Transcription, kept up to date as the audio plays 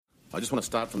I just want to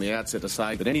start from the outset to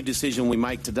say that any decision we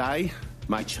make today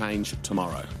may change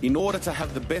tomorrow. In order to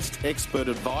have the best expert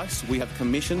advice, we have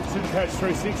commissioned Supercoach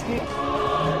 360.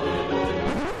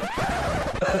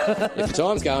 If the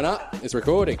time's going up, it's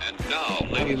recording. And now,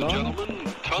 ladies and gentlemen,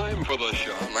 time for the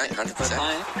show. Mate,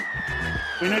 100%.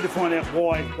 We need to find out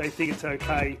why they think it's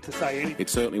okay to say anything.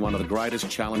 It's certainly one of the greatest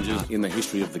challenges in the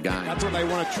history of the game. That's what they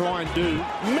want to try and do.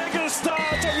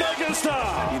 Megastar to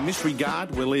megastar! In this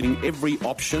regard, we're leaving every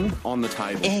option on the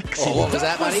table. Excellent. What was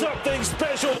that, buddy? Something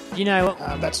special. You know,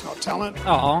 That's not talent.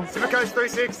 Supercoach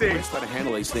 360. The best way to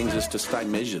handle these things is to stay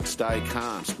measured, stay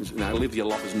calm, live your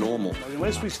life as normal.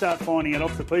 Unless we start finding it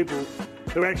off the people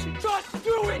who actually just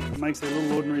do it, it makes their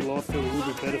little ordinary life feel a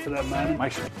little bit better for that moment.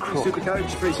 Makes it cool. Supercoach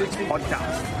 360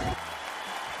 podcast.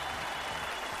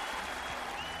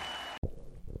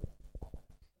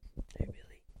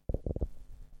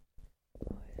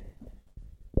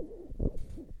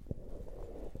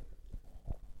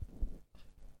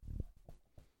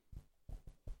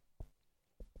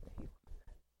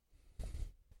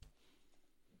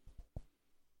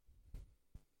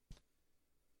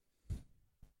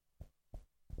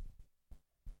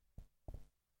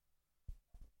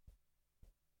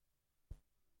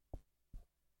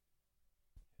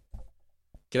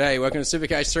 G'day, welcome to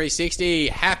Supercoach 360.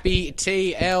 Happy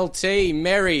TLT.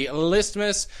 Merry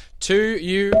Listmas to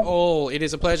you all. It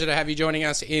is a pleasure to have you joining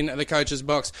us in the Coach's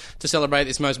Box to celebrate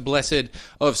this most blessed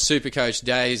of Supercoach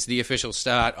days, the official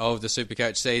start of the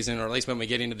Supercoach season, or at least when we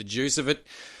get into the juice of it,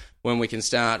 when we can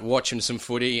start watching some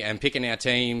footy and picking our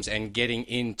teams and getting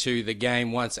into the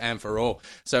game once and for all.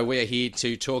 So we're here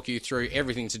to talk you through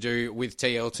everything to do with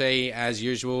TLT. As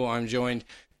usual, I'm joined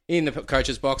in the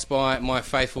Coach's Box by my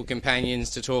faithful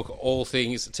companions to talk all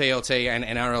things TLT and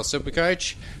NRL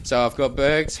Supercoach. So I've got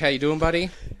Bergs. How you doing, buddy?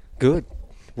 Good.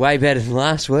 Way better than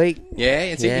last week. Yeah,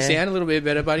 it's if you sound a little bit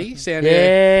better, buddy.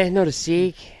 Not a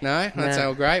sick. No, that's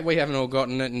all great. We haven't all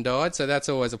gotten it and died, so that's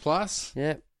always a plus.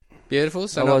 Yep. Beautiful.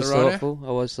 So I not was the rhino. thoughtful.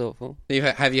 I was thoughtful.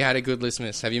 Have you had a good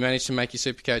Listmas? Have you managed to make your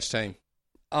Supercoach team?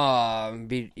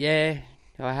 Yeah,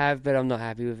 I have, but I'm not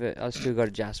happy with it. I've still got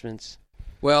adjustments.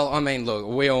 Well, I mean, look,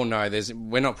 we all know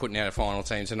we're not putting out a final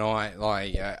team tonight.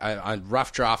 Like a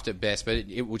rough draft at best, but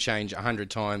it will change 100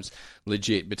 times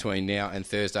legit between now and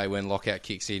Thursday when lockout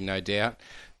kicks in, no doubt.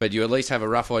 But you at least have a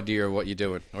rough idea of what you're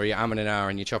doing, or you're umming and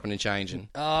ahhing, you're chopping and changing.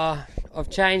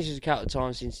 I've changed it a couple of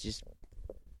times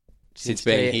since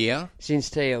being here?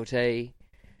 Since TLT.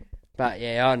 But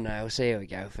yeah, I don't know. We'll see how we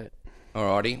go with it.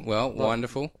 Alrighty, well,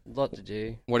 wonderful. Lot to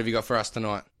do. What have you got for us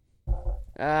tonight?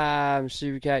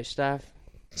 Supercoach stuff.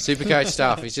 Supercoach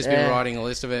stuff. He's just been writing a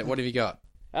list of it. What have you got?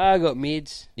 I got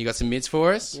mids. You got some mids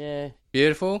for us? Yeah.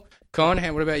 Beautiful. Con,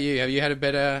 what about you? Have you had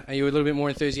are you a little bit more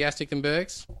enthusiastic than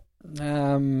Bergs?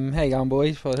 How you going,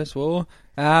 boys, first of all?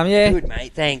 Yeah. Good,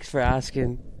 mate. Thanks for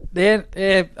asking. Yeah,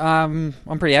 I'm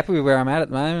pretty happy with where I'm at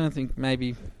the moment. I think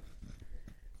maybe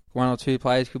one or two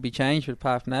players could be changed, but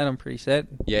apart from that, I'm pretty set.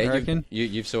 Yeah, I reckon.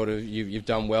 You've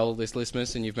done well this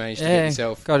Listmas, and you've managed to get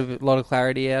yourself got a lot of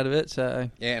clarity out of it. So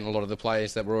and a lot of the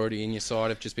players that were already in your side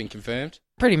have just been confirmed.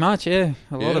 Pretty much, yeah,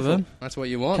 a lot of them. That's what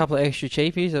you want. A couple of extra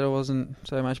cheapies that I wasn't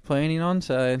so much planning on,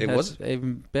 so that's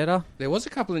even better. There was a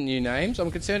couple of new names.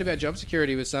 I'm concerned about job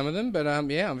security with some of them, but I'm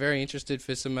very interested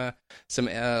for some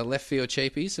left field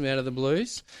cheapies, some out of the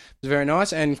blues. It was very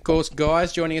nice, and of course,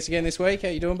 guys joining us again this week. How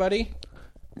you doing, buddy?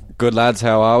 Good lads,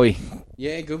 how are we?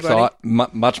 Yeah, good buddy.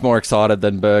 Much more excited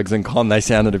than Bergs and Con. They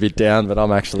sounded a bit down, but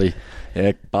I'm actually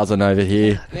buzzing over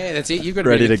here. Yeah, that's it. You've got a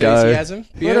ready bit of enthusiasm.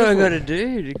 What do I got to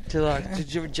do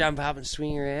to jump up and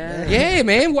swing around? Yeah,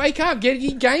 man, wake up, get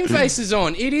your game faces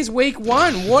on. It is week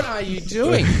 1. What are you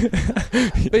doing?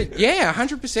 But yeah,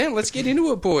 100%. Let's get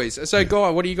into it, boys. So, Guy,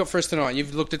 what do you got for us tonight?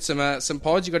 You've looked at some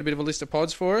pods. You got a bit of a list of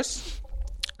pods for us.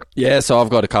 Yeah, so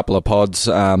I've got a couple of pods,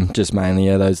 just mainly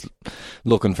those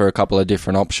looking for a couple of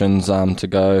different options to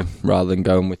go rather than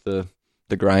going with the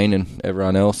grain and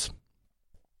everyone else.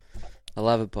 I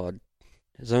love a pod,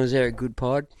 as long as they're a good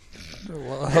pod.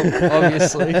 Well,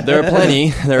 obviously, there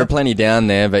are plenty down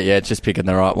there, but yeah, just picking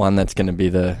the right one that's going to be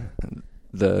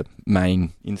the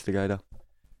main instigator.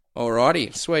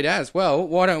 Alrighty, sweet as. Well,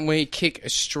 why don't we kick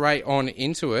straight on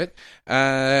into it?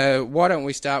 Why don't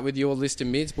we start with your list of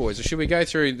mids, boys? Or should we go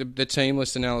through the team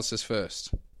list analysis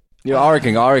first? Yeah, I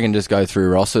reckon just go through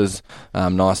Ross's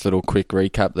nice little quick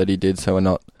recap that he did, so we're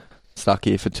not stuck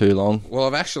here for too long.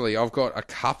 Well, I've got a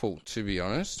couple, to be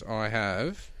honest. I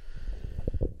have.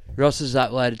 Ross is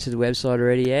uploaded to the website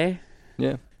already, yeah?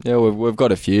 Yeah, we've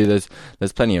got a few. There's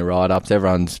plenty of write-ups.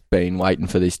 Everyone's been waiting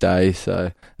for this day,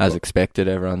 so as expected,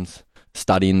 everyone's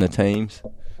studying the teams.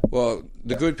 Well,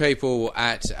 the good people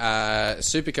at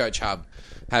Supercoach Hub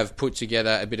have put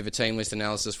together a bit of a team list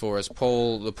analysis for us.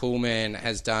 Paul, the pool man,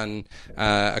 has done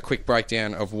a quick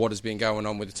breakdown of what has been going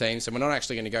on with the team. So we're not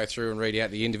actually going to go through and read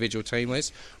out the individual team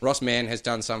list. Ross Mann has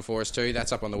done some for us too.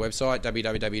 That's up on the website,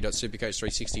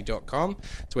 www.supercoach360.com.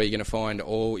 It's where you're going to find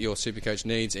all your Supercoach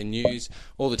needs and news.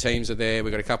 All the teams are there.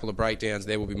 We've got a couple of breakdowns.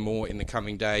 There will be more in the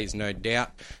coming days, no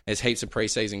doubt. There's heaps of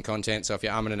pre-season content, so if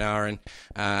you're umming and ahhing,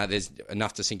 there's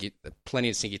enough to plenty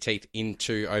to sink your teeth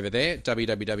into over there,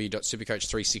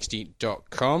 www.supercoach360.com.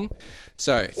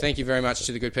 So thank you very much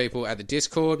to the good people at the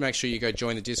Discord. Make sure you go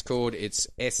join the Discord. It's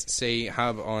SC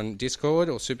Hub on Discord,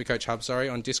 or Supercoach Hub, sorry,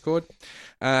 on Discord.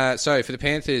 So for the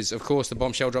Panthers, of course, the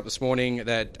bombshell dropped this morning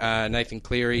that Nathan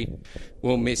Cleary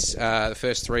will miss the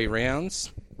first 3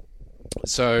 rounds.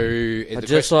 So I'd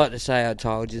just like to say I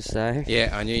told you so.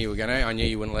 Yeah, I knew you were going to. I knew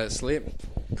you wouldn't let it slip.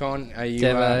 Con,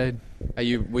 were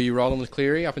you rolling with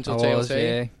Cleary up until TLC?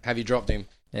 Yeah. Have you dropped him?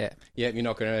 Yeah. Yeah, you're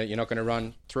not gonna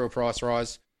run through a price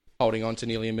rise, holding on to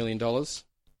nearly $1 million. No,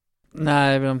 but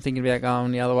I'm thinking about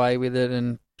going the other way with it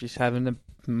and just having the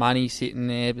money sitting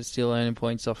there, but still earning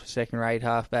points off a second-rate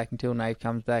halfback until Nate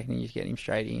comes back, and you just get him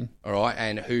straight in. All right,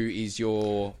 and who is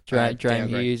your Jerome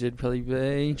Hughes? Would probably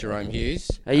be Jerome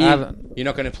Hughes. You're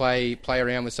not going to play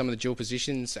around with some of the dual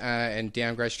positions and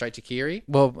downgrade straight to Keary?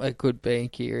 Well, it could be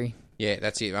Keary. Yeah,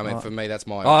 that's it. I mean, for me, that's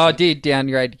my. I did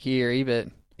downgrade to Keary, but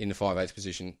in the 5/8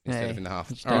 position instead of in the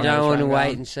half. You don't want to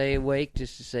wait and see a week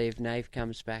just to see if Nath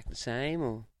comes back the same,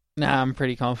 or? No, I'm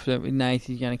pretty confident with Nath.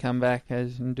 He's going to come back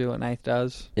and do what Nath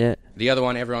does. Yeah. The other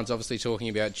one everyone's obviously talking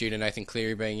about due to Nathan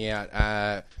Cleary being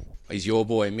out is your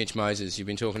boy, Mitch Moses. You've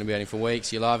been talking about him for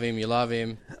weeks. You love him.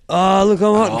 Oh, look,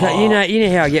 you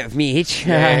know how I get with Mitch.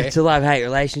 Yeah. It's a love-hate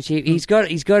relationship. He's got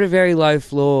a very low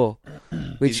floor,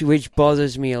 which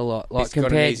bothers me a lot. Like, he's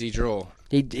got an easy draw.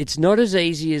 It's not as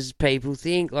easy as people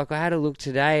think. Like, I had a look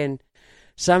today, and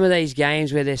some of these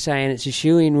games where they're saying it's a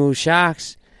shoo-in, well,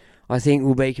 Sharks, I think,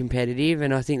 will be competitive,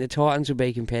 and I think the Titans will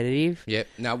be competitive. Yep.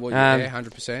 No, well, yeah,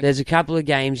 100%. There's a couple of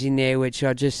games in there which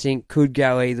I just think could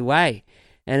go either way.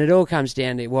 And it all comes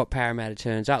down to what Parramatta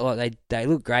turns up. Like, they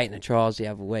look great in the trials the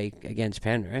other week against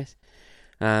Penrith.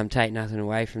 Take nothing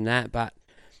away from that, but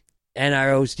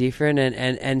NRL's different,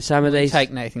 and some of these...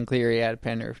 Take Nathan Cleary out of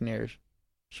Penrith near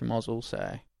Schmozzle,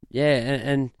 so... Yeah,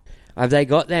 and have they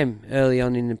got them early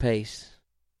on in the piece?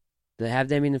 Do they have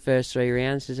them in the first 3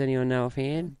 rounds? Does anyone know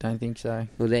offhand? Don't think so.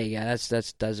 Well, there you go.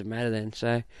 That doesn't matter then.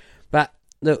 So, but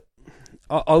look,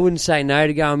 I wouldn't say no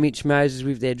to going Mitch Moses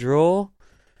with their draw,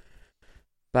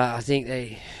 but I think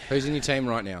they... Who's in your team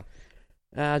right now?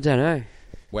 I don't know.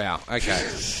 Wow, okay.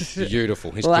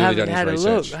 Beautiful. He's well, clearly done his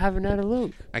research. I haven't had a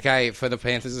look. Okay, for the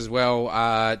Panthers as well,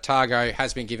 Targo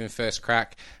has been given first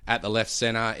crack at the left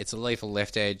centre. It's a lethal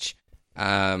left edge,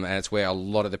 and it's where a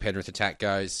lot of the Penrith attack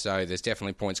goes, so there's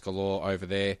definitely points galore over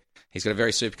there. He's got a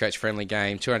very Supercoach-friendly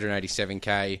game,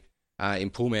 287k. In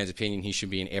Pullman's opinion, he should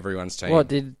be in everyone's team. What,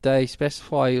 did they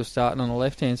specify he was starting on the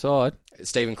left-hand side?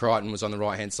 Stephen Crichton was on the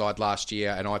right-hand side last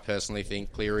year, and I personally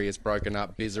think Cleary has broken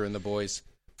up Bizzer and the boys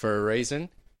for a reason,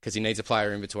 because he needs a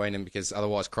player in between them, because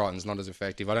otherwise Crichton's not as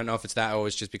effective. I don't know if it's that or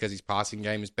it's just because his passing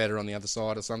game is better on the other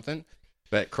side or something,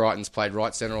 but Crichton's played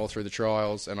right centre all through the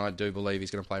trials, and I do believe he's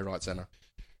going to play right centre.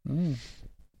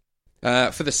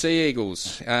 For the Sea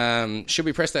Eagles, should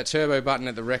we press that turbo button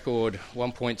at the record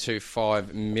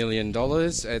 $1.25 million?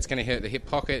 It's going to hurt the hip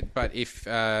pocket, but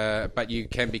you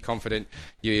can be confident.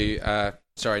 You're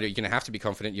going to have to be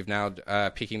confident you've nailed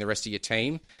picking the rest of your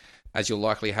team, as you'll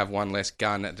likely have one less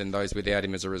gun than those without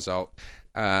him as a result.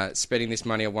 Spending this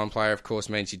money on one player, of course,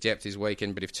 means your depth is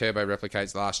weakened, but if Turbo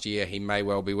replicates last year, he may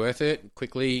well be worth it.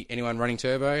 Quickly, anyone running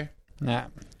Turbo? Nah.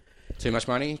 Too much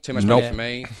money? Too much money for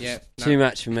me? Yeah. No. Too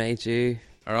much for me, too.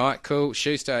 All right, cool.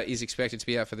 Schuster is expected to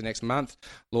be out for the next month.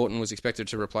 Lawton was expected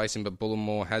to replace him, but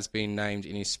Bullimore has been named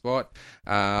in his spot.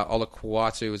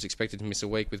 Olakuatu was expected to miss a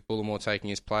week with Bullimore taking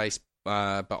his place,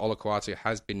 but Olakuatu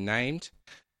has been named.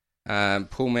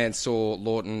 Pullman saw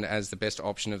Lawton as the best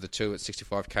option of the two at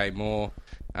 65k more.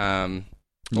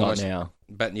 Not now.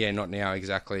 But yeah, not now,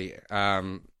 exactly.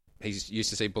 He's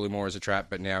used to see Bullimore as a trap,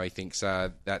 but now he thinks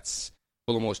that's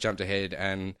Bullimore's jumped ahead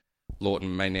and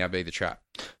Lawton may now be the trap.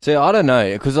 See, I don't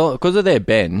know, because of their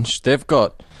bench, they've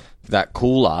got that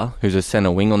Cooler, who's a centre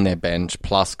wing on their bench,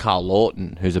 plus Carl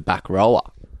Lawton, who's a back rower.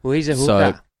 Well, he's a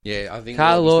hooker. Yeah, I think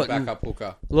Carl Lawton's Lawton, the backup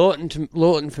hooker.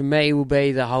 Lawton for me will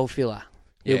be the hole filler.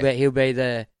 Yeah. He'll be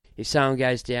the, if someone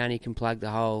goes down, he can plug the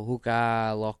hole.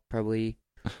 Hooker, lock, probably.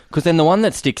 Because then the one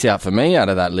that sticks out for me out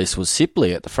of that list was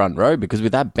Sipley at the front row, because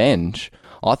with that bench,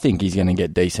 I think he's going to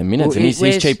get decent minutes, and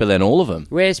he's cheaper than all of them.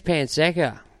 Where's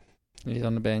Panseca? He's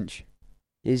on the bench.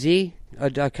 Is he?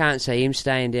 I can't see him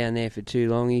staying down there for too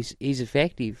long. He's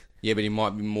effective. Yeah, but he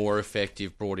might be more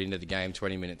effective brought into the game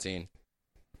 20 minutes in.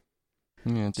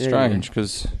 Yeah, it's strange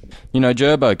because,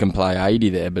 Gerbo can play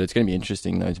 80 there, but it's going to be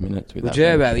interesting those minutes with that.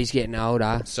 Gerbo, he's getting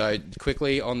older. So,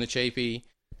 quickly on the cheapie,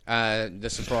 the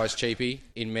surprise cheapie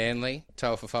in Manly,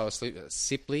 Taufafawa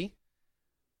Sipley.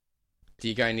 Do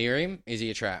you go near him? Is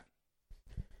he a trap?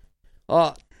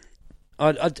 He'll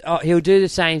do the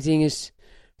same thing as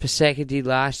Paseka did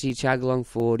last year, chug along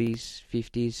 40s,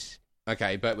 50s.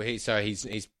 Okay, but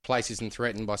his place isn't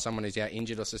threatened by someone who's out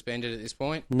injured or suspended at this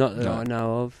point? Not that I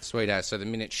know of. Sweet as. So the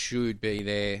minute should be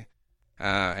there,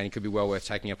 and it could be well worth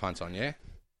taking a punt on, yeah?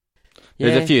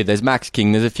 There's a few. There's Max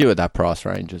King. There's a few at that price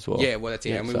range as well. Yeah, well, that's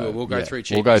it. And we'll go through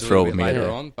cheapies we'll go through a little bit later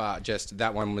yeah. on, but just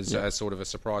that one was sort of a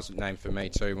surprise name for me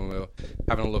too when we were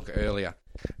having a look earlier.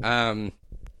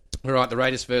 All right, the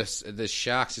Raiders versus the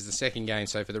Sharks is the second game.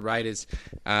 So for the Raiders,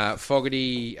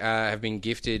 Fogarty have been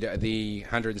gifted the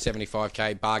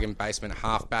 175k bargain basement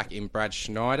halfback in Brad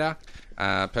Schneider.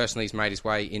 Personally, he's made his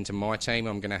way into my team.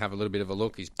 I'm going to have a little bit of a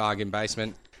look. His bargain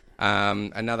basement.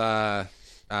 Another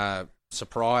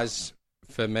surprise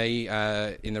for me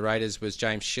in the Raiders was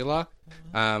James Schiller.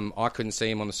 I couldn't see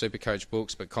him on the Supercoach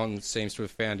books, but Con seems to have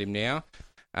found him now.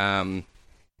 How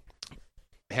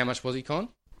much was he, Con?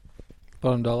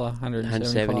 Bottom dollar,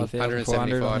 175.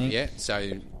 175, yeah. So,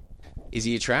 is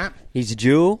he a trap? He's a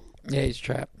jewel. Yeah, he's a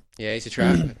trap. Yeah, he's a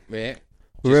trap. Yeah.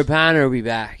 Rapana will be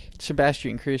back.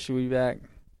 Sebastian Chris will be back.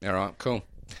 All right, cool.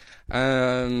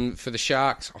 For the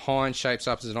Sharks, Hines shapes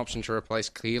up as an option to replace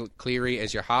Cleary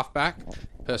as your halfback.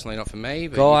 Personally, not for me.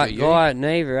 But Guy,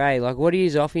 neither, eh? Like, what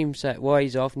is off him? Why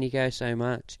he's off Nico so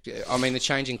much? I mean, the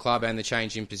change in club and the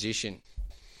change in position.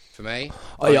 For me,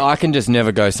 I can just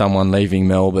never go someone leaving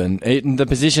Melbourne. The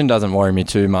position doesn't worry me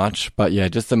too much, but yeah,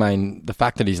 just the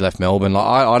fact that he's left Melbourne. Like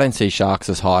I don't see Sharks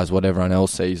as high as what everyone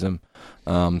else sees them.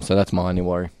 So that's my only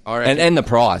worry. And the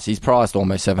price, he's priced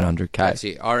almost 700k. That's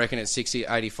it. I reckon at 60,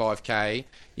 85k,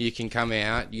 you can come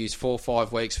out, use 4 or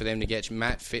 5 weeks for them to get to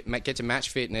match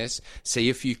fitness, see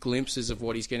a few glimpses of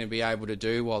what he's going to be able to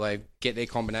do while they get their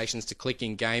combinations to click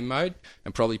in game mode,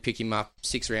 and probably pick him up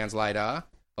 6 rounds later.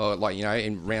 Or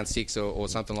in round 6 or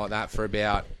something like that for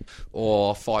about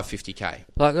 550k.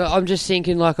 Like I'm just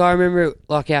thinking, like I remember,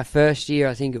 like our first year,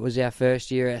 I think it was our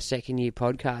first year, our second year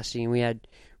podcasting, and we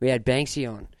had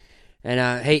Banksy on,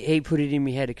 and he put it in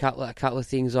my head a couple of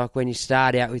things, like when you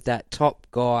start out with that top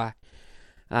guy,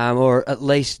 or at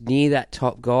least near that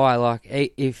top guy, like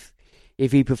if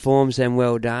he performs, then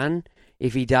well done.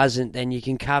 If he doesn't, then you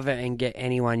can cover and get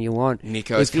anyone you want.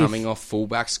 Nico's coming off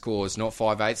fullback scores, not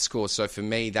 5/8 scores. So for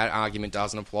me, that argument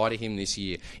doesn't apply to him this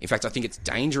year. In fact, I think it's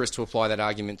dangerous to apply that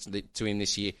argument to him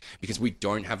this year because we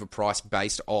don't have a price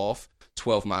based off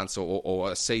 12 months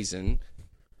or a season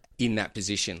in that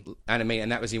position. And I mean,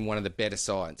 and that was in one of the better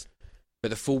sides. But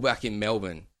the fullback in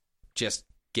Melbourne just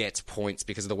gets points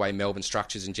because of the way Melbourne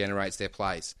structures and generates their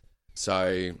plays.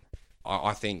 So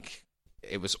I think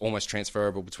it was almost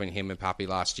transferable between him and Papi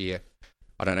last year.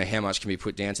 I don't know how much can be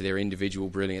put down to their individual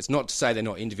brilliance. Not to say they're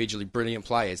not individually brilliant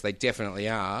players. They definitely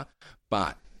are.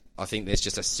 But I think there's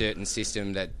just a certain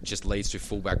system that just leads to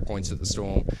fullback points at the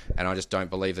Storm, and I just don't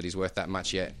believe that he's worth that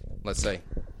much yet. Let's see.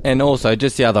 And also,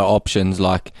 just the other options,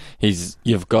 like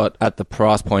you've got at the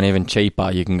price point even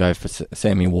cheaper, you can go for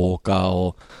Sammy Walker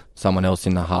or someone else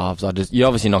in the halves. You're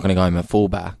obviously not going to go him at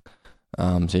fullback,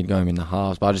 so you'd go him in the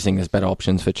halves, but I just think there's better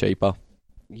options for cheaper.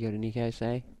 You got a Nico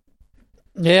say?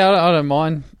 Yeah, I don't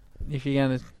mind if you're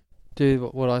going to do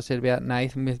what I said about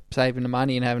Nathan with saving the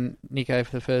money and having Nico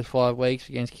for the first 5 weeks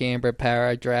against Canberra,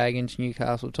 Parra, Dragons,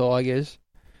 Newcastle Tigers.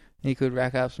 He could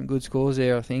rack up some good scores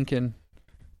there, I think, and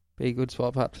be a good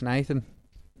swap up to Nathan.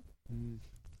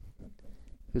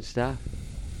 Good stuff.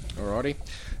 Alrighty.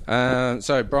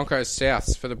 So Broncos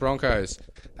Souths for the Broncos.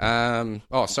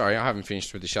 Sorry, I haven't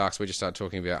finished with the Sharks. We just started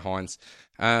talking about Hines.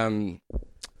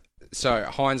 So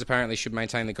Hines apparently should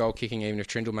maintain the goal kicking even if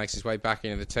Trindle makes his way back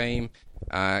into the team.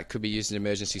 Could be used as an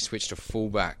emergency switch to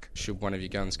fullback should one of your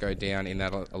guns go down in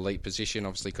that elite position,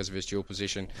 obviously because of his dual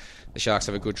position. The Sharks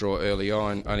have a good draw early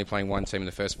on, only playing one team in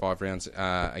the first 5 rounds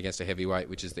against a heavyweight,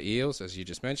 which is the Eels, as you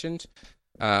just mentioned.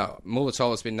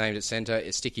 Mulatola's been named at centre.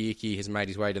 Sticky Icky has made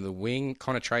his way to the wing.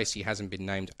 Connor Tracy hasn't been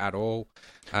named at all.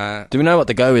 Do we know what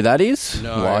the go with that is?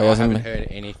 No, I haven't heard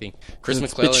anything. Chris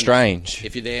McClellan, a bit strange.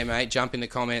 If you're there, mate, jump in the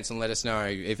comments and let us know.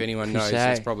 If anyone knows,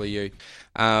 it's probably you.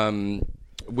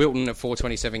 Wilton at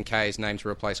 427k is named to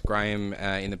replace Graham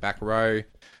in the back row,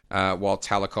 while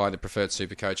Talakai, the preferred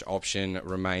Supercoach option,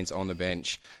 remains on the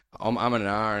bench. I'm an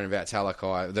R about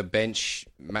Talakai. The bench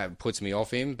puts me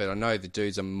off him, but I know the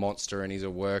dude's a monster and he's a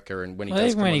worker. And when he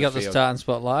even when he got the starting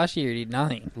spot last year, he did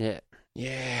nothing.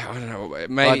 Yeah, I don't know.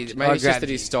 Maybe it's just that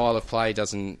his style of play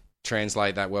doesn't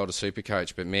translate that well to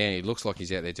Supercoach. But man, he looks like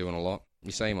he's out there doing a lot.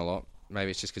 You see him a lot.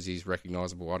 Maybe it's just because he's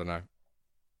recognisable. I don't know.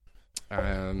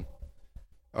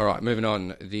 All right, moving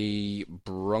on. The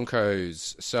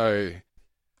Broncos. So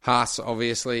Haas,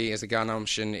 obviously, is a gun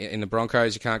option in the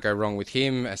Broncos. You can't go wrong with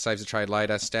him. Saves a trade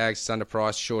later. Stags is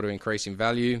underpriced, sure to increase in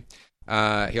value.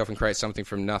 He often creates something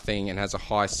from nothing and has a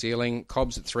high ceiling.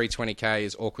 Cobbs at 320k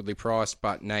is awkwardly priced,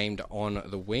 but named on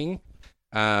the wing.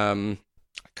 Currently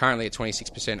at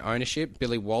 26% ownership.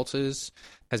 Billy Walters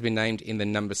has been named in the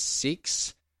number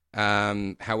 6.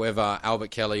 However,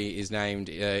 Albert Kelly is named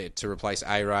to replace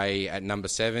A-Ray at number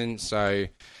 7. So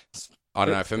I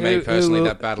don't know. For me personally,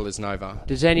 that battle is Nova.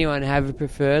 Does anyone have a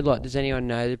preferred? Like, does anyone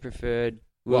know the preferred?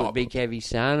 Will it be Kevy's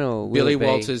son or will Billy it be...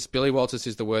 Walters? Billy Walters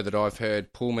is the word that I've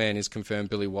heard. Pullman has confirmed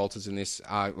Billy Walters in this.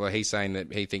 He's saying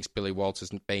that he thinks Billy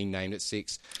Walters being named at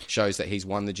 6 shows that he's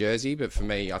won the jersey. But for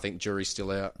me, I think jury's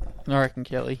still out. I reckon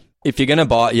Kelly. If you're gonna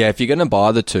buy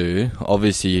the two,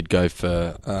 obviously you'd go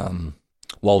for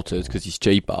Walters because he's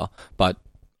cheaper. But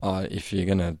if you're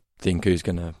gonna think who's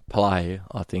gonna play,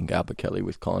 I think Albert Kelly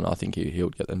with Con. I think he'll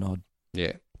get the nod.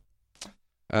 Yeah.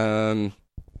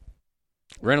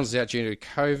 Reynolds is out due to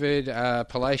COVID.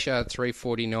 Palacia,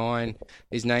 349,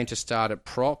 is named to start at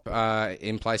prop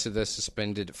in place of the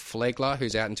suspended Flegler,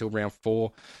 who's out until round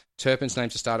 4. Turpin's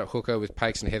named to start at hooker with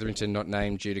Pakes and Hetherington not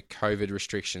named due to COVID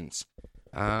restrictions.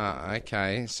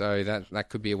 Okay, so that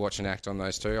could be a watch and act on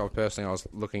those two. I was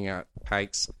looking at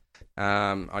Pakes.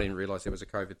 I didn't realise there was a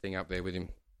COVID thing up there with him.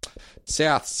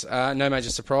 Souths, no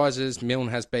major surprises. Milne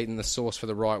has beaten the source for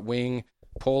the right wing.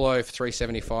 Paulo for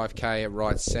 375k at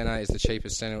right centre is the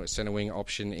cheapest centre wing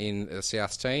option in the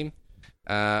Souths team.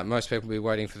 Most people will be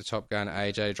waiting for the top gun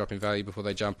AJ to drop in value before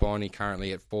they jump on. He's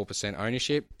currently at 4%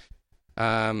 ownership.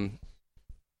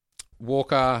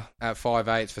 Walker at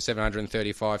 5'8" for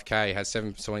 735k has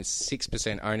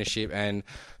 7.6% ownership, and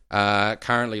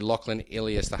currently Lachlan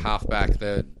Ilias, the halfback,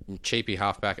 the cheapy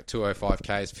halfback at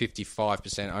 205k, is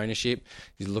 55% ownership.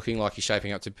 He's looking like he's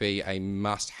shaping up to be a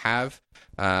must-have,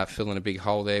 filling a big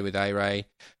hole there with A-Ray.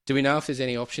 Do we know if there's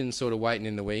any options sort of waiting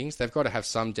in the wings? They've got to have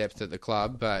some depth at the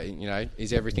club, but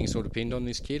is everything sort of pinned on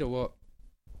this kid or what?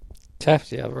 Taft's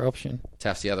the other option.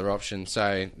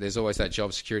 So there's always that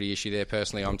job security issue there.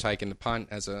 Personally, I'm taking the punt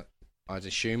I'd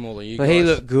assume all of you guys. He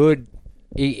looked good.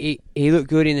 He looked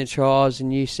good in the trials,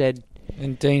 and you said...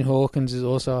 And Dean Hawkins is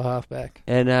also a halfback.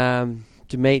 And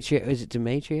Demetrio... Is it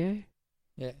Demetrio?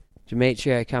 Yeah.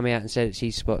 Demetrio come out and said it's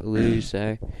his spot to lose,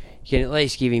 so you can at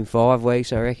least give him 5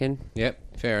 weeks, I reckon.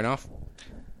 Yep, fair enough.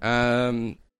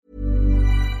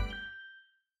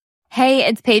 Hey,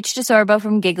 it's Paige DeSorbo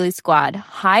from Giggly Squad.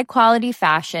 High quality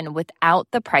fashion without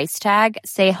the price tag.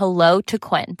 Say hello to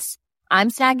Quince. I'm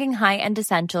snagging high-end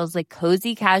essentials like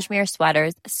cozy cashmere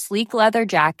sweaters, sleek leather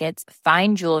jackets,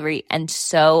 fine jewelry, and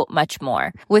so much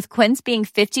more. With Quince being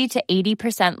 50 to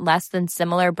 80% less than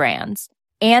similar brands.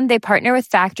 And they partner with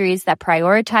factories that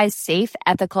prioritize safe,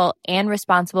 ethical, and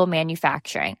responsible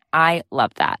manufacturing. I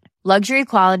love that. Luxury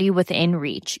quality within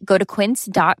reach. Go to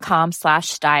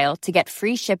quince.com/style to get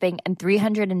free shipping and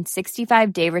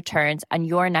 365-day returns on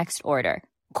your next order.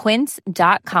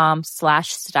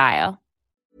 Quince.com/style.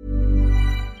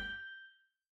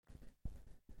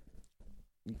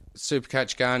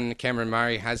 Supercoach gun Cameron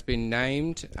Murray has been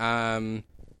named, but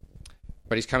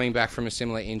he's coming back from a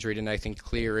similar injury to Nathan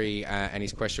Cleary, and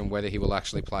he's questioned whether he will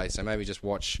actually play. So maybe just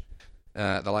watch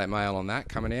the late mail on that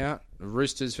coming out.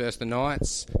 Roosters versus the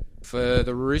Knights. For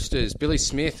the Roosters, Billy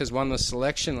Smith has won the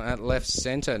selection at left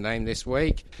centre, named this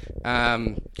week.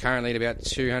 Currently at about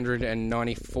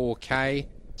 294k,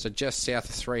 so just south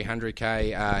of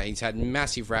 300k. He's had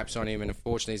massive raps on him, and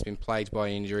unfortunately he's been plagued by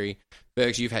injury.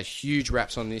 Bergs, you've had huge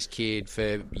raps on this kid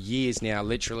for years now,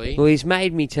 literally. Well, he's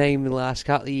made me team the last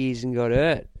couple of years and got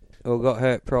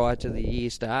hurt prior to the year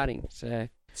starting. So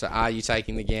are you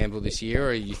taking the gamble this year,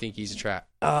 or you think he's a trap?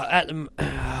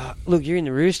 Look, you're in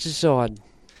the Roosters side.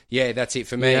 Yeah, that's it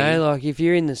for me. If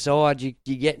you're in the side, you're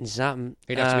getting something.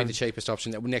 He'd have to be the cheapest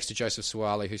option next to Joseph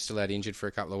Suwali, who's still out injured for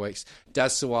a couple of weeks.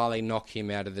 Does Suwali knock him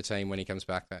out of the team when he comes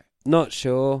back, though? Not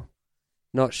sure,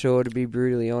 to be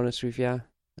brutally honest with you.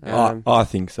 I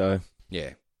think so.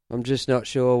 Yeah. I'm just not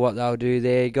sure what they'll do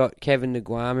there. Got Kevin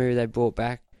Nguama, who they brought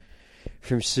back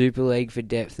from Super League for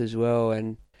depth as well,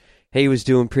 and he was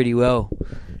doing pretty well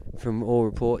from all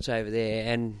reports over there.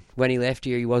 And when he left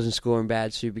here, he wasn't scoring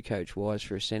bad Supercoach-wise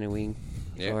for a centre wing,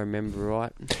 if I remember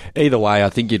right. Either way, I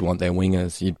think you'd want their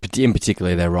wingers, in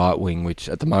particular their right wing, which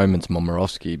at the moment's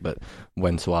Momorowski, but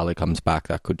when Suwali comes back,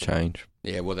 that could change.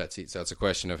 Yeah, well, that's it. So it's a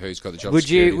question of who's got the job Would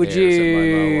security you, there. Is it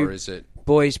Momo or is it...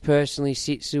 boys personally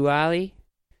sit Suwali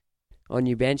on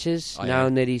your benches,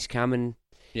 knowing that he's coming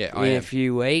in a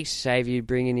few weeks, save you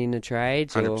bringing in the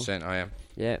trades? 100% I am.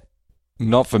 Yeah.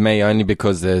 Not for me, only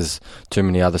because there's too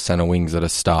many other centre wings that are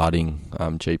starting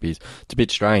cheapies. It's a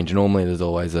bit strange. Normally there's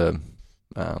always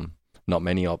not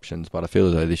many options, but I feel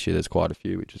as though this year there's quite a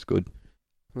few, which is good.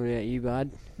 What about you, bud?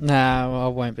 No, I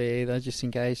won't be either, just in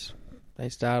case they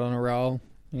start on a roll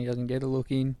and he doesn't get a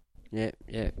look in. Yeah,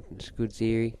 it's a good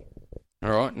theory.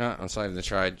 All right, no, I'm saving the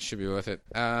trade. Should be worth it.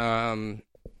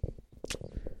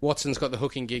 Watson's got the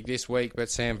hooking gig this week, but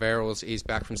Sam Verrills is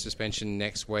back from suspension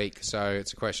next week. So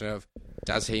it's a question of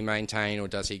does he maintain or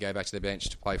does he go back to the bench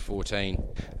to play 14?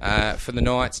 For the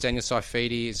Knights, Daniel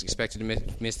Saifidi is expected to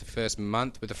miss the first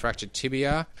month with a fractured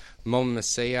tibia. Mon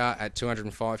Masia at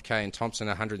 205k and Thompson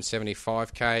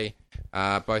 175k,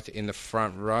 both in the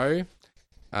front row.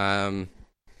 Mon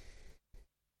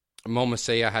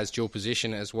Masia has dual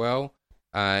position as well.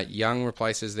 Young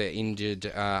replaces their injured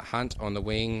Hunt on the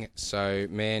wing, so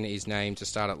Mann is named to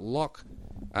start at lock.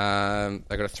 They've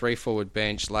got a 3-forward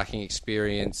bench lacking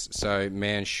experience, so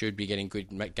Mann should be getting good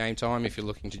game time if you're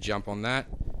looking to jump on that.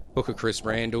 Hooker Chris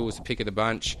Randall is the pick of the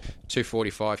bunch,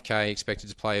 245k, expected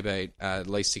to play about at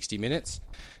least 60 minutes.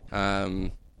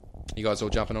 You guys all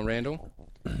jumping on Randall?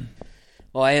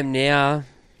 I am now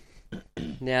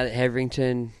that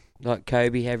Heverington, like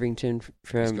Kobe Heverington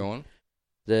from gone.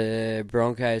 The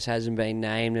Broncos hasn't been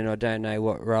named, and I don't know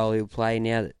what role he'll play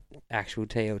now that actual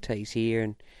TLT's here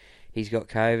and he's got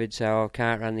COVID, so I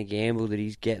can't run the gamble that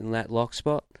he's getting that lock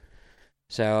spot.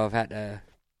 So I've had to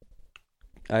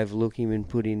overlook him and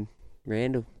put in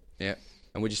Randall. Yeah.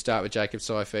 And would you start with Jacob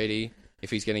Saifidi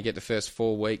if he's going to get the first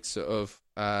 4 weeks of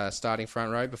starting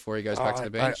front row before he goes back to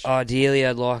the bench? Ideally,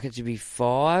 I'd like it to be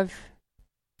 5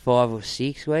 or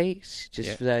 6 weeks,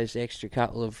 just for those extra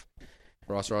couple of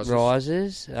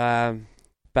rises.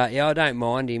 But yeah, I don't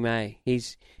mind him, eh?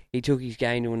 He took his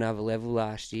game to another level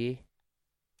last year.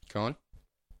 Con?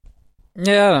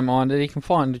 Yeah, I don't mind it. He can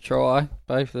find a try.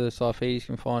 Both of the Saifidis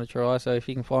can find a try, so if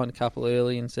he can find a couple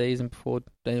early in season before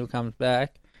Daniel comes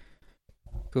back,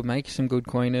 could make some good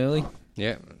coin early.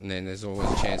 Yeah, and then there's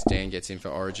always a chance Dan gets in for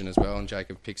Origin as well, and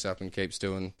Jacob picks up and keeps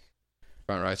doing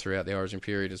front row throughout the Origin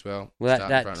period as well. Well,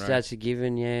 that's a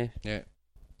given, yeah. Yeah.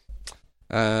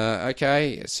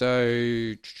 Okay,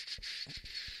 so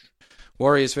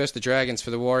Warriors versus the Dragons. For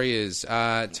the Warriors,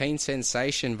 teen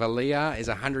sensation Valia is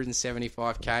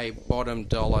 175k, bottom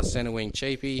dollar centre wing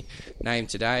cheapie. Named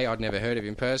today. I'd never heard of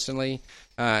him personally.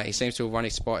 He seems to have won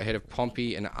his spot ahead of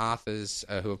Pompey and Arthurs,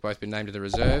 who have both been named to the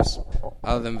reserves.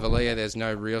 Other than Valia, there's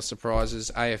no real surprises.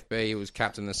 AFB was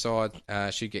captain the side,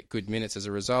 should get good minutes as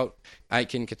a result.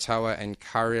 Aitken, Katoa and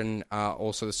Curran are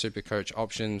also the super coach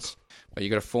options. But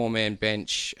you've got a 4-man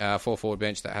bench, 4-forward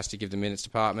bench that has to give the minutes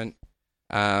department.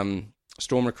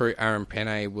 Storm recruit Aaron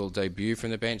Penne will debut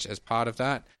from the bench as part of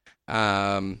that.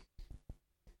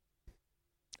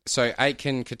 So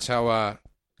Aitken, Katoa,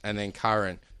 and then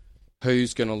Curran.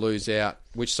 Who's going to lose out?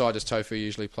 Which side does Tofu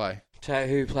usually play?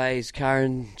 Tofu plays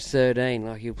Curran 13,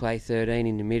 like he'll play 13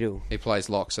 in the middle. He plays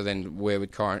lock, so then where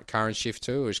would Curran shift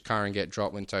to, or does Curran get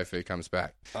dropped when Tofu comes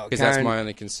back? Because that's my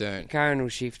only concern. Curran will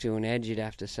shift to an edge, you'd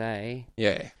have to say.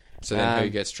 Yeah, so then who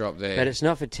gets dropped there? But it's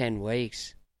not for 10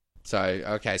 weeks. So,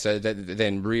 okay, so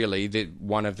then really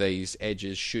one of these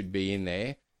edges should be in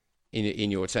there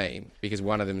in your team, because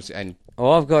one of them's...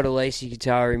 I've got Elise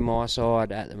Katoa in my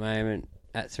side at the moment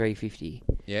at 350.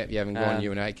 Yeah, you haven't gone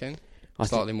Ewan Aitken?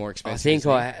 Slightly more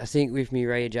expensive. I think with my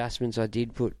readjustments, I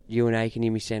did put Ewan Aitken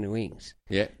in my centre wings.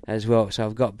 Yeah. As well, so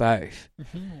I've got both.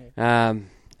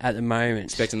 At the moment.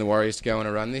 Expecting the Warriors to go on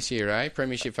a run this year, eh?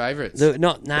 Premiership favourites?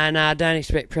 No, I don't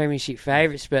expect premiership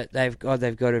favourites, but they've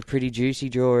got a pretty juicy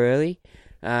draw early.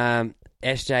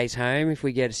 SJ's home. If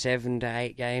we get 7 to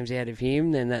 8 games out of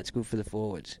him, then that's good for the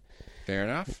forwards. Fair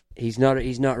enough. He's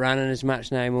not running as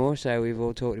much no more, so we've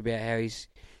all talked about how he's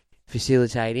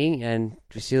facilitating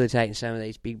some of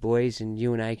these big boys, and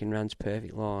Ewan Aitken runs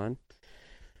perfect line.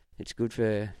 It's good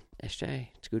for SJ.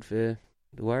 It's good for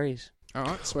the Warriors. All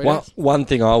right, sweet. One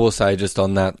thing I will say just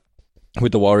on that,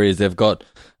 with the Warriors, they've got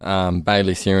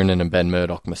Bailey Sirinen and Ben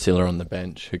Murdoch-Masila on the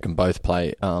bench, who can both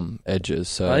play edges.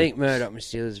 So I think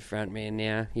Murdoch-Masila's a front man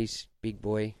now. He's a big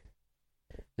boy.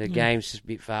 The game's just a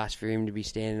bit fast for him to be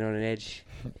standing on an edge.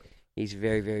 He's a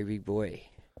very, very big boy.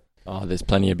 Oh, there's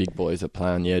plenty of big boys that play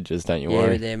on the edges, don't you Yeah,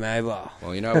 worry. but they're mobile.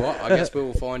 Well, you know what? I guess we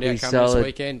will find out He's come this solid.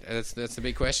 weekend. That's the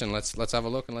big question. Let's have a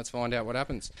look and let's find out what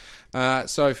happens.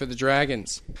 So for the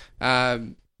Dragons,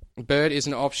 Bird is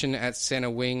an option at centre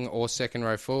wing or second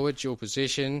row forward, dual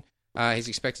position. He's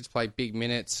expected to play big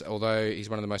minutes, although he's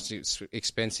one of the most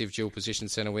expensive dual position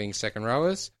centre wing second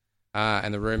rowers.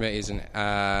 And the rumour is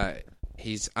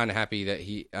he's unhappy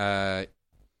that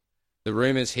the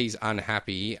rumours he's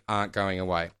unhappy aren't going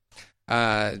away.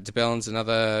 De Bellin's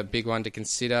another big one to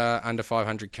consider. Under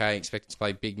 500k, expected to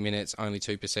play big minutes, only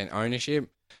 2% ownership.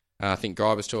 I think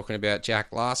Guy was talking about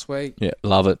Jack last week. Yeah,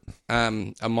 love it.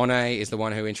 Amone is the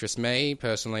one who interests me.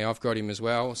 Personally, I've got him as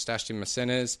well. Stashed in my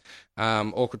centres.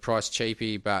 Awkward price,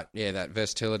 cheapy, but yeah, that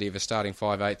versatility of a starting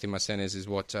 5/8 in my centres is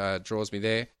what draws me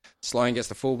there. Sloan gets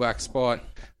the fullback spot.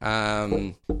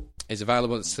 Is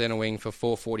available at centre wing for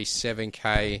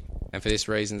 447k, and for this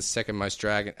reason, second most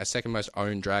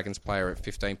owned Dragons player at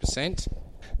 15%.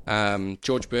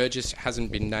 George Burgess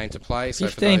hasn't been named to play, so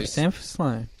 15% for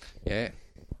Sloan. Yeah.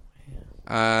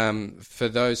 For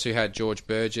those who had George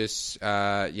Burgess,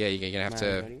 you're going to have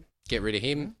to get rid of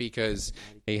him because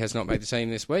he has not made the team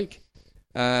this week.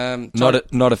 Not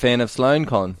a fan of Sloan,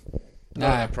 Con.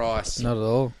 No price. Not at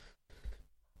all.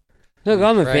 Look,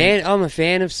 I'm a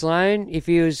fan of Sloan. If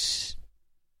he was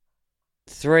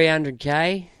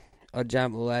 300k, I'd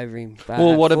jump all over him. But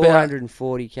Well, what about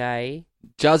 440k?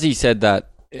 Juzzy said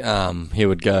that he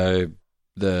would go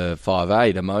the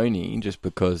 5'8 Amoni just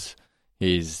because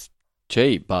he's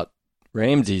cheap, but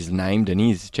Ramsey's named and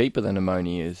he's cheaper than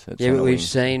Amoni is. Yeah, but we've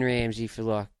seen Ramsey for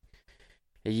like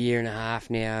a year and a half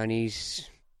now, and he's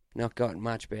not gotten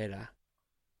much better.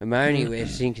 Amoni, we're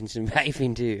sinking some faith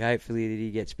into, hopefully that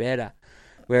he gets better.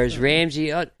 Whereas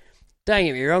Ramsey, don't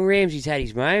get me wrong, Ramsey's had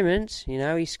his moments. You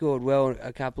know, he scored well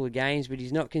a couple of games, but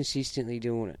he's not consistently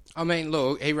doing it. I mean,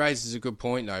 look, he raises a good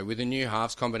point, though. With a new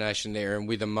halves combination there and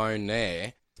with a Moan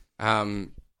there,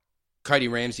 Cody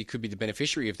Ramsey could be the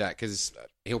beneficiary of that because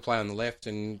he'll play on the left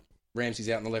and Ramsey's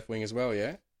out on the left wing as well,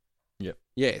 yeah? Yep.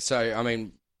 Yeah, so, I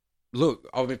mean, look,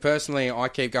 personally, I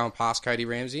keep going past Cody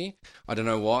Ramsey. I don't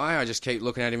know why. I just keep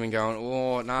looking at him and going,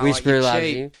 oh, no, Whisperer you're loves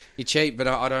cheap. you. You're cheap, but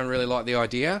I don't really like the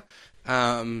idea.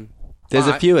 There's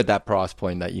a few at that price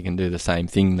point that you can do the same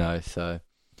thing, though, so...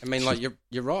 I mean, like,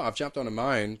 you're right. I've jumped on a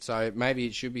Moan, so maybe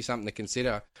it should be something to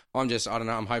consider. I don't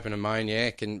know, I'm hoping a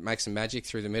Moan, can make some magic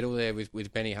through the middle there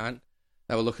with Benny Hunt.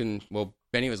 They were looking,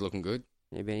 Benny was looking good.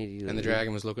 Yeah, Benny did. And the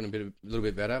Dragon was looking a little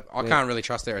bit better. I can't really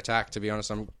trust their attack, to be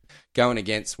honest. I'm going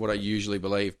against what I usually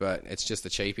believe, but it's just a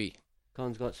cheapie.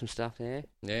 Con's got some stuff there.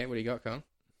 Yeah, what do you got, Con?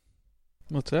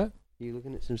 What's that? You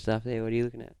looking at some stuff there? What are you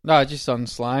looking at? No, just on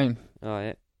Sloan. Oh,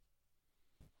 yeah.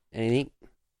 Anything?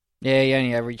 Yeah, he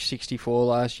only averaged 64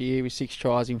 last year with 6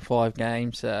 tries in 5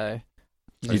 games, so...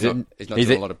 He's not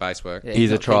doing a lot of base work. Yeah,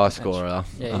 he's a try keeping scorer.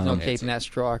 he's not keeping that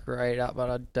strike rate up, but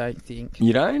I don't think...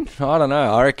 You don't? I don't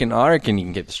know. I reckon you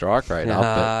can get the strike rate up.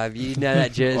 But... You know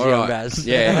that jersey All right. on, Baz.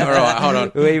 Yeah, all right, hold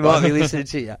on. We might be listening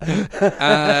to you.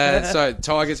 So,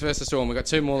 Tigers versus Storm. We've got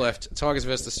 2 more left. Tigers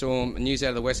versus the Storm. News out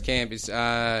of the West Camp is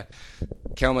Kelma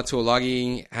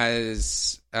Tuolagi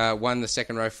has won the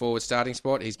second row forward starting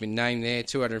spot. He's been named there,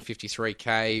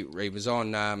 253k. He was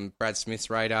on Brad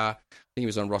Smith's radar. I think he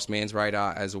was on Ross Mann's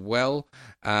radar as well.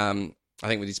 I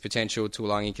think with his potential,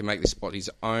 Tuolagi can make this spot his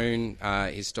own.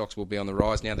 His stocks will be on the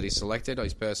rise now that he's selected.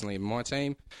 He's personally in my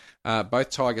team.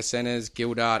 Both Tiger centres,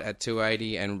 Gildart at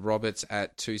 280 and Roberts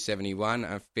at 271,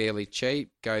 are fairly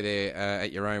cheap. Go there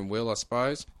at your own will, I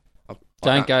suppose.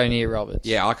 Don't go near Roberts.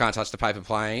 Yeah, I can't touch the paper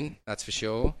plane, that's for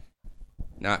sure.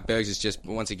 No, Bergs is just,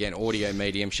 once again, audio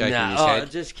medium, shaking his head. I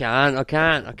just can't. I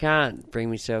can't bring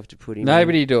myself to put him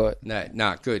Nobody do it.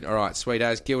 No, good. All right, sweet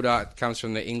as. Gildart comes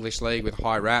from the English League with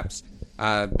high raps,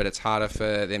 but it's harder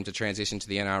for them to transition to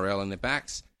the NRL in their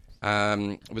backs.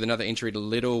 With another injury to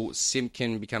Little,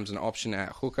 Simpkin becomes an option at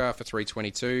hooker for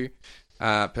 322.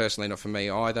 Personally, not for me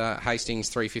either.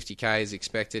 Hastings, 350k is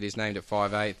expected, is named at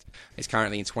 5'8". He's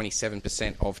currently in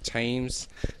 27% of teams.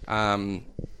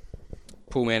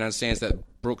 Poolman understands that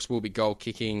Brooks will be goal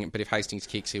kicking, but if Hastings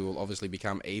kicks, he will obviously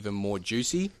become even more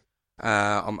juicy.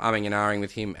 I'm umming and ahhing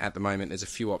with him at the moment. There's a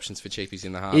few options for cheapies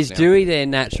in the halves. Is Dewey their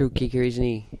natural kicker, isn't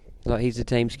he? Like, he's the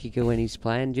team's kicker when he's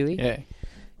playing, Dewey? Yeah.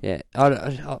 Yeah. I don't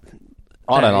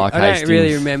like I Hastings. don't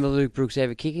really remember Luke Brooks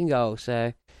ever kicking goals,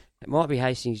 so it might be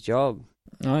Hastings' job.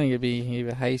 I think it'd be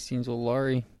either Hastings or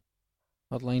Laurie.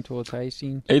 I'd lean towards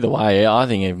Hastings. Either way, I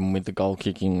think even with the goal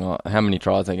kicking, how many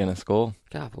tries are they going to score?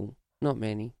 Couple. Not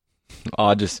many.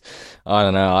 I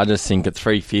don't know. I just think at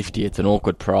 350, it's an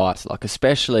awkward price. Like,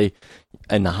 especially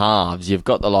in the halves, you've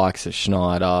got the likes of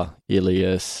Schneider,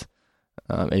 Ilias,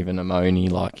 even Amoni,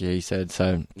 like he said.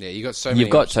 So Yeah, you've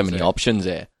got so many options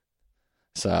there.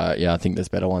 So, yeah, I think there's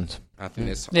better ones. I think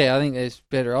there's... Yeah, I think there's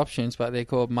better options, but they're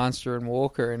called Munster and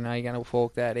Walker, and are you going to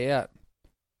fork that out?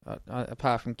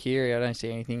 Apart from Keary, I don't see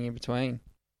anything in between.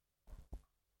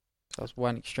 So it's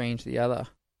one extreme to the other.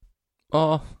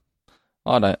 Oh,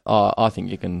 I don't. I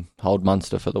think you can hold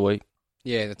Munster for the week.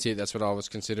 Yeah, that's it. That's what I was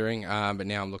considering. But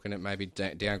now I'm looking at maybe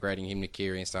downgrading him to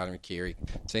Keary and starting with Keary.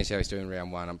 Seeing how he's doing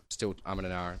round one, I'm an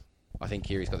Aaron. I think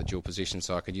Keary's got the dual position,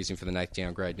 so I could use him for the Nath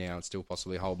downgrade now and still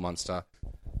possibly hold Munster.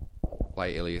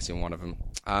 Play Ilias in one of them.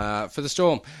 For the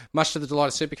Storm, much to the delight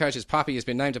of Supercoaches, Puppy has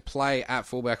been named to play at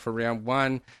fullback for round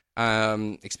one.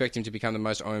 Expect him to become the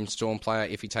most owned Storm player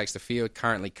if he takes the field.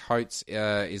 Currently, Coates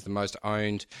is the most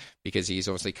owned because he's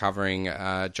obviously covering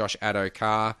Josh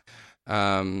Addo-Carr.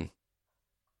 And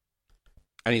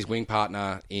his wing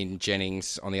partner in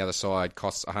Jennings on the other side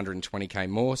costs 120k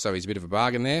more, so he's a bit of a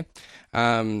bargain there.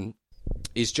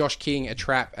 Is Josh King a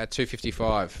trap at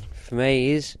 255? For me,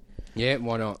 he is. Yeah,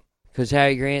 why not? Because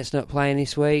Harry Grant's not playing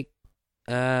this week,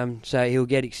 so he'll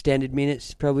get extended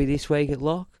minutes probably this week at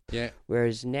lock. Yeah.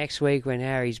 Whereas next week when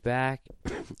Harry's back,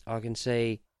 I can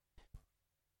see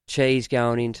Cheese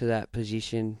going into that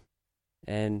position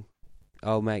and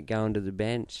old mate going to the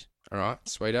bench. All right,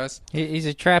 sweetos. He's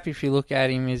a trap if you look at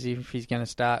him as if he's going to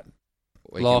start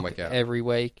lock every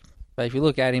week. But if you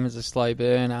look at him as a slow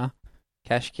burner,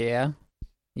 cash cow,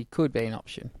 he could be an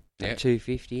option. Yeah.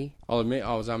 250. I'll admit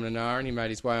I was and and he made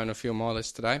his way on a few of my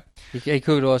list today. He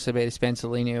could also be the Spencer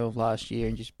Liniu of last year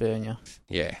and just burn you.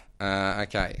 Yeah.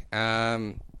 Okay.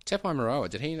 Tepai Moeroa,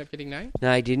 did he end up getting named?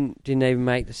 No, he didn't. Didn't even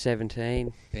make the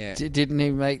 17. Yeah. Didn't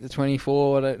even make the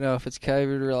 24. I don't know if it's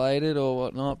COVID related or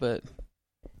whatnot, but...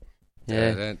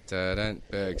 Yeah.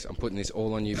 Bergs. I'm putting this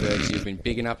all on you, Bergs. You've been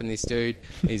bigging up in this dude.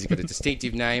 He's got a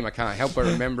distinctive name. I can't help but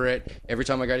remember it. Every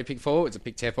time I go to pick forward, it's a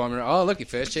pick Tepai Moeroa. Oh, look, your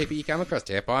first cheapie you come across,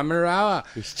 Tepai Moeroa.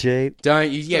 He's cheap. Don't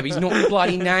you? Yeah, but he's not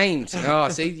bloody named. Oh,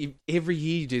 see, every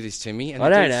year you do this to me, and I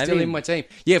don't have still him. in my team.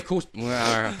 Yeah, of course.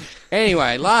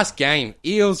 Anyway, last game,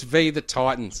 Eels v the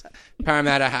Titans.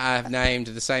 Parramatta have named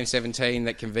the same 17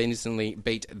 that conveniently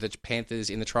beat the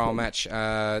Panthers in the trial match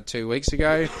 2 weeks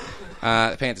ago.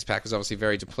 The Panthers pack was obviously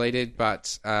very depleted,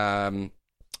 but Paulo,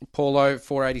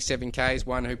 487 Ks,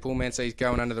 one who Pullman sees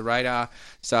going under the radar,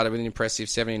 started with an impressive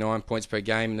 79 points per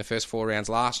game in the first 4 rounds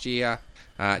last year.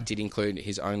 Did include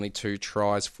his only 2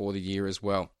 tries for the year as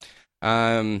well.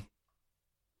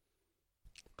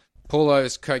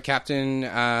 Paulo's co-captain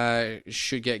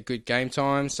should get good game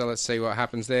time, so let's see what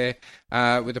happens there.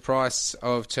 With the price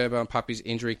of Turbo and Puppy's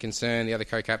injury concern, the other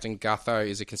co-captain, Gutho,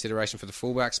 is a consideration for the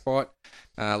fullback spot.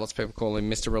 Lots of people call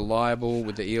him Mr. Reliable.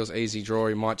 With the Eels' easy draw,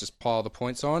 he might just pile the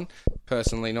points on.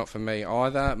 Personally, not for me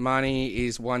either. Marnie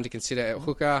is one to consider at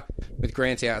hooker. With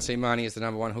Grant out, see Marnie as the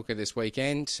number 1 hooker this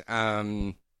weekend.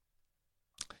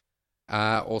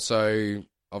 Also...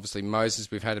 Obviously,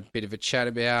 Moses, we've had a bit of a chat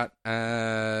about,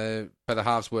 but the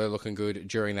halves were looking good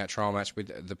during that trial match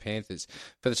with the Panthers.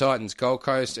 For the Titans, Gold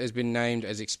Coast has been named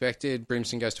as expected.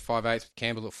 Brimson goes to 5'8" with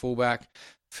Campbell at fullback.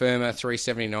 Firma,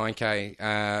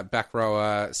 379k, back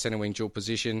rower, centre wing dual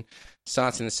position.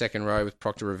 Starts in the second row with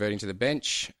Proctor reverting to the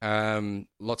bench.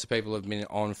 Lots of people have been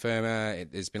on Firma.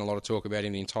 There's been a lot of talk about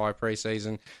him the entire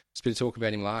preseason. There's been talk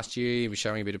about him last year. He was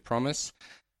showing a bit of promise.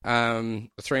 The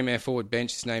 3-man forward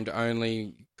bench is named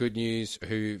only. Good news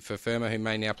for Firma, who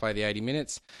may now play the 80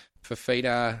 minutes. For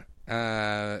Feeder,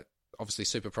 obviously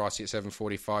super pricey at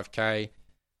 745k.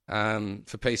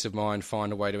 For peace of mind,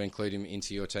 find a way to include him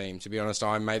into your team. To be honest,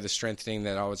 I made the strengthening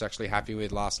that I was actually happy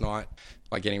with last night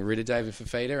by getting rid of David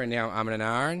Fifita and now Armin and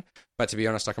Aaron. But to be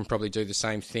honest, I can probably do the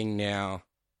same thing now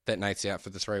that Nate's out for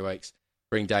the 3 weeks.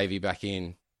 Bring Davey back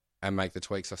in and make the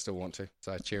tweaks I still want to.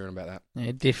 So cheering about that.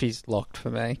 Yeah, Diffie's locked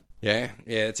for me. Yeah,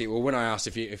 that's it. Well, when I asked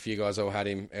if you guys all had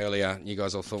him earlier, you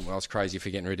guys all thought I was crazy for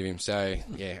getting rid of him. So,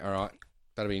 yeah, all right.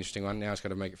 That'll be an interesting one. Now I've got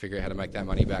to figure out how to make that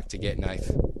money back to get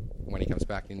Nath when he comes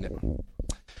back in it.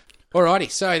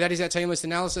 Alrighty, so that is our team list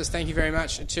analysis. Thank you very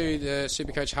much to the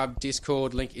Supercoach Hub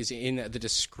Discord. Link is in the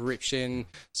description,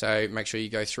 so make sure you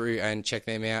go through and check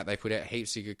them out. They put out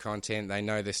heaps of good content. They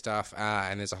know their stuff,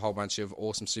 and there's a whole bunch of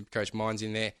awesome Supercoach minds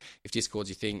in there. If Discord's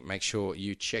your thing, make sure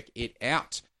you check it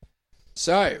out.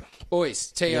 So,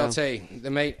 boys, TLT, the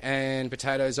meat and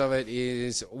potatoes of it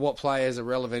is what players are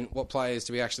relevant, what players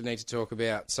do we actually need to talk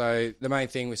about. So, the main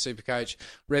thing with Supercoach,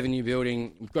 revenue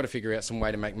building, we've got to figure out some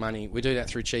way to make money. We do that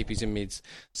through cheapies and mids.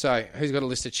 So, who's got a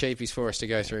list of cheapies for us to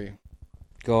go through?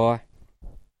 Guy.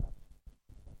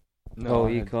 No,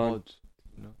 Yukon.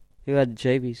 No. Who had the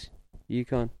cheapies?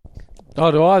 Yukon.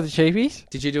 Oh, do I have the cheapies?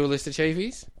 Did you do a list of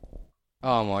cheapies?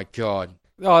 Oh, my God.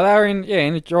 Oh, they were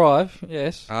in the drive.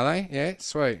 Yes. Are they? Yeah,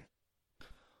 sweet.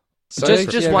 So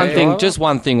Just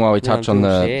one thing while we touch on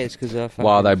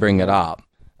while they bring it up.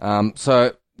 I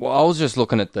was just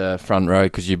looking at the front row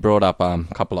because you brought up a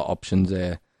couple of options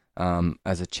there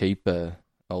as a cheaper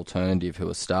alternative who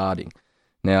are starting.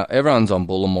 Now everyone's on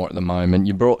Bullimore at the moment.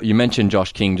 You mentioned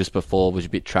Josh King just before, was a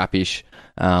bit trappish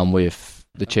with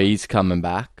the Cheese coming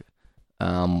back,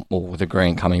 or with the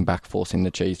Grant coming back, forcing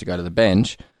the Cheese to go to the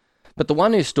bench. But the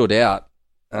one who stood out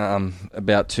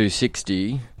about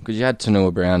 260, because you had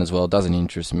Tanua Brown as well, doesn't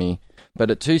interest me.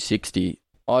 But at 260,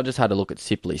 I just had a look at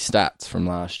Sipley's stats from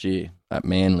last year at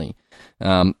Manly.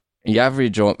 He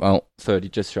averaged 30,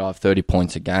 just shy of 30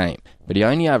 points a game, but he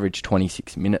only averaged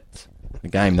 26 minutes a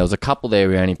game. There was a couple there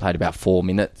where he only played about 4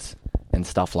 minutes and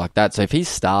stuff like that. So if he's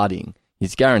starting,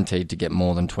 he's guaranteed to get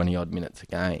more than 20-odd minutes a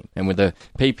game. And with a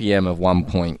PPM of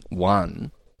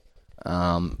 1.1,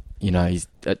 he's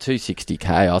at 260k.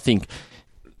 I think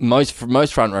most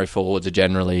front row forwards are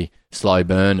generally slow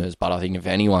burners, but I think if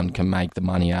anyone can make the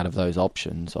money out of those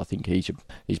options, I think he's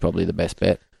probably the best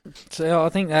bet. So I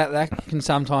think that can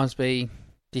sometimes be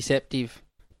deceptive,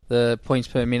 the points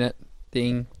per minute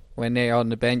thing when they're on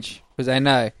the bench, because they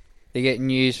know they're getting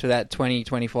used for that 20,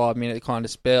 25 minute kind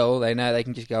of spell. They know they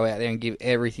can just go out there and give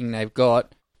everything they've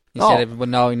got instead of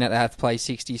knowing that they have to play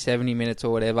 60, 70 minutes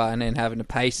or whatever and then having to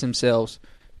pace themselves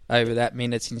over that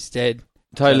minutes instead.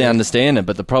 Totally understand it,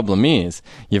 but the problem is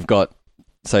you've got,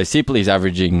 so Sipley's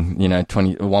averaging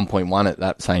 1.1 at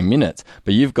that same minutes,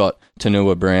 but you've got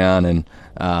Tanua Brown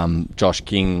and Josh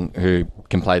King who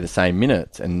can play the same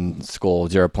minutes and score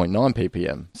 0.9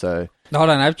 ppm. So I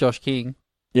don't have Josh King.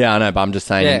 Yeah, I know, but I'm just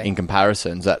saying in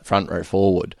comparisons, that front row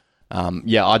forward,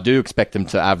 I do expect them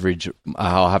to average,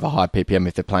 have a high ppm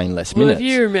if they're playing less minutes. Well,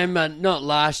 if you remember, not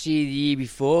last year, the year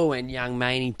before, when young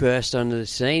Maney burst onto the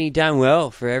scene, he done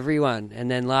well for everyone. And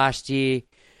then last year,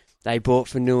 they bought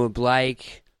Fanua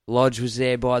Blake. Lodge was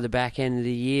there by the back end of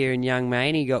the year, and young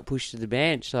Maney got pushed to the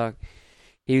bench. Like,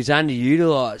 he was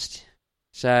underutilised.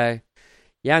 So,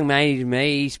 young Maney to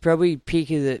me, he's probably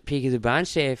pick of the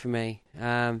bunch there for me.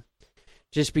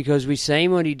 Just because we've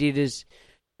seen what he did as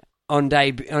on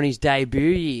his debut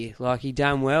year, like he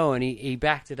done well, and he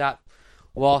backed it up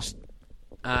whilst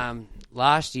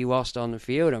last year whilst on the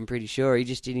field. I'm pretty sure he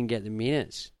just didn't get the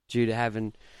minutes due to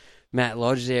having Matt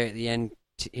Lodge there at the end.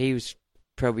 He was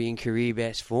probably in career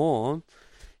best form,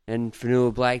 and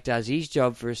Fanua Blake does his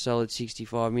job for a solid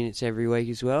 65 minutes every week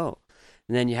as well.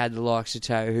 And then you had the likes of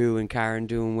Tohu and Curran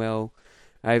doing well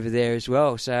over there as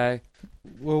well. So,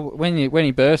 well, when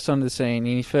he burst onto the scene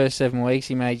in his first 7 weeks,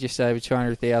 he made just over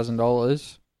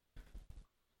 $200,000,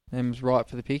 and was right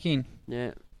for the picking.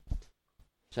 Yeah.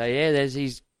 So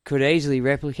he could easily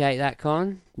replicate that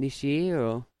this year,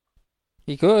 or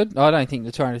he could. I don't think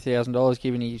the $200,000,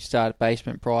 given he started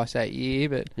basement price that year,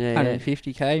 but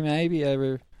 $150k maybe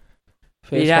over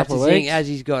first you'd have couple to of think weeks. As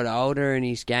he's got older and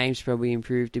his game's probably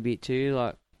improved a bit too.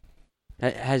 Like,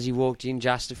 has he walked in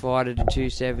justified at a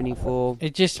 274?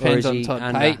 It just depends on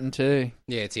Todd Payton too.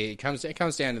 Yeah, it comes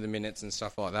down to the minutes and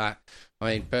stuff like that.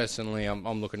 I mean, personally,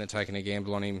 I'm looking at taking a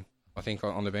gamble on him. I think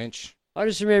on the bench. I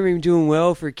just remember him doing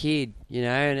well for a kid,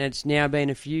 and it's now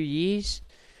been a few years.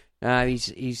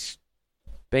 He's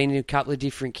been in a couple of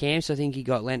different camps. I think he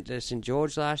got lent to St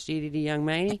George last year, did he, young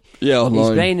Maney? Yeah, online.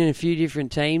 He's been in a few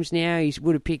different teams now. He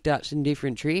would have picked up some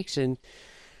different tricks, and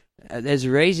there's a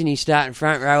reason he's starting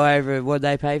front row over what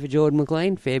they pay for Jordan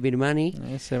McLean, fair bit of money.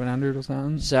 Yeah, 700 or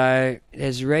something. So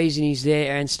there's a reason he's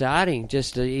there and starting.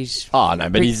 Just he's but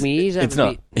it's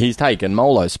not. He's taken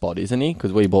Molo's spot, isn't he?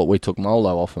 Because we took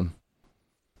Molo off him.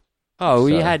 Oh,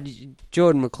 we had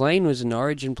Jordan McLean was an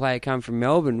Origin player come from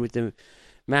Melbourne with the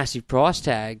massive price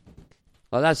tag.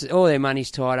 Well, that's all their money's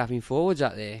tied up in forwards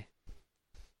up there.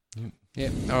 Yeah.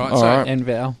 All right. And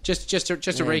Val. Just to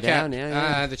recap,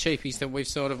 now, the cheapies that we've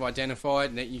sort of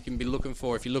identified that you can be looking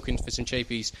for if you're looking for some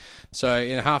cheapies. So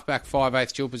in a halfback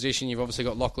 5/8 dual position, you've obviously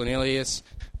got Lachlan Ilias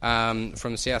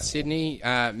from South Sydney,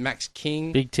 Max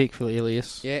King. Big tick for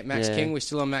Ilias. Yeah, Max King. We're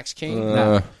still on Max King.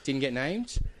 No, didn't get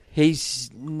named. He's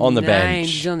on the bench.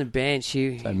 He's on the bench.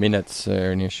 So minutes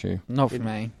are an issue. Not for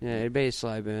me. Yeah, it'd be a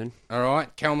slow burn. All right,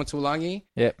 Kalma Tuolangi.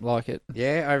 Yep, like it.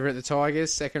 Yeah, over at the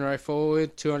Tigers, second row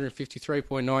forward,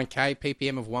 253.9k,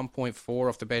 PPM of 1.4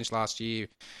 off the bench last year,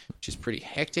 which is pretty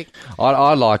hectic.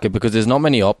 I like it because there's not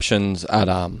many options at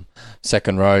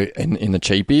second row in the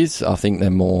cheapies. I think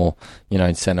they're more,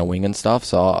 centre wing and stuff.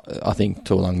 So I think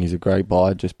Tuolangi's a great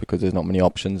buy just because there's not many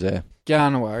options there.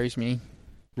 Garner worries me.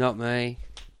 Not me.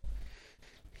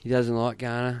 He doesn't like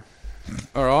Garner.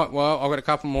 All right, well, I've got a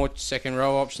couple more second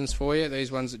row options for you.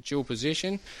 These ones at dual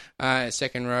position,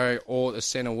 second row or the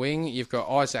centre wing. You've got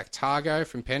Isaac Targo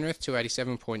from Penrith,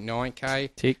 287.9k.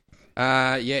 Tick.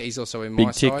 Yeah, he's also in Big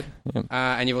my tick. side. Yep.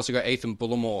 And you've also got Ethan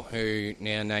Bullimore, who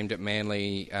now named at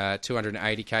Manly,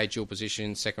 280k dual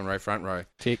position, second row, front row.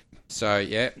 Tick. So,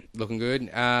 yeah, looking good.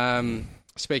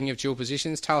 Speaking of dual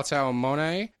positions, Talatau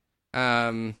Monet,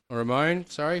 or Ramon,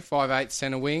 sorry, 5'8",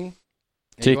 centre wing.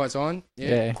 Are you Tick. guys on?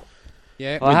 Yeah.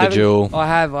 Yeah. With the duel. I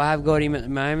have got him at the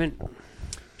moment.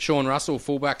 Sean Russell,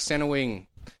 fullback, centre wing,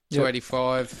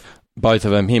 285. Both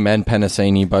of them, him and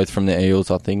Penasini, both from the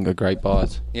Eels, I think, are great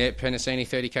buys. Yeah, Penasini,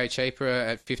 30k cheaper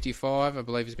at 55. I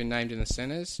believe he's been named in the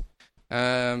centres.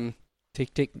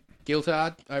 Tick, tick.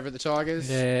 Giltard over at the Tigers.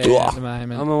 Yeah, at the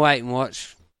moment. I'm a wait and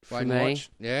watch for Wait and me. watch.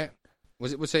 Yeah.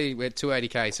 Was he at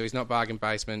 280k, so he's not bargain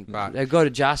basement, but They've got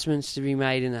adjustments to be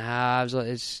made in the halves. Like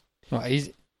it's Well,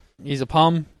 he's a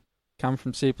Pom, come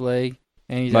from Super League,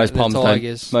 and he's Most at the Poms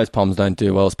Tigers. don't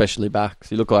do well, especially backs.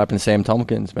 You look what happened to Sam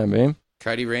Tompkins, remember him?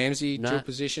 Cody Ramsey, Nah. dual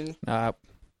position. Nah,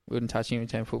 wouldn't touch him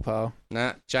with 10-foot pole.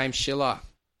 Nah. James Schiller,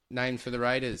 named for the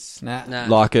Raiders. Nah.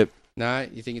 Like it. No,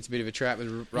 you think it's a bit of a trap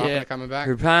with Rapana Yeah. coming back?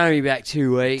 Rapana will be back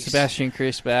 2 weeks. Sebastian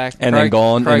Chris back. And then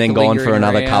gone for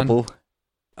another couple.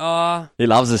 Oh, He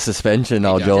loves the suspension,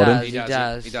 old does. Jordan. He He does.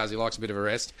 does. He does. He likes a bit of a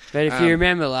rest. but if you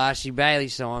remember last year, Bailey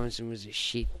Simonson was a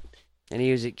shit, and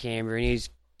he was at Canberra, and he's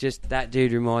just that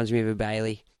dude reminds me of a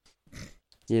Bailey.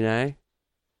 You know,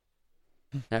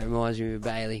 that reminds me of a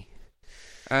Bailey.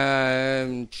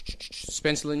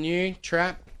 Spencer Lanier,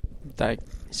 trap.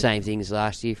 Same thing as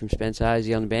last year from Spencer. Is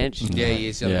he on the bench? Yeah, he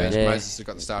is. On the Yeah. bench. Yeah. Moses has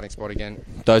got the starting spot again.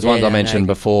 Those ones Yeah, I mentioned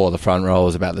no. before, the front row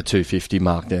was about the 250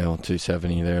 mark there, or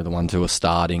 270. They're the ones who were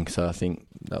starting, so I think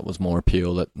that was more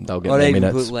appeal that they'll get I'd more even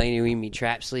minutes. put Lena in my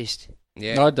traps list.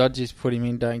 Yeah. I'd just put him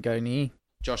in, don't go near.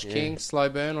 Josh Yeah. King, slow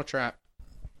burn or trap?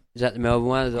 Is that the Melbourne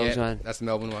one? Or the Oz Yeah, one? that's the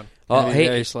Melbourne one. Oh, Maybe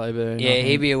very slow burn. I yeah, think.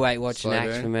 he'd be a weight watching Slow act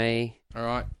burn. for me. All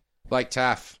right. Blake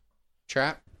Taff,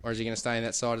 trap? Or is he going to stay in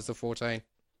that side as the 14?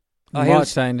 I Oh, he might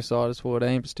was- stay in the side as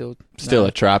 14, but still. Still no.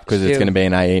 a trap because it's Still. going to be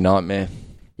an AE nightmare.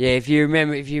 Yeah, if you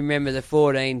remember, the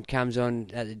 14 comes on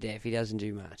at the death. He doesn't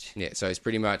do much. Yeah, so it's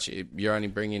pretty much, you're only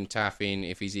bringing Taff in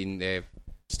if he's in there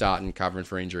starting covering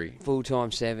for injury. Full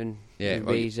time 7. Yeah, would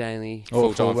well, be his only. Or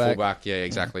Full-time fullback. fullback. Yeah,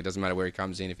 exactly. Doesn't matter where he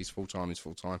comes in. If he's full-time, he's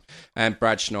full-time. And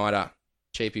Brad Schneider,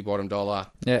 cheapy bottom dollar.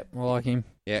 Yeah, I like him.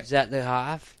 Yeah. Is that the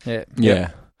half? Yeah.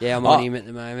 Yeah. Yeah, I'm on Oh, him at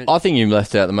the moment. I think you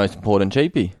left out the most important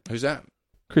cheapie, Who's that?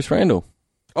 Chris Randall.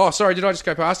 Oh, sorry, did I just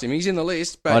go past him? He's in the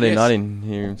list. But I yes. didn't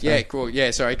hear him say. Yeah, cool.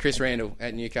 Yeah, sorry, Chris Randall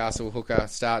at Newcastle, hooker,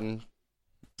 starting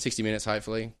 60 minutes,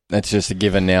 hopefully. That's just a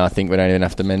given now. I think we don't even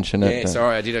have to mention it. Yeah,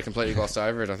 sorry, I did. I completely glossed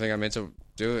over it. I think I meant to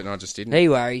do it, and I just didn't. He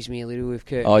worries me a little with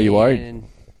Kurt. Oh, you Mann, worried? and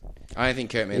I don't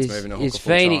think Kurt Mann's moving to hooker is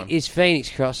full-time. Phoenix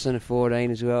Crossland a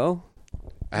 14 as well?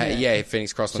 Yeah,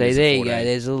 Phoenix Crossland So is there a you 14. go.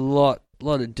 There's a lot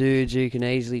of dudes who can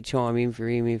easily chime in for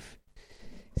him if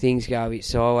things go a bit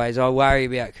sideways. I worry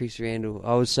about Chris Randall.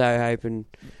 I was so hoping.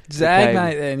 Zag, Okay.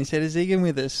 mate, then. He said, is he in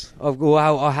with us?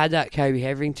 I had that Kobe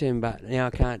Hetherington, but now I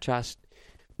can't trust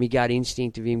my gut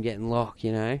instinct of him getting locked,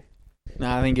 you know? No,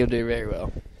 I think he'll do very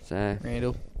well. So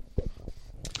Randall.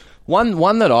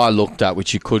 One that I looked at,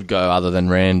 which you could go other than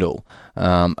Randall,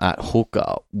 at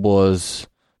hooker was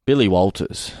Billy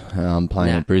Walters playing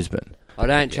Nah. at Brisbane. I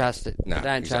don't trust it. No, I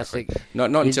don't exactly. trust it. Not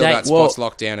You until don't- that spot's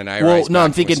locked down and A-Ray's Well, no, I'm back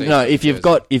and we thinking see no. some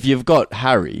If you've got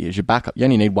Harry as your backup, you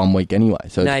only need 1 week anyway.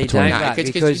 So No, it's you between. don't. No, Right, because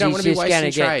you because don't want to he's be just wasting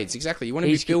gonna get- trades. Exactly. You want to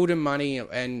be he's- building money,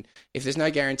 and if there's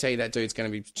no guarantee that dude's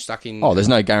going to be stuck in... Oh, there's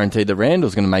no guarantee that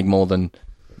Randall's going to make more than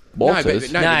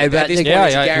Walters. No, but No, at but this the- point, Yeah,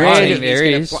 there's a yeah, guarantee Randall- he's there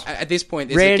gonna is. play. At this point,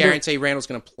 there's Randall- a guarantee Randall's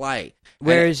going to play.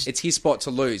 Whereas- And it's his spot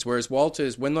to lose. Whereas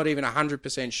Walters, we're not even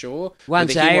 100% sure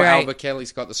Once whether he or A-Ray- Albert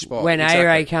Kelly's got the spot. When Exactly.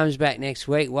 A-Ray comes back next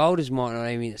week, Walters might not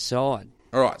even be the side.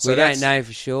 All right, so We don't that's... know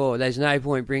for sure. There's no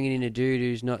point bringing in a dude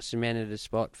who's not cemented a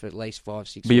spot for at least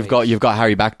 5-6 But you've got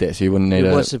Harry back there, so you wouldn't need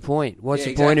What's a. the point? What's Yeah,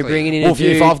 the point of exactly. bringing in Well, a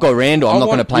dude? if I've got Randall, I'm I not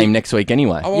going to want- play him next week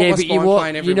anyway. I want Yeah, my but spine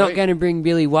playing every you're not week. going to bring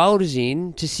Billy Walters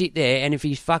in to sit there, and if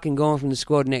he's fucking gone from the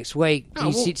squad next week, No, he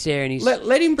well, sits there and he's let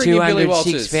him bring in Billy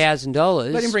Walters.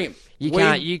 $206,000. Let him bring him. You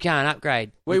We- can't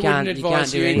upgrade. we you can't, wouldn't you can't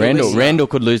advise do you anything. Randall- Randall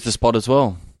could lose the spot as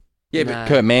well. Yeah, No. but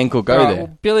Kurt Mann could go Right, there.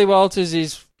 well, Billy Walters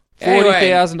is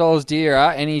 $40,000 dearer,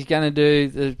 and he's going to do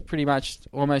the pretty much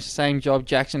almost the same job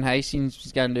Jackson Hastings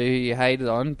was going to do, who you hated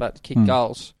on, but kick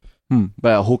goals.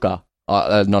 But a hooker,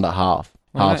 not a half.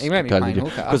 Well, Halves he won't be totally playing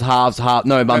different. hooker. Because halves. No, but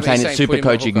No, I'm but saying he's it's saying put him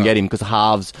Supercoach at you can hooker. get him because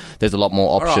halves. There's a lot more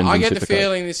all options. right, I in get the Supercoach.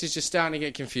 feeling this is just starting to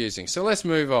get confusing. So let's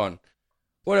move on.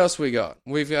 What else we got?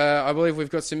 I believe we've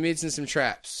got some mids and some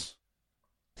traps.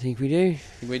 I think we do.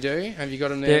 We do? Have you got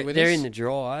them there with us? They're in the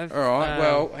drive. All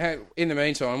right. In the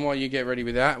meantime, while you get ready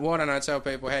with that, why don't I tell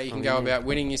people how you can go about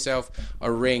winning yourself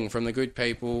a ring from the good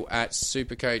people at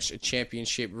Supercoach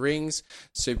Championship Rings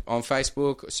on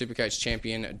Facebook,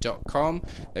 supercoachchampion.com.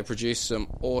 They produce some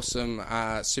awesome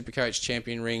Supercoach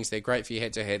Champion rings. They're great for your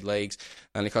head-to-head leagues.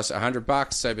 Only cost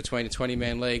 $100, so between a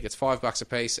 20-man league, it's $5 a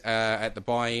piece at the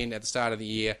buy-in at the start of the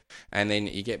year, and then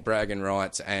you get bragging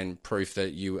rights and proof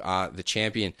that you are the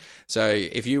champion. So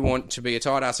if you want to be a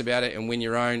tight ass about it and win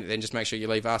your own, then just make sure you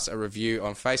leave us a review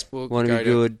on Facebook. Want to be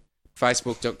good.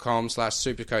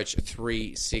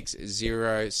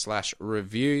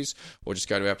 Facebook.com/supercoach360/reviews, or just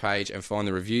go to our page and find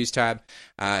the reviews tab.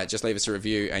 Just leave us a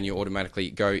review and you automatically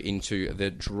go into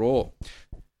the draw.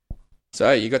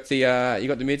 So you got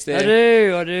the mids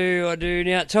there? I do.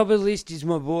 Now, top of the list is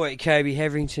my boy, Kobe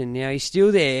Hetherington. Now, he's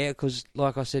still there because,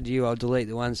 like I said to you, I'll delete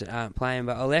the ones that aren't playing,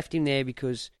 but I left him there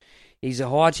because he's a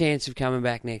high chance of coming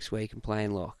back next week and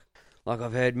playing lock. Like,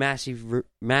 I've heard massive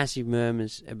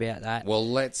murmurs about that.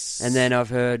 Well, And then I've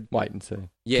heard... Wait and see.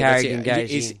 Yeah, Carrigan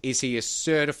goes in. Is he a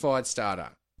certified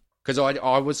starter? Because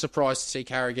I was surprised to see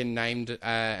Carrigan named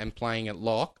and playing at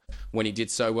lock when he did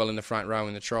so well in the front row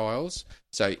in the trials.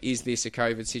 So is this a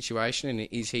COVID situation, and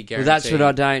is he guaranteed? Well, that's what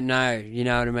I don't know. You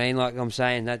know what I mean? Like I'm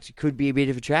saying, that could be a bit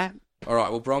of a trap. All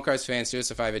right, well, Broncos fans, do us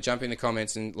a favour. Jump in the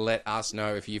comments and let us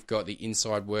know if you've got the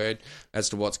inside word as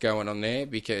to what's going on there,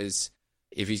 because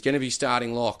if he's going to be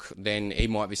starting lock, then he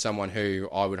might be someone who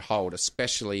I would hold,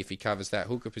 especially if he covers that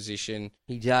hooker position.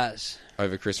 He does.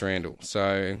 Over Chris Randall.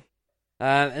 So...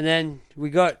 and then we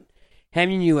got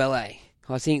Hamlin ULA.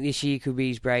 I think this year could be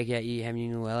his breakout year,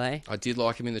 Hamlin ULA. I did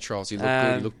like him in the trials. He looked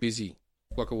good. He looked busy.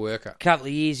 Like a worker. A couple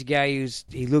of years ago,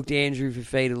 he looked Andrew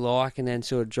Fafita-like and then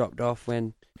sort of dropped off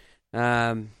when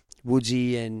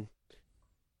Woodsy and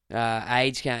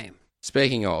AIDS came.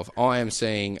 Speaking of, I am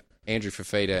seeing Andrew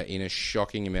Fafita in a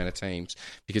shocking amount of teams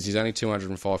because he's only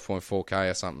 205.4k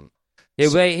or something.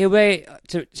 He'll be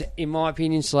in my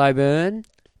opinion, slow burn.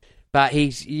 But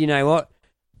he's, you know what,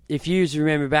 if you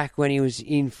remember back when he was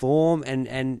in form,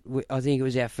 and I think it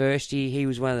was our first year, he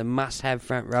was one of the must-have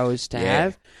front rowers to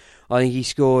have. I think he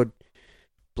scored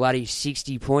bloody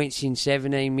 60 points in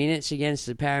 17 minutes against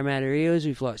the Parramatta Eels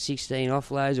with like 16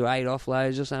 offloads or 8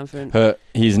 offloads or something. I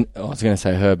was going to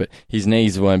say but his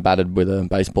knees weren't battered with a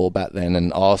baseball bat then,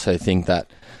 and I also think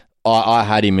that I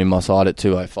had him in my side at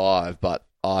 205, but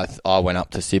I went up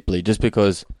to Sipley just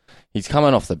because he's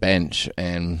coming off the bench,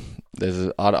 and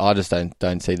I just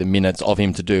don't see the minutes of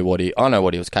him to do I know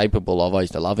what he was capable of. I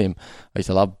used to love him. I used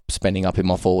to love spending up in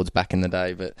my forwards back in the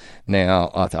day, but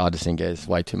now I just think there's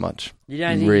way too much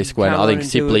risk. I think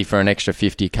Sipley for an extra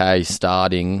 50k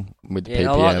starting with the PPM.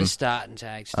 I like the starting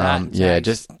tag.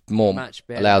 Just more much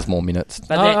better. Allows more minutes.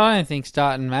 But I don't think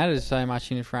starting matters so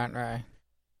much in the front row.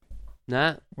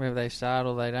 No, whether they start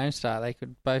or they don't start, they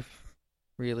could both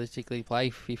realistically play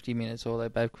 50 minutes, or they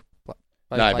both.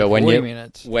 No, but when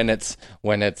it's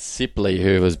Sipley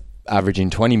who was averaging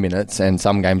 20 minutes and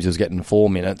some games he was getting 4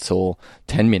 minutes or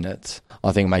 10 minutes,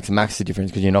 I think it makes a massive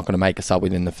difference because you're not going to make us up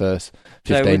within the first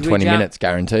 15, 20 minutes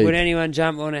guaranteed. Would anyone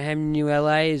jump on a Hamlin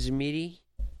ULA as a midi?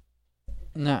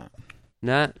 No.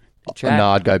 No? No,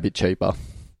 I'd go a bit cheaper.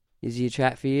 Is he a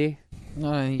trap for you?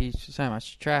 No, I think he's so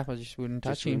much trap, I just wouldn't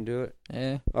touch him. Wouldn't do it.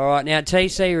 Yeah. All right, now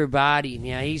TC Rabadi.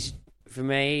 Now, for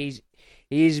me,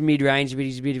 he is mid-range, but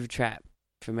he's a bit of a trap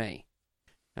for me.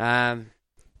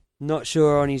 Not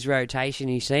sure on his rotation.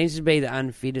 He seems to be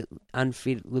the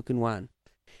unfit looking one,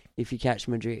 if you catch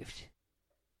my drift.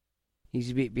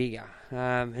 He's a bit bigger.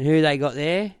 And who they got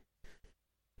there?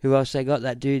 Who else they got?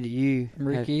 That dude that you...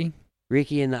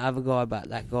 Ricky and the other guy, but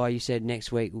that guy you said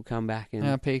next week will come back.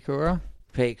 And Pete Cura.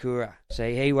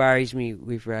 See, he worries me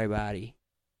with Robarty.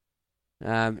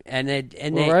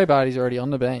 Robarty's already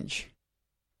on the bench.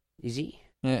 Is he?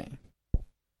 Yeah.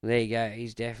 There you go.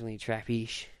 He's definitely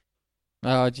trappish.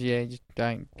 Oh, yeah, just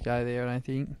don't go there, I don't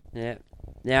think. Yeah.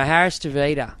 Now, Harris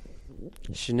Tavita.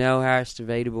 Chanel Harris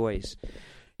Tavita, boys.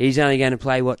 He's only going to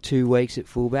play, 2 weeks at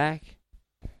fullback?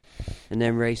 And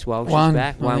then Reece Walsh is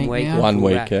back. 1 week. 1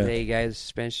 week, yeah. There you go, the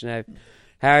suspension of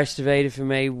Harris Tavita for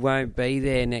me won't be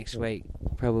there next week,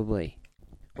 probably.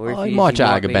 Or if he might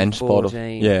jag a bench spot.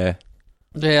 Yeah.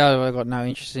 Yeah, I've got no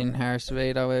interest in Harris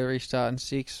Tavita, whether he's starting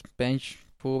 6, bench,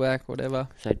 fullback, whatever.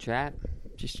 So trap?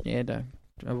 Just, don't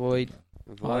avoid.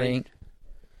 I think.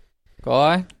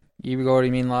 Guy, you got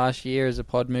him in last year as a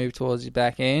pod move towards his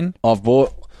back end.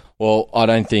 I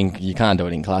don't think you can't do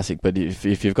it in Classic, but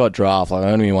if you've got draft, like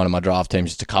only one of my draft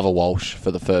teams is to cover Walsh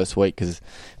for the first week, because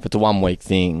if it's a 1 week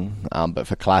thing, but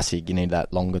for Classic you need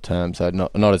that longer term, so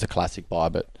not as a Classic buy,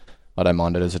 but I don't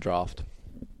mind it as a draft.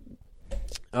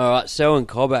 All right, Selwyn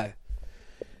Cobbo,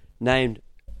 named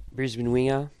Brisbane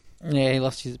winger. Yeah, he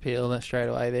lost his appeal straight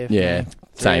away there. Yeah,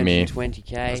 same here.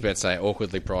 20K. I was about to say,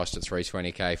 awkwardly priced at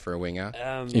 $320K for a winger.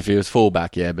 If he was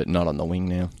fullback, yeah, but not on the wing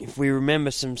now. If we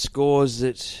remember some scores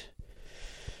that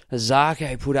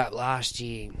Zarko put up last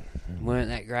year, weren't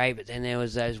that great, but then there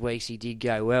was those weeks he did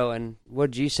go well. And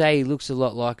what did you say? He looks a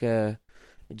lot like a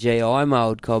GI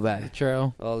mould, Cobbo.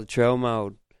 Latrell. Oh, Latrell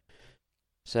mould.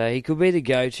 So he could be the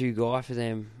go-to guy for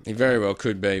them. He very well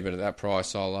could be, but at that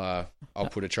price, I'll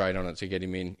put a trade on it to get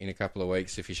him in a couple of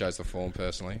weeks if he shows the form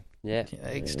personally. Yeah.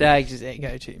 Stags is their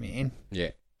go-to man. Yeah.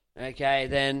 Okay,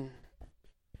 then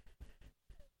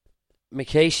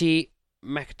Makishi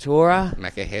Makatora.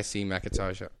 Makahesi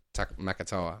Makatoa.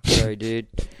 Sorry, dude.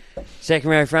 Second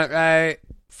row, front row,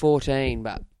 14,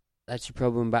 but that's your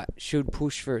problem. But should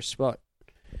push for a spot.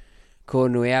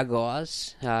 According to our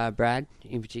guys, Brad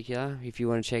in particular, if you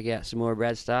want to check out some more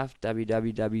Brad stuff,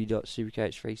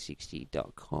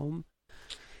 www.supercoach360.com.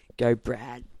 Go,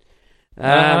 Brad.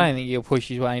 I don't think he'll push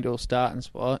his way into a starting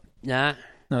spot. Nah.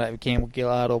 Not over Campbell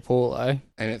Gillard or Paulo.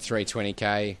 And at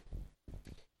 $320K.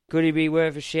 Could he be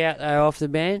worth a shout, though, off the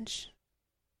bench?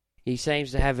 He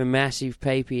seems to have a massive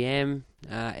PPM,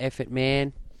 effort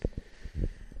man.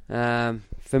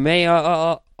 For me,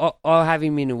 I'll have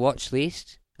him in a watch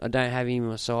list. I don't have him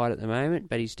on my side at the moment,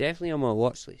 but he's definitely on my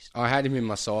watch list. I had him in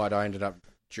my side. I ended up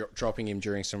dropping him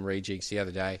during some rejigs the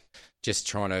other day, just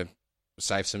trying to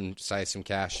save some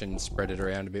cash and spread it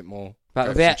around a bit more. But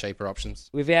without some cheaper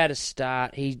options. Without a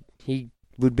start, he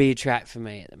would be a trap for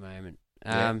me at the moment.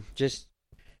 Just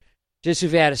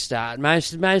without a start.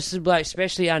 Most of the blokes,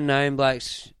 especially unknown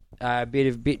blokes, are a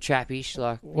bit trappish.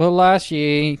 Well, last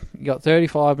year he got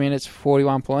 35 minutes for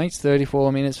 41 points,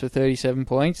 34 minutes for 37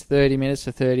 points, 30 minutes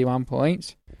for 31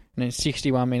 points, and then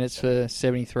 61 minutes for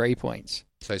 73 points.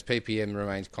 So his PPM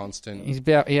remains constant. He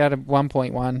had a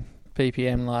 1.1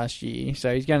 PPM last year,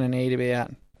 so he's going to need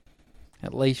about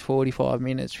at least 45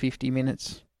 minutes, 50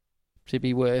 minutes to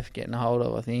be worth getting a hold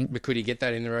of, I think. But could he get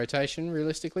that in the rotation,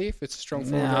 realistically, if it's a strong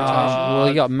forward rotation? Well,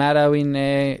 you got Maddo in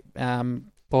there,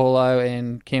 Paulo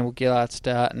and Campbell Gillard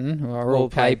starting, who are all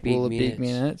capable of big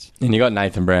minutes. And you got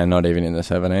Nathan Brown not even in the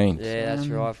 17. Yeah, that's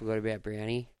right. I forgot about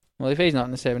Brownie. Well, if he's not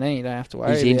in the 17, you don't have to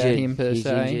worry about him per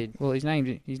se. Injured. Well, he's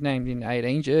named in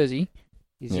 18 jersey.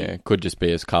 Could just be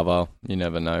his cover. You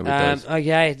never know with those.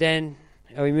 Okay, then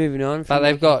are we moving on? But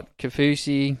they've got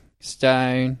Kafusi,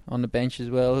 Stone on the bench as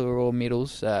well, who are all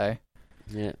middles. So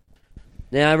yeah.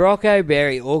 Now Rocco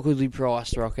Berry, awkwardly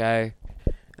priced Rocco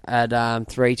at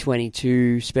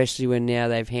 $322, especially when now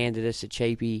they've handed us a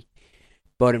cheapie,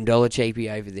 bottom dollar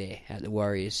cheapie over there at the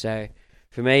Warriors. So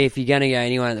for me, if you're going to go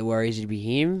anyone at the Warriors, it'd be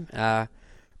him.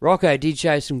 Rocco did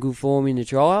show some good form in the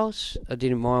trials. I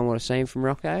didn't mind what I've seen from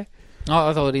Rocco.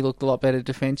 I thought he looked a lot better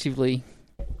defensively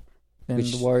than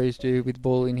the Warriors do with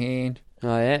ball in hand.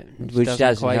 Oh, yeah, which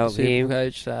doesn't help him.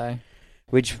 Coach, so.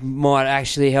 Which might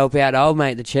actually help out old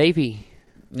mate, the cheapie.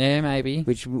 Yeah, maybe.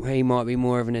 Which he might be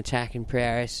more of an attack and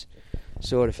prowess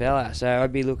sort of fella. So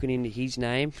I'd be looking into his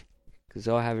name, because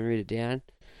I haven't written it down.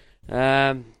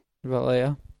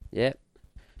 Valia. Yep.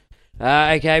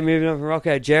 Okay, moving on from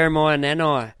Rocco. Jeremiah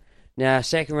Nanai. Now,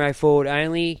 second row forward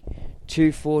only,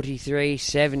 243,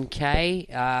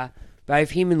 7K. Both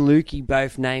him and Lukey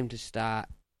both named to start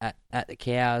at the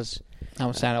Cows.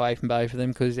 I'm staying away from both of them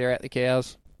because they're at the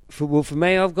Cows. For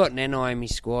me, I've got Nanai in my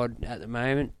squad at the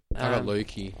moment. I got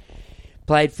Lukey.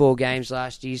 Played 4 games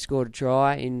last year, scored a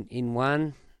try in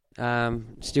one.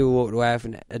 Still walked away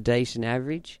with a decent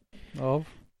average. Of?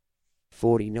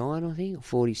 49, I think, or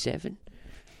 47.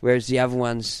 Whereas the other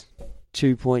one's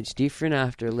 2 points different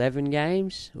after 11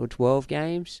 games or 12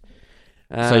 games.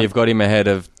 So you've got him ahead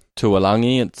of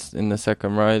Tuolangi. It's in the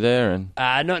second row there, and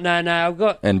no. I've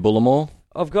got and Bullimore.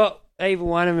 I've got either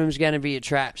one of them's going to be a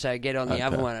trap. So get on the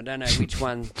other one. I don't know which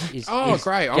one is.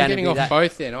 Great! I'm getting off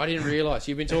both. Then I didn't realise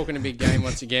you've been talking a big game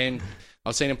once again.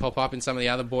 I've seen him pop up in some of the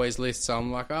other boys' lists, so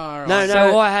I'm like, oh, all right.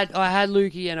 No. I had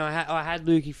Lukey, and I had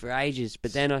Lukey for ages,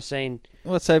 but then I seen.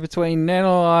 Let's say between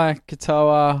Nanai,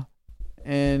 Katoa,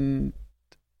 and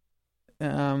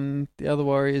the other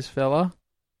Warriors fella,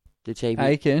 the cheapie,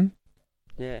 Aiken.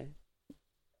 Yeah,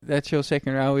 that's your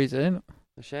second row, is it?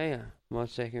 I'll show you my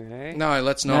second row. No,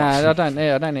 let's not. No, I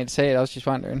don't need to see it. I was just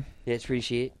wondering. Yeah, it's pretty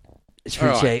shit. It's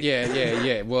pretty cheap.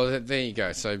 Yeah. Well, there you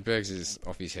go. So Bergs is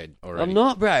off his head already. I'm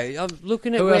not, bro. I'm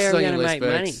looking at where I'm going to make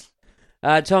money.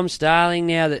 Tom Starling,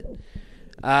 now that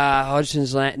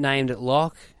Hodgson's named at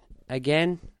lock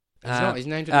again. He's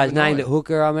named at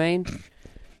hooker. I mean,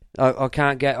 I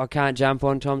can't jump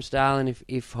on Tom Starling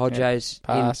if Hodjo's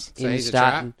in so he's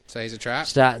starting. So he's a trap.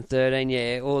 Starting 13.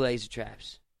 Yeah, all these are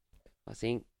traps. I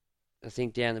think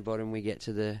down the bottom we get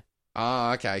to the.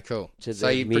 Oh, okay, cool. To So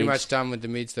the you're pretty mids. much done with the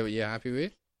mids that you're happy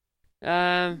with?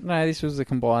 No, this was the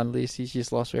combined list. He's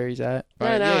just lost where he's at. No,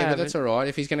 Right, no, I yeah, but haven't. that's all right.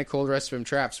 If he's going to call the rest of them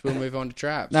traps, we'll move on to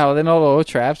traps. No, they're not all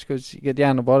traps because you get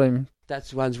down the bottom.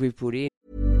 That's the ones we've put in.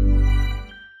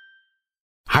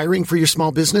 Hiring for your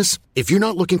small business? If you're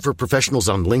not looking for professionals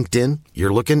on LinkedIn,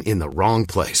 you're looking in the wrong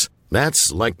place.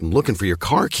 That's like looking for your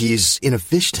car keys in a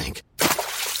fish tank.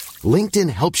 LinkedIn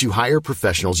helps you hire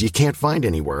professionals you can't find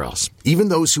anywhere else, even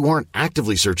those who aren't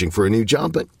actively searching for a new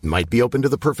job but might be open to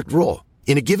the perfect role.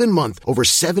 In a given month, over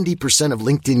 70% of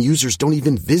LinkedIn users don't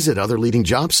even visit other leading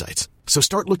job sites. So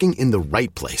start looking in the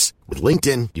right place. With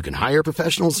LinkedIn, you can hire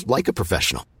professionals like a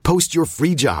professional. Post your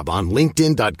free job on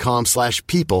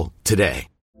linkedin.com/people today.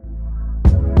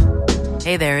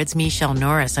 Hey there, it's Michelle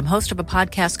Norris. I'm host of a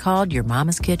podcast called Your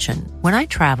Mama's Kitchen. When I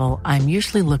travel, I'm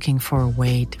usually looking for a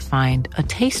way to find a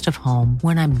taste of home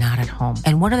when I'm not at home.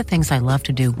 And one of the things I love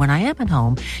to do when I am at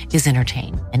home is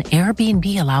entertain. And Airbnb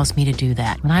allows me to do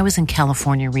that. When I was in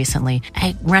California recently,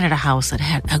 I rented a house that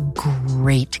had a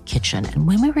great kitchen. And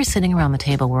when we were sitting around the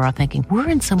table, we were all thinking, we're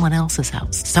in someone else's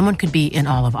house. Someone could be in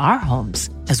all of our homes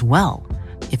as well.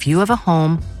 If you have a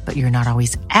home, but you're not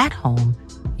always at home,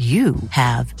 you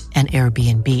have an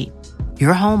Airbnb.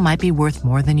 Your home might be worth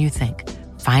more than you think.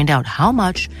 Find out how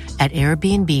much at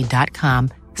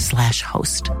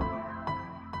airbnb.com/host.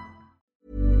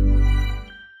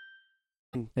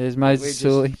 There's Moses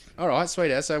Sully. All right,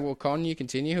 sweet. So, well, Con, you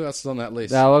continue. Who else is on that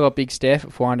list? No, I got Big Steph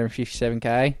at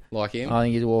 457k. Like him? I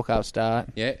think he's a walk-up start.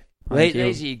 Yeah.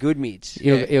 These are your good mids.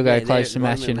 He'll go Yeah, close to they're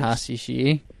at the matching bottom of Huss this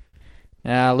year.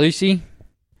 Lucy,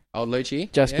 Old Lucci.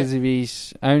 just because of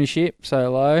his ownership so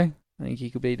low, I think he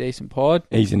could be a decent pod.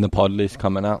 He's in the pod list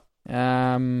coming up.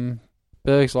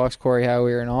 Bergs likes Corey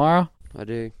Howier and Ira. I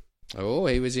do. Oh,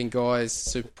 he was in Guy's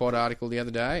Super Pod article the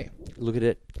other day. Look at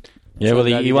it. Yeah, well,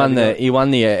 he won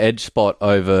the edge spot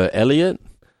over Elliott,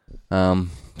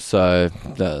 so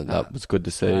that was good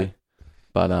to see. Right.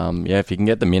 But yeah, if you can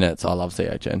get the minutes, I love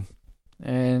CHN.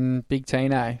 And Big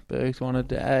Tino, Bergs wanted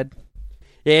to add.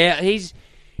 Yeah, he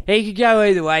could go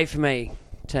either way for me,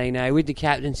 Tino. With the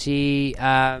captaincy,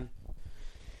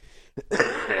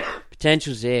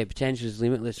 potential's there. Potential's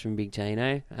limitless from Big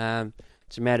Tino.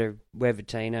 It's a matter of whether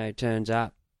Tino turns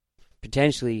up.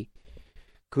 Potentially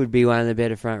could be one of the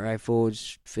better front row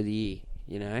forwards for the year,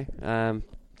 you know.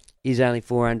 He's only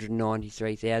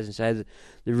 493,000, so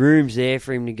the room's there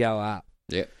for him to go up.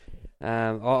 Yeah.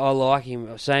 I like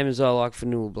him, same as I like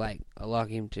Fanua Blake. I like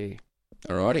him too.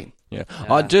 Alrighty. Yeah.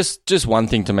 Just one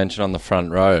thing to mention on the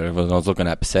front row, when I was looking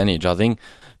at percentage, I think,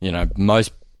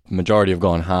 majority have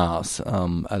gone halves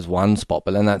as one spot,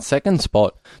 but then that second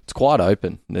spot, it's quite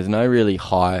open. There's no really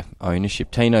high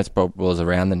ownership. Tino's was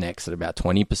around the next at about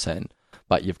 20%,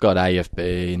 but you've got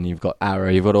AFB and you've got Arrow,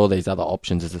 you've got all these other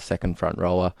options as a second front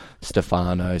rower,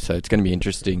 Stefano, so it's going to be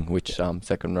interesting which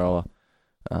second rower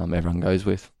everyone goes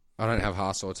with. I don't have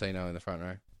Haas or Tino in the front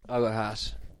row. I got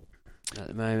Haas at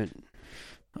the moment.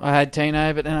 I had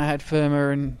Tino, but then I had Firma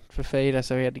and Fafita,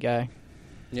 so he had to go.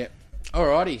 Yep.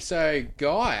 Alrighty, so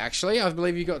Guy, actually, I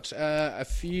believe you got a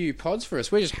few pods for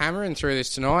us. We're just hammering through this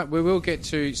tonight. We will get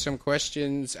to some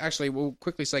questions. Actually, we'll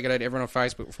quickly say good day to everyone on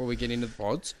Facebook before we get into the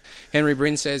pods. Henry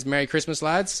Bryn says, Merry Christmas,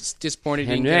 lads. Disappointed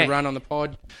he didn't get a run on the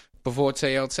pod before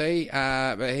TLT,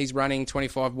 but he's running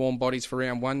 25 warm bodies for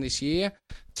round one this year.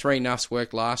 3 nuffs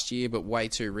worked last year, but way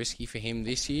too risky for him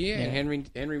this year. Yeah. And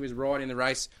Henry was right in the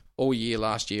race all year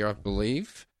last year, I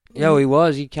believe. Yeah, he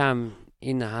was. He come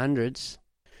in the hundreds.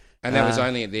 And that was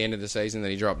only at the end of the season that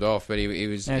he dropped off, but he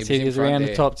was he was around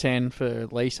the top 10 for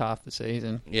at least half the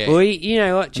season. Yeah. Well, you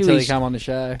know what? Until he come on the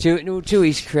show. To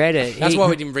his credit. That's why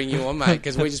we didn't bring you on, mate,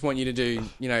 because we just want you to do,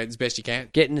 as best you can.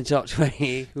 Get in the top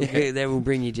 20. That will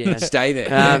bring you down. Stay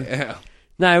there.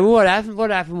 No, what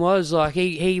happened was, like,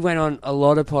 he went on a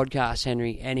lot of podcasts,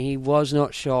 Henry, and he was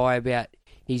not shy about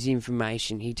his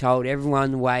information. He told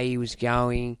everyone the way he was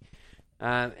going,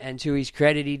 and to his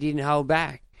credit, he didn't hold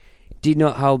back. Did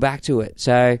not hold back to it.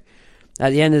 So, at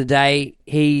the end of the day,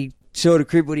 he sort of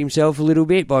crippled himself a little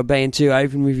bit by being too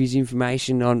open with his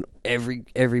information on every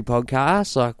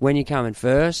podcast. Like, when you're coming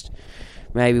first,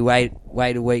 maybe wait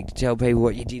a week to tell people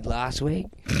what you did last week.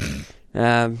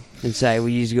 And say, well,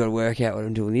 you've got to work out what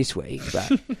I'm doing this week.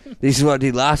 But this is what I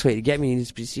did last week to get me in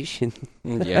this position.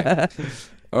 Yeah.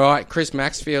 All right. Chris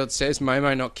Maxfield says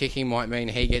Momo not kicking might mean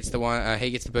he gets the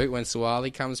boot when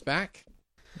Suwali comes back.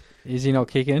 Is he not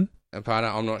kicking?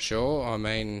 I'm not sure. I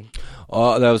mean,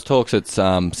 there was talks that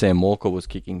Sam Walker was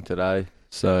kicking today.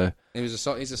 So he's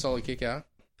a solid kicker.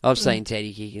 I've seen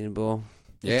Teddy kicking the ball.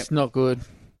 Yeah, it's not good.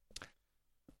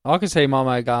 I can see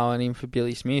Momo going in for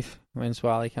Billy Smith when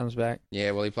Swaley comes back.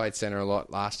 Yeah, well, he played centre a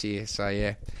lot last year, so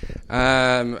yeah.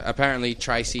 Apparently,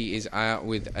 Tracy is out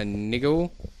with a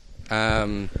niggle.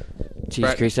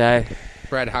 Cheers, Chriso.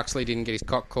 Brad Huxley didn't get his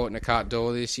cock caught in a cart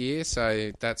door this year,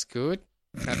 so that's good.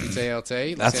 Happy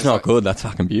TLT. That's not good. That's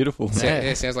fucking beautiful.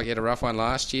 Yeah, sounds like he had a rough one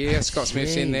last year. Scott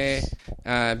Smith's in there.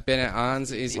 Bennett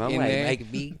Arns is in there. Make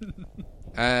it big.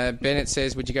 Bennett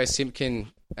says, would you go Simpkin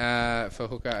for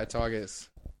hooker at Tigers?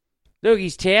 Look,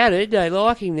 he's touted. They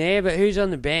like him there, but who's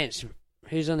on the bench?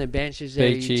 Who's on the bench as their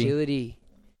Peachy. utility?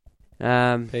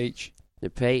 Peach. The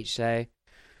Peach, so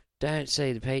don't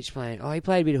see the Peach playing. Oh, he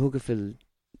played a bit of hooker for the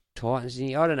Titans, didn't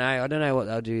he? I don't know what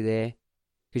they'll do there.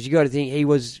 Because you got to think, he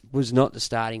was not the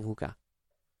starting hooker.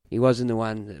 He wasn't the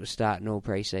one that was starting all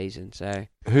pre-season, so...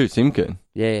 Who, Simkin?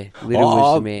 Yeah, Little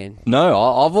was the man. No,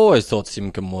 I've always thought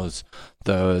Simkin was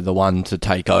the one to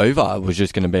take over. It was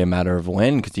just going to be a matter of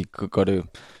when, because he got a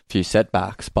few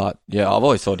setbacks. But, yeah, I've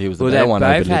always thought he was the better one over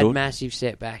Little. Both had Little. massive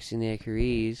setbacks in their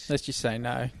careers. Let's just say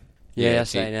no. Yeah, I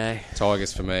say no.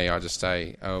 Tigers for me, I just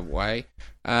stay away.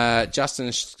 Justin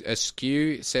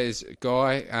Askew says,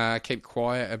 Guy, keep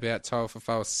quiet about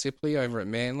Taufafal Sipley over at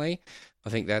Manly. I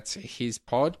think that's his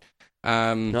pod.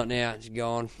 Not now, it's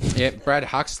gone. Yeah, Brad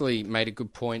Huxley made a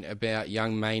good point about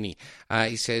young Maney.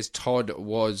 He says Todd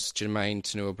was Jermaine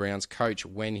Tanua-Brown's coach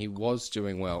when he was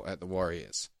doing well at the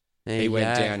Warriors. He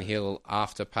went downhill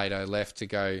after Pato left to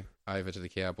go over to the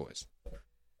Cowboys.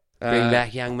 Bring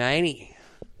back young Maney.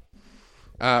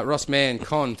 Ross Mann,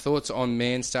 Con, thoughts on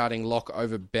Mann starting Lock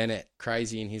over Bennett?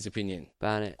 Crazy in his opinion.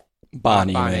 Barnett,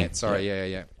 sorry,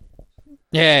 yeah.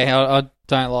 Yeah, I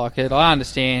don't like it. I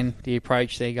understand the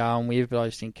approach they're going with, but I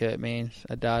just think Kurt Mann's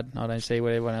a dud. I don't see what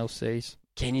everyone else sees.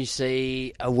 Can you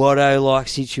see a Watto-like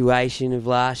situation of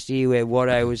last year where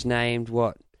Watto was named,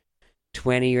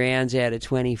 20 rounds out of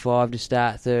 25 to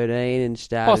start 13 and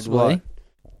started, Possibly.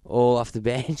 all off the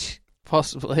bench?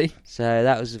 Possibly. So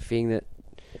that was the thing that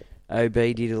OB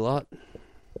did a lot.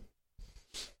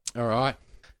 All right.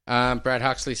 Brad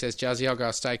Huxley says, Juzzy, I'll go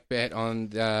a stake bet on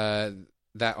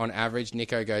that on average.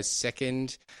 Nico goes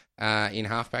second in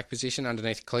halfback position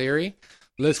underneath Cleary.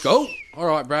 Let's go. All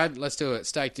right, Brad, let's do it.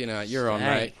 Steak dinner. You're on,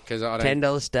 mate. Because I don't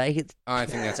 $10 steak. I don't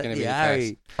think that's going to be the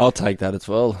case. I'll take that as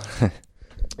well.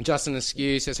 Justin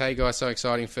Askew says, hey guys, so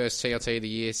exciting. First TLT of the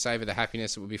year. Savour the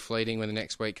happiness. It will be fleeting when the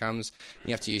next week comes.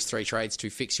 You have to use 3 trades to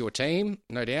fix your team,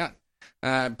 no doubt.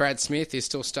 Brad Smith is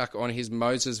still stuck on his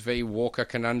Moses v. Walker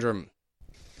conundrum.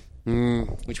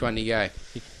 Which one do you go?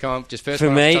 Come on, just first for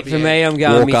one. Me, I'm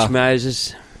going Mitch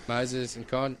Moses. Moses and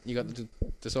Con, you got the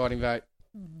deciding vote.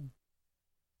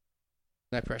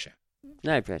 No pressure.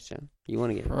 No pressure. You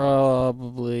want to get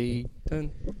probably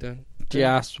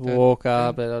just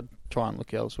Walker, but I'd try and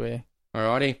look elsewhere.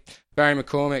 Alrighty. Barry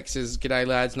McCormick says, g'day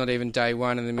lads, not even day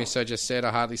one, and the misso just said,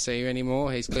 I hardly see you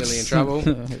anymore. He's clearly in trouble.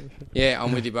 Yeah,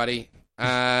 I'm with you, buddy.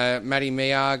 Matty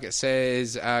Miag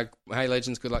says, hey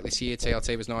legends, good luck this year.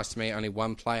 TLT was nice to me. Only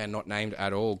one player not named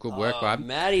at all. Good work, bud.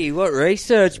 Matty, what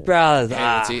research, brother?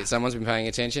 Yeah, that's it. Someone's been paying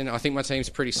attention. I think my team's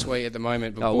pretty sweet at the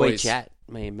moment. But boys, we chat,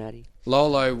 me and Matty.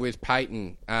 Lolo with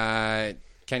Peyton. Can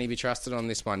he be trusted on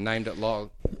this one? Named at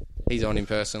log. He's on him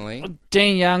personally.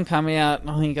 Dean Young come out,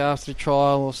 I think, after the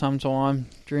trial or sometime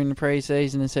during the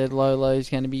pre-season and said Lolo's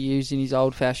going to be used in his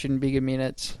old-fashioned bigger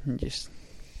minutes and just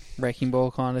wrecking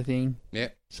ball kind of thing.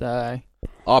 Yep. So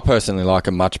I personally like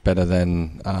it much better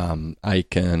than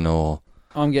Aiken or...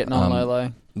 I'm getting on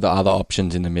Lolo. The other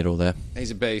options in the middle there.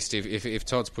 He's a beast. If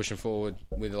Todd's pushing forward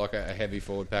with like a heavy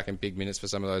forward pack and big minutes for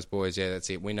some of those boys, yeah, that's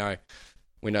it. We know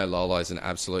Lolo's an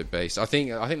absolute beast. I think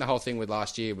the whole thing with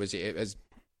last year was as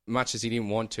much as he didn't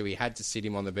want to, he had to sit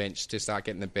him on the bench to start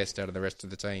getting the best out of the rest of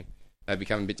the team. They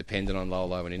become a bit dependent on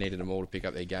Lolo, and he needed them all to pick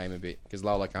up their game a bit because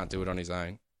Lolo can't do it on his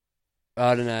own.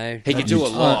 I don't know. He could do a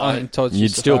lot.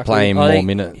 You'd still play him more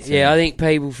minutes. Yeah, I think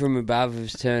people from above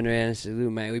have turned around and said,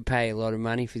 look, mate, we pay a lot of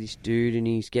money for this dude and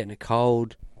he's getting a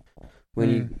cold.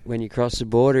 When you cross the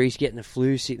border, he's getting the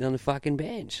flu sitting on the fucking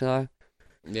bench. So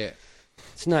yeah,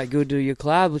 it's not good to your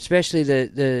club, especially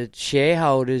the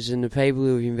shareholders and the people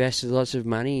who have invested lots of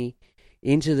money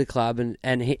into the club,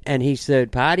 and his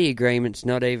third-party agreement's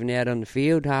not even out on the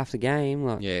field half the game.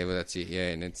 Yeah, well, that's it, yeah,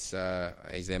 and it's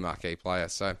he's their marquee player.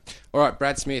 So, all right,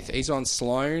 Brad Smith, he's on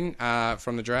Sloane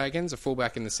from the Dragons, a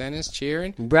fullback in the centres,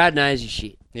 cheering. Brad knows his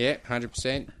shit. Yeah,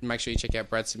 100%. Make sure you check out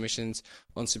Brad's submissions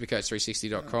on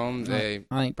supercoach360.com. I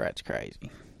think Brad's crazy.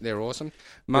 They're awesome.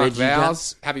 Mark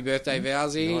Vowles, happy birthday,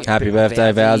 Vowsy. Happy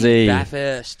birthday, Vowsy.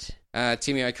 Bathurst.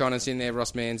 Timmy O'Connor's in there,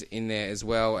 Ross Mann's in there as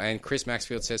well, and Chris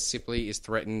Maxfield says Sipley is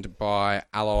threatened by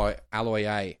Alloy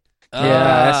A.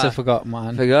 that's a forgotten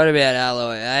one. Forgot about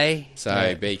Alloy, eh?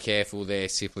 So be careful there.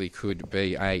 Sipley could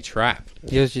be a trap.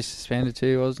 He was just suspended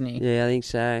too, wasn't he? Yeah, I think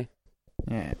so.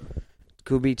 Yeah.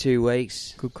 Could be 2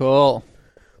 weeks. Good call.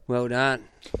 Well done.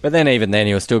 But then even then,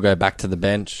 he'll still go back to the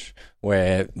bench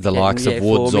where the likes of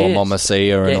Woods or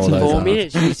Momasia and all those. 4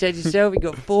 minutes. You said yourself he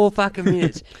got 4 fucking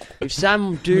minutes. If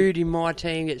some dude in my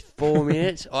team gets 4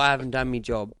 minutes, I haven't done my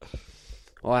job.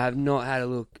 I have not had a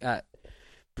look at...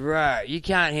 Bro, you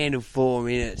can't handle 4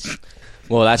 minutes.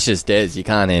 Well, that's just Des. You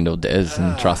can't handle Des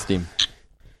and trust him.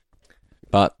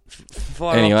 But If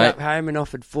I anyway, rocked up home and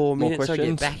offered 4 minutes, I'd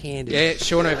get backhanded. Yeah,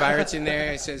 Sean O'Varrett's in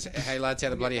there. He says, hey, lads, how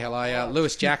the bloody hell are you?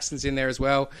 Lewis Jackson's in there as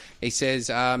well. He says,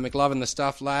 McLovin the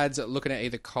stuff, lads, looking at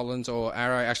either Collins or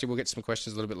Arrow. Actually, we'll get some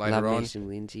questions a little bit later Love on. me some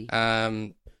Lindsay.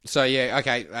 So, yeah,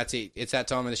 okay, that's it. It's that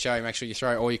time of the show. Make sure you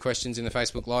throw all your questions in the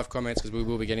Facebook Live comments because we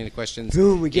will be getting the questions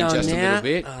Boom, we're in going just now? a little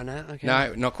bit. Oh, no? Okay.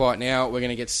 No, not quite now. We're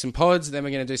going to get to some pods, then we're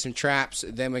going to do some traps,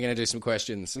 then we're going to do some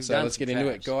questions. So done let's get some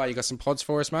into traps. it. Guy, you got some pods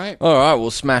for us, mate? all right,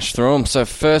 we'll smash through them. So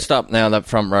first up now, that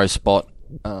front row spot,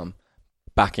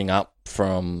 backing up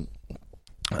from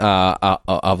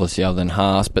obviously other than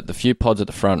Haas, but the few pods at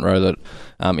the front row that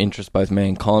interest both me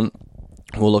and Con.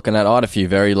 We're looking at, I had a few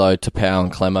very low, Tapau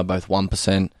and Clemmer, both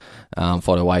 1%,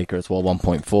 Fodder Waker as well,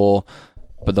 1.4.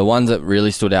 But the ones that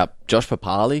really stood out, Josh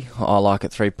Papali, I like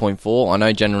at 3.4. I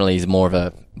know generally he's more of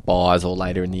a buys or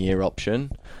later in the year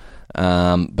option.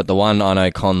 But the one I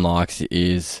know Con likes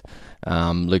is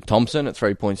Luke Thompson at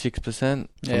 3.6%.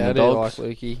 Yeah, I do like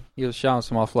Lukey. He was showing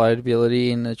some offload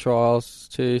ability in the trials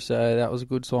too, so that was a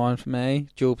good sign for me.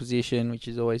 Dual position, which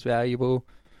is always valuable.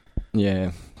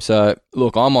 Yeah. So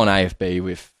look, I'm on AFB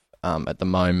with at the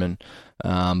moment,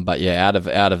 but yeah, out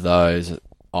of those,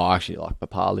 I actually like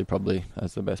Papali probably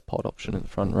as the best pod option in the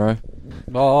front row.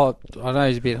 Oh, I know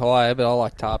he's a bit higher, but I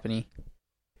like Tarpany.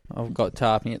 I've got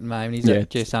Tarpany at the moment. He's at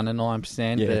just under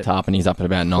 9%. Yeah, Tarpany's up at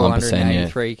about 9%. Yeah,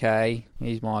 483k.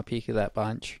 He's my pick of that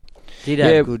bunch. Did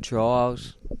have good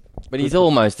trials. But he's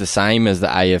almost the same as the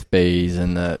AFBs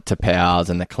and the Tapau's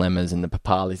and the Clemmers and the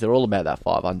Papalis. They're all about that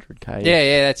 500k.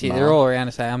 Yeah, that's it. They're all around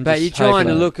the same. But you're trying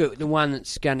to look at the one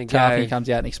that's going to go... Tarpany comes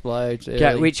out and explodes.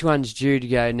 Which one's due to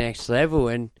go next level?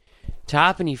 And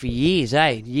Tarpany for years,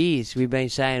 years. We've been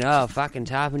saying, fucking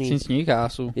Tarpany... Since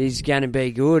Newcastle. He's going to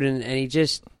be good. And he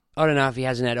just... I don't know if he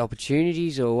hasn't had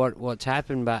opportunities or what's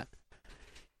happened, but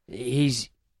he's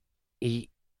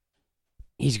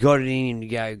got it in him to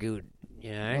go good.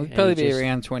 You know, he'd probably be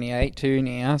around 28 too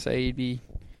now, so he'd be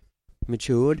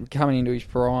matured, coming into his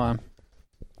prime.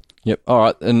 Yep. All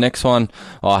right. The next one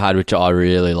I had, which I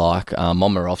really like,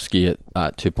 Momirovski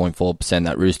at 2.4%.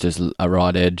 That Roosters a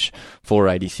right edge,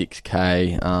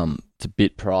 486k. It's a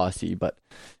bit pricey, but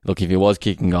look, if he was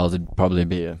kicking goals, it'd probably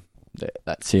be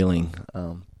that sealing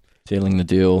the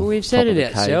deal. Well, we've said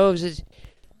it ourselves.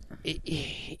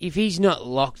 If he's not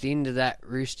locked into that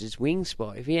Roosters wing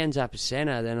spot, if he ends up a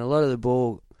centre, then a lot of the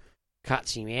ball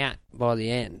cuts him out by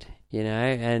the end, you know.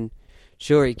 And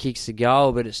sure, he kicks the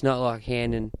goal, but it's not like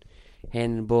handing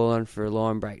the ball on for a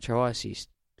line break try assist.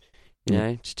 You know,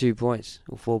 it's 2 points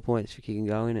or 4 points for kicking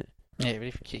goal in it. Yeah, but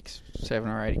if he kicks 7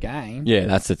 or 8 a game... Yeah,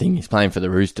 that's the thing. He's playing for the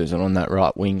Roosters, and on that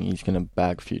right wing, he's going to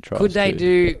bag a few tries. Could they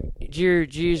do you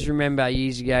remember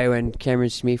years ago when Cameron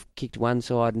Smith kicked one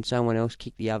side and someone else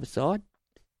kicked the other side?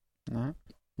 No?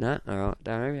 All right,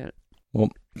 don't worry about it. Well,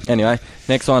 anyway,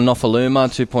 next one, Nofaluma,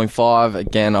 2.5.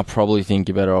 Again, I probably think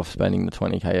you're better off spending the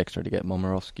 20k extra to get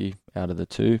Momirovski out of the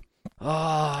two.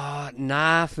 Oh,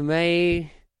 nah, for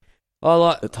me... I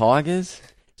like... The Tigers?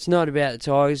 It's not about the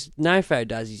Tigers. Nofo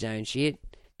does his own shit.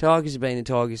 Tigers have been the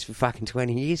Tigers for fucking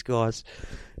 20 years, guys.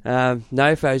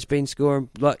 Nofo's been scoring...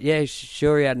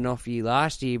 sure he had an off year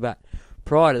last year, but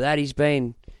prior to that, he's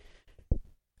been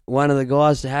one of the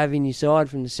guys to have in your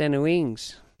side from the centre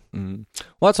wings. Well,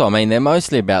 that's what I mean. They're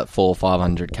mostly about 400 or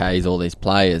 500 Ks, all these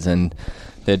players, and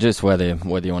they're just whether you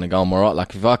want to go on. All right,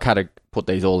 like if I had to put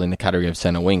these all in the category of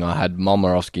centre wing, I had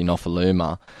Momirovski,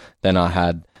 Nofaluma, then I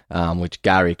had... which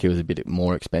Garrick, he was a bit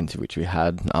more expensive, which we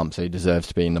had, so he deserves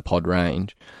to be in the pod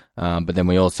range. But then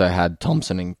we also had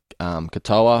Thompson and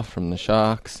Katoa from the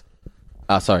Sharks.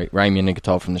 Ramian and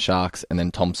Katoa from the Sharks, and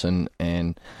then Thompson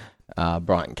and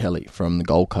Brighton Kelly from the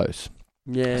Gold Coast.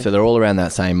 Yeah. So they're all around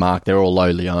that same mark. They're all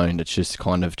lowly owned. It's just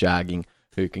kind of jagging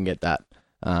who can get that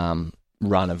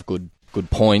run of good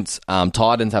points.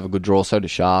 Titans have a good draw, so do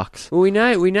Sharks. Well, we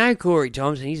know Corey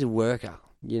Thompson. He's a worker,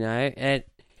 you know,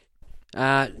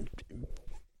 and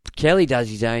Kelly does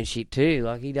his own shit too.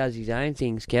 Like, he does his own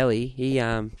things, Kelly. He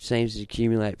seems to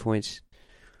accumulate points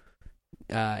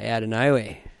out of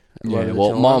nowhere. Yeah,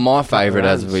 well, my favourite,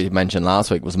 as we mentioned last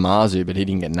week, was Marzu, but he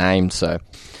didn't get named, so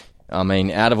I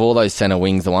mean, out of all those centre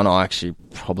wings, the one I actually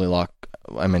probably like,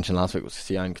 I mentioned last week, was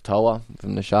Sione Katoa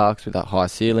from the Sharks with that high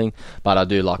ceiling. But I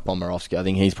do like Bomberovski. I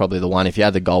think he's probably the one. If you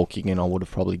had the goal kicking, I would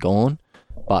have probably gone.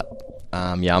 But,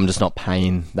 I'm just not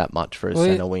paying that much for a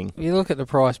centre wing. You look at the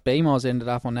price BMOS ended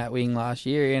up on that wing last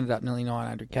year. He ended up nearly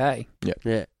 $900K.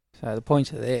 Yeah. So the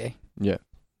points are there. Yeah.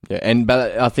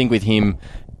 But I think with him,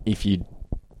 if you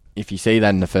see that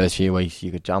in the first few weeks,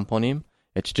 you could jump on him.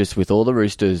 It's just with all the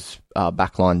Roosters'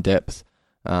 backline depth,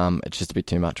 it's just a bit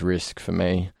too much risk for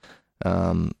me.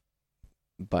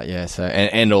 But yeah, so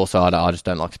and also I just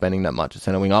don't like spending that much at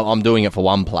centre wing. I'm doing it for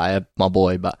one player, my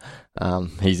boy, but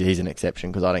he's an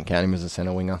exception because I don't count him as a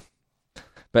centre winger.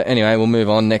 But anyway, we'll move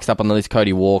on. Next up on the list,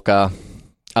 Sam Walker,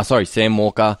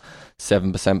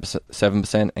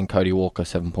 7%, and Cody Walker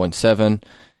 7.7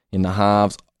 in the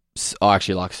halves. I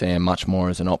actually like Sam much more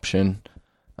as an option.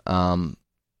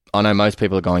 I know most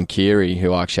people are going Keary,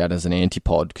 who I actually had as an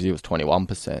antipod because he was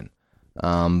 21%.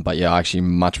 But yeah, I actually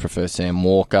much prefer Sam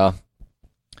Walker.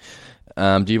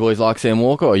 Do you boys like Sam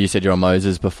Walker, or you said you're on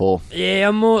Moses before? Yeah,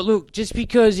 I'm more... Look, just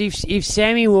because if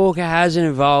Sammy Walker hasn't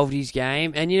evolved his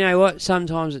game, and you know what,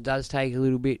 sometimes it does take a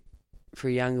little bit for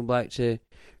a younger bloke to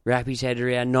wrap his head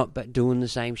around but doing the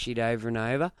same shit over and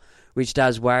over, which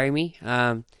does worry me.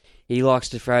 He likes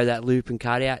to throw that loop and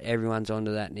cut out. Everyone's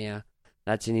onto that now.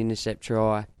 That's an intercept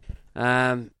try.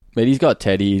 But he's got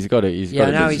Teddy. He's got he's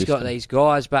got these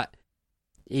guys, but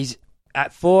he's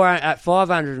at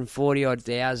 540 odd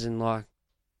thousand. Like,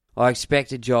 I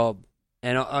expect a job,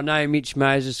 and I know Mitch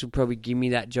Moses will probably give me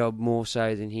that job more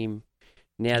so than him.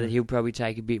 Now that he'll probably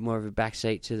take a bit more of a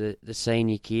backseat to the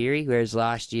senior Keary, whereas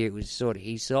last year it was sort of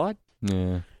his side.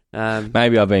 Yeah.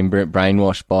 Maybe I've been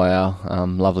brainwashed by our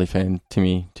lovely fan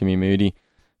Timmy Moody,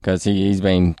 because he's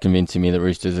been convincing me that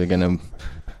Roosters are going to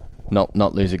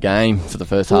not lose a game for the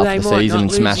first half of the season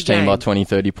and smash team by 20,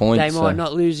 30 points. They might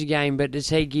not lose a game, but does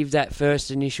he give that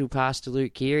first initial pass to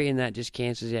Luke Keary and that just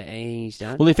cancels out anything he's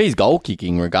done? Well, if he's goal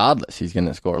kicking, regardless, he's going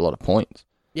to score a lot of points.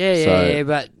 Yeah,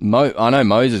 but I know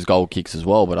Moses goal kicks as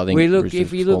well, but I think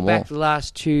if you look back the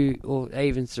last 2 or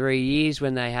even 3 years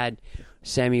when they had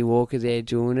Sammy Walker there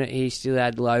doing it, he still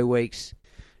had low weeks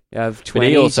of 20s, but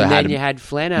he also and had then you had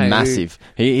Flano. Massive.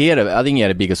 I think he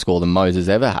had a bigger score than Moses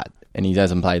ever had, and he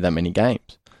hasn't played that many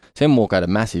games. Sam Walker had a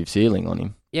massive ceiling on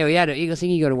him. Yeah, I think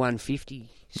he got a 150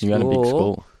 score. He got a big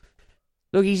score.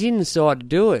 Look, he's in the side to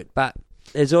do it, but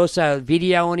there's also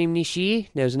video on him this year.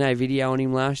 There was no video on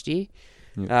him last year.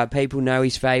 Yeah. People know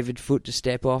his favoured foot to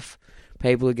step off.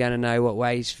 People are going to know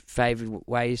what his favoured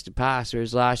way is to pass,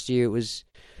 whereas last year it was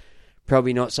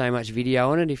probably not so much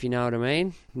video on it, if you know what I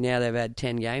mean. Now they've had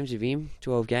 10 games of him,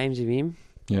 12 games of him.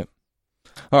 Yep.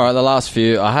 All right, the last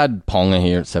few. I had Ponga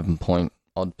here at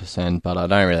 7%, but I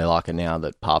don't really like it now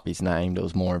that Papi's named. It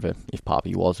was more of a, if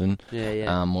Papi wasn't,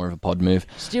 more of a pod move.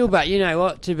 Still, but you know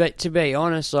what, to be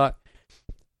honest, like,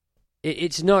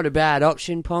 it's not a bad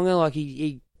option, Ponga. Like,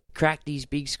 he cracked his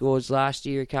big scores last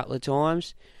year a couple of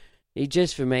times. He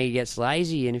just, for me, gets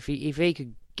lazy, and if he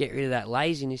could get rid of that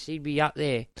laziness, he'd be up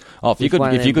there. Oh, if you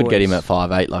could get him at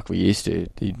 5'8" like we used to,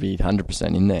 he'd be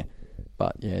 100% in there.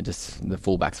 But yeah, just the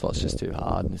fullback spot's just too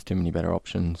hard. There's too many better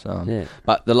options.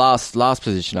 But the last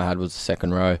position I had was the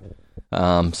second row.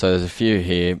 So there's a few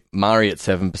here. Murray at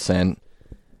 7%.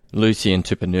 Lucy and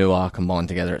Tupanua combined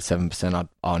together at 7%. I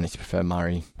honestly prefer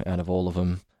Murray out of all of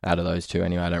them. Out of those two,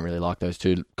 anyway. I don't really like those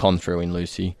two. Con through in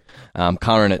Lucy.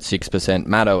 Curran at 6%.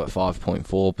 Maddo at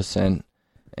 5.4%.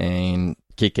 And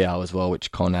Kikau as well,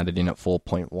 which Con added in at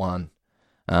 4.1.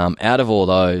 Out of all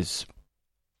those,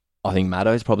 I think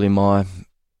Maddo's probably my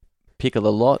pick of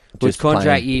the lot. Good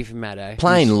contract year for Maddo.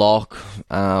 Playing lock.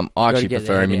 I actually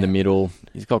prefer him in the middle.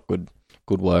 He's got good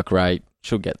work rate.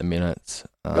 Should get the minutes.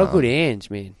 Got good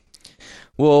hands, man.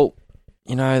 Well,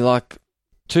 you know, like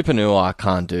Tupanua I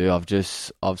can't do.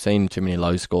 I've seen too many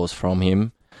low scores from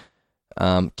him.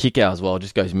 Kikau as well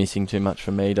just goes missing too much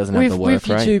for me. Doesn't have the work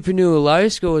rate. With Tupanua low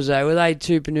scores though, were they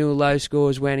Tupanua low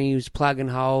scores when he was plugging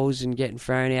holes and getting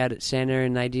thrown out at centre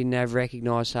and they didn't have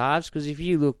recognised halves? Because if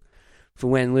you look for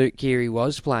when Luke Keary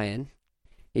was playing,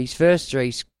 his first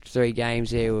three games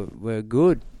there were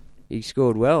good. He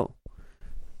scored well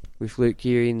with Luke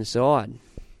Keary in the side.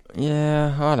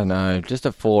 Yeah, I don't know. Just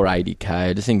at 480k,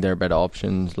 I just think there are better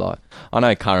options. Like, I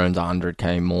know Curran's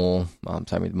 100k more.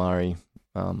 Same with Murray.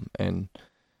 And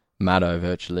Maddo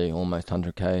virtually almost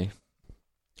 100k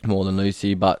more than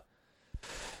Lucy, but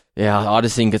yeah, I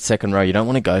just think at second row you don't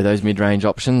want to go those mid-range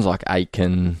options like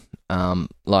Aitken.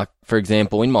 Like for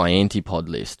example, in my antipod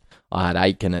list, I had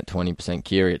Aitken at 20%,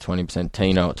 Keary at 20%,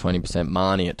 Tino at 20%,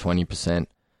 Marnie at 20%,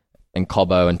 and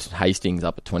Cobbo and Hastings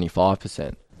up at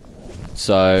 25%.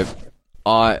 So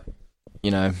it's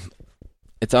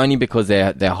only because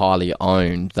they're highly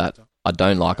owned that I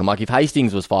don't like them. Like if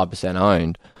Hastings was 5%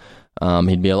 owned,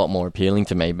 he'd be a lot more appealing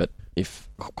to me. But if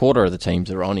a quarter of the teams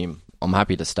are on him, I'm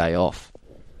happy to stay off.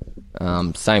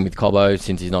 Same with Cobbo,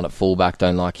 since he's not at fullback,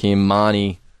 don't like him.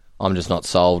 Marnie, I'm just not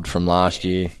sold from last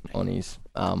year on his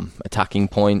attacking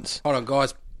points. Hold on,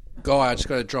 guys. Guy, I just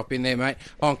got to drop in there, mate.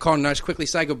 Oh, Con, no, just quickly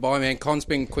say goodbye, man. Con's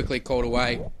been quickly called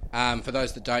away. For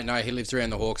those that don't know, he lives around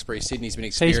the Hawkesbury. Sydney's been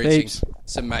experiencing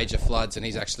some major floods, and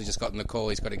he's actually just gotten the call.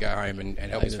 He's got to go home and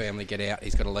help his family get out.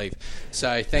 He's got to leave.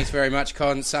 So thanks very much,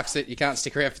 Con. Sucks that you can't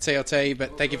stick around for TLT,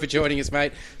 but thank you for joining us,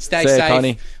 mate. Stay safe.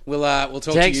 Connie. We'll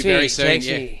talk to you very soon.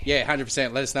 Yeah,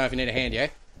 100%. Let us know if you need a hand, yeah?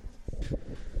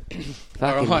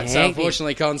 All right, so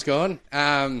unfortunately Con's gone.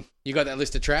 You got that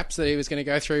list of traps that he was going to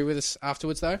go through with us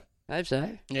afterwards, though? I hope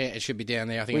so. Yeah, it should be down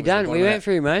there. I think we went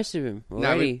through most of them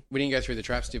already. No, we didn't go through the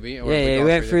traps, did we? Or we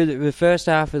went through the first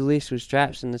half of the list was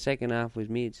traps and the second half was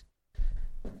mids.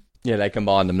 Yeah, they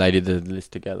combined them. They did the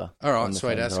list together. All right,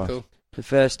 sweet. That's cool. The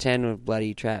first 10 were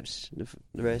bloody traps. The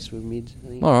rest were mids, I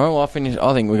think. All right, well, I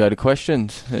think we go to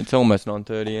questions. It's almost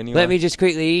 9:30 anyway. Let me just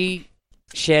quickly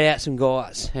shout out some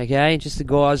guys, okay? Just the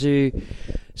guys who,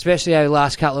 especially over the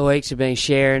last couple of weeks, have been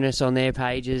sharing us on their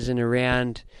pages and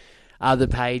around other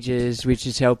pages, which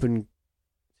is helping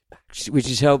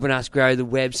us grow the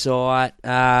website,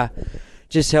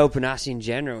 just helping us in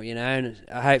general, and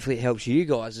hopefully it helps you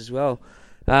guys as well.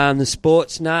 The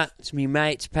Sports Nut, it's my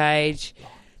mate's page.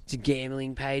 It's a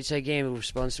gambling page, so gamble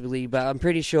responsibly, but I'm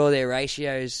pretty sure their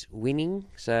ratio's winning,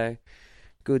 so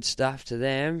good stuff to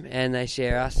them, and they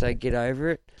share us, so get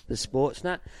over it, the Sports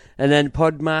Nut. And then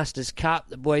Podmasters Cup,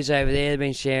 the boys over there have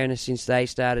been sharing us since they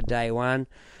started day one.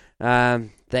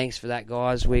 Thanks for that,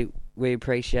 guys. We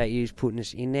appreciate you putting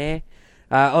us in there.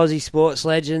 Aussie Sports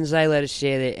Legends, they let us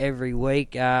share there every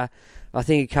week. I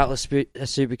think a couple of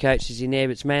super coaches in there,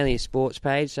 but it's mainly a sports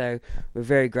page, so we're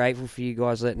very grateful for you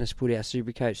guys letting us put our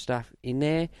super coach stuff in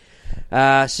there.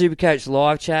 Super Coach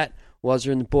live chat,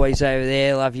 Wazza and the boys over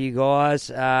there, love you guys.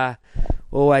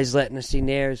 Always letting us in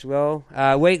there as well.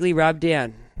 Weekly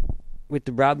Rubdown with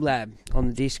the Rub Lab on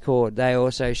the Discord. They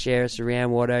also share us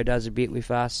around. Watto does a bit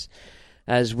with us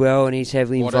as well, and he's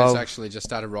heavily involved. Watto's actually just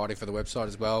started writing for the website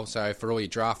as well, so for all your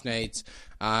draft needs,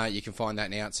 you can find that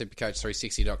now at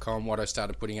supercoach360.com. Watto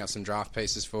started putting out some draft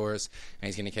pieces for us, and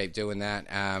he's going to keep doing that.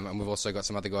 And we've also got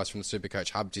some other guys from the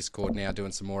Supercoach Hub Discord now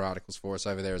doing some more articles for us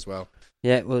over there as well.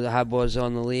 Yeah, well, the Hub was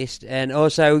on the list. And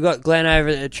also, we've got Glenn over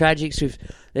at the Tragics.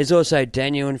 There's also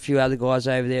Daniel and a few other guys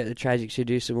over there at the Tragics who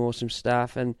do some awesome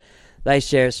stuff, and they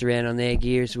share us around on their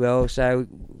gear as well. So,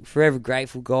 forever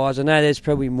grateful, guys. I know there's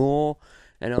probably more,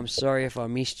 and I'm sorry if I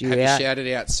missed you out. Have you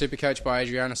shouted out Supercoach by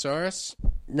Adrianosaurus?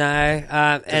 No,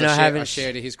 and I haven't. I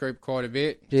shared his group quite a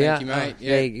bit. Yeah. Thank you, mate.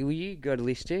 Yeah, well, you got a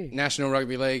list too. National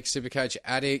Rugby League Supercoach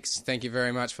Addicts, thank you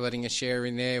very much for letting us share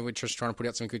in there. We're just trying to put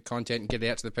out some good content and get it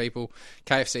out to the people.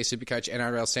 KFC Supercoach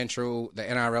NRL Central, the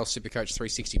NRL Supercoach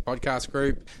 360 podcast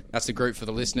group. That's the group for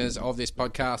the listeners of this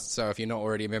podcast. So if you're not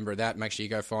already a member of that, make sure you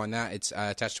go find that. It's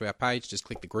attached to our page. Just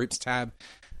click the groups tab.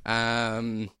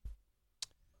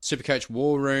 Supercoach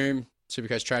War Room,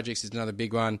 Supercoach Tragics is another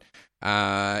big one.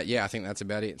 I think that's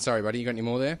about it. Sorry, buddy, you got any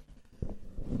more there?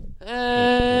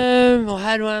 I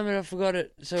had one, but I forgot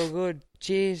it. It's all good.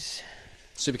 Cheers.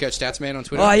 Supercoach Statsman on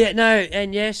Twitter. Oh, yeah, no,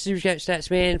 and yes, Supercoach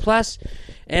Statsman. Plus,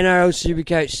 NRL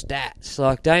Supercoach Stats.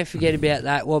 Like, don't forget about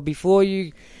that. Well, before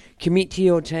you commit to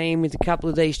your team with a couple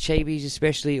of these cheapies,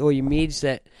 especially, or your mids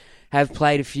that have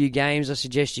played a few games, I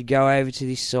suggest you go over to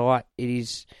this site. It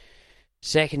is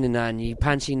second to none. You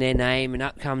punch in their name and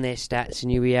up come their stats,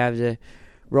 and you'll be able to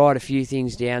write a few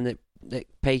things down that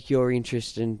pique your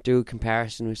interest and do a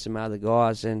comparison with some other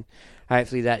guys, and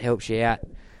hopefully that helps you out.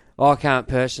 I can't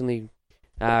personally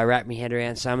wrap my head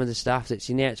around some of the stuff that's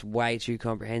in there. It's way too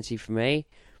comprehensive for me,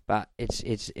 but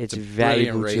it's a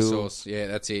valuable resource. Tool. Yeah,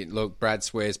 that's it. Look, Brad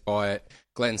swears by it.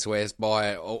 Glenn swears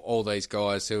by it. All these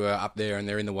guys who are up there and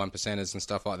they're in the 1%ers and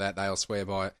stuff like that, they all swear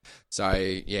by it. So,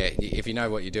 yeah, if you know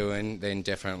what you're doing, then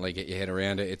definitely get your head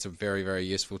around it. It's a very, very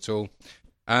useful tool.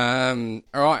 All right,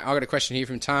 I got a question here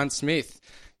from Tarn Smith.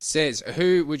 Says,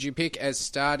 who would you pick as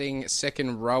starting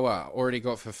second rower? Already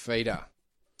got for feeder.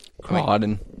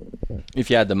 Crichton. If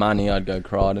you had the money, I'd go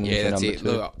Crichton. Yeah, that's it.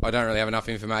 Look, I don't really have enough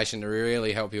information to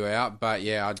really help you out, but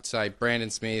yeah, I'd say Brandon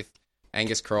Smith,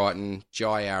 Angus Crichton,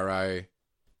 Jai Arrow.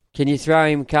 Can you throw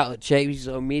him a couple of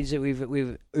cheapies or mids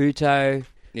with Uto?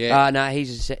 Yeah. No,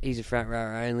 he's a front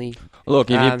rower only. Look,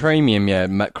 if you're premium,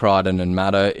 Matt Crichton and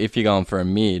Matto. If you're going for a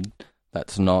mid,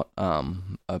 that's not a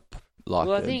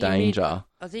danger.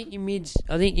 I think your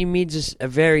mids are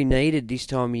very needed this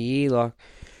time of year. Like,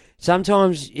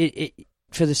 sometimes it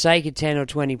for the sake of 10 or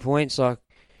 20 points, like,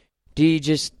 do you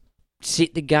just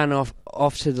sit the gun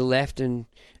off to the left and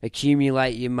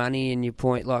accumulate your money and your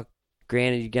point? Like,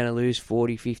 granted, you're going to lose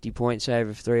 40, 50 points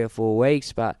over 3 or 4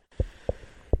 weeks, but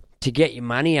to get your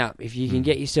money up, if you can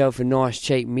get yourself a nice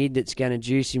cheap mid that's going to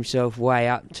juice himself way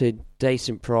up to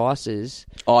decent prices.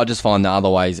 I just find the other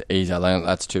ways easier. I think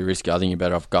that's too risky. I think you're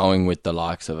better off going with the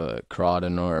likes of a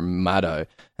Crichton or a Maddo,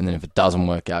 and then if it doesn't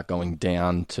work out, going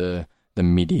down to the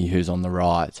midi who's on the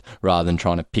rise, rather than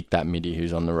trying to pick that midi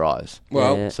who's on the rise.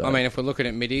 Well, Yeah. So- I mean, if we're looking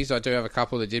at middies, I do have a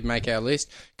couple that did make our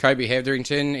list. Kobe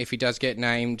Hetherington, if he does get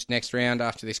named next round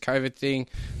after this COVID thing.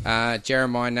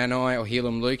 Jeremiah Nanai or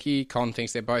Helam Lukey. Con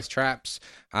thinks they're both traps.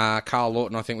 Carl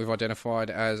Lawton, I think we've identified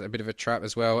as a bit of a trap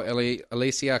as well.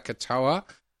 Alicia Katoa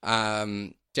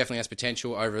definitely has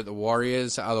potential over at the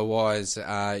Warriors. Otherwise,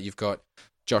 you've got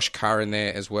Josh Carr in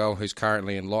there as well, who's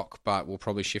currently in lock, but will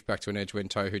probably shift back to an edge when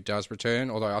Tohu does return,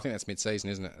 although I think that's mid-season,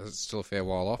 isn't it? It's still a fair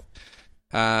while off.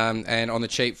 And on the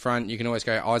cheap front, you can always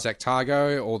go Isaac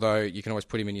Targo, although you can always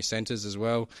put him in your centres as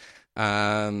well.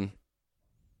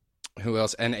 Who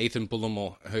else? And Ethan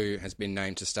Bullimore, who has been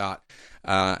named to start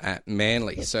at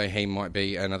Manly. So he might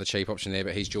be another cheap option there,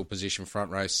 but he's dual position,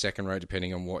 front row, second row,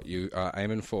 depending on what you are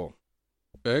aiming for.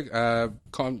 Berg,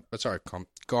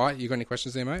 Guy, you got any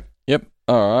questions there, mate? Yep.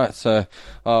 All right. So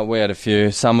we had a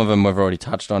few. Some of them we've already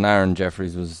touched on. Aaron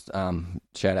Jeffries was,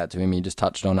 shout out to him, he just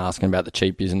touched on asking about the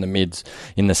cheapies and the mids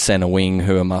in the centre wing,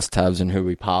 who are must-haves and who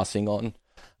we're passing on.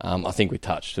 I think we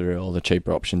touched through all the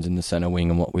cheaper options in the centre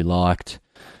wing and what we liked.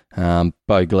 Bo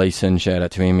Gleeson, shout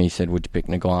out to him, he said, would you pick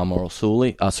Nagaima or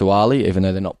Suwali, even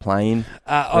though they're not playing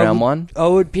round one? I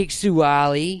would pick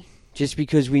Suwali just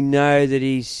because we know that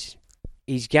he's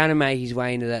going to make his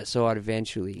way into that side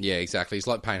eventually. Yeah, exactly. He's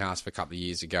like Payne Haas for a couple of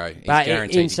years ago. He's But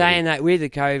guaranteed in to saying that, with the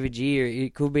COVID year,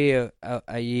 it could be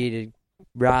a year to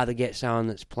rather get someone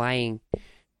that's playing,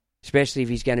 especially if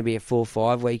he's going to be a 4 or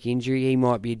 5 week injury. He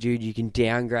might be a dude you can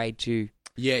downgrade to.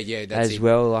 Yeah, that's as it.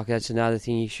 well. Like, that's another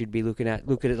thing you should be looking at.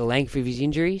 Looking at the length of his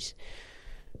injuries.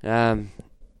 So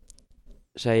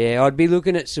yeah, I'd be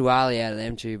looking at Suwali out of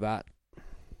them two, but.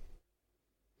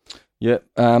 Yep.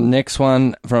 Next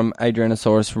one from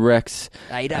Adrianosaurus Rex.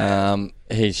 Ada.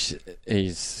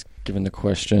 He's given the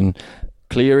question: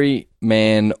 Cleary,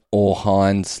 Mann, or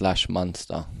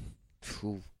Hines/Munster?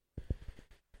 Oh,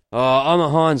 I'm a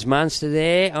Hines Munster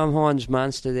there.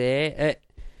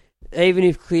 Even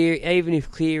if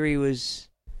Cleary was.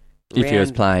 If he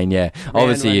was playing, yeah.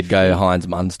 Obviously, you'd go Hines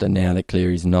Munster now that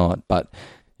Cleary's not. But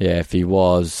yeah, if he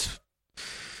was.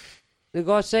 Look,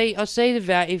 I see the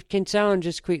value. Can someone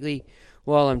just quickly,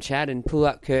 while I'm chatting, pull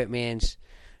up Kurt Mann's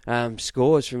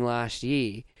scores from last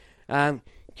year? Kurt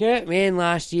Mann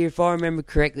last year, if I remember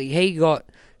correctly, he got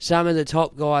some of the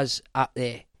top guys up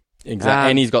there. Exactly,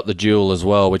 and he's got the duel as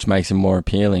well, which makes him more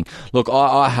appealing. Look,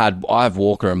 I have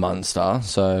Walker and Munster,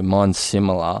 so mine's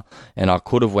similar, and I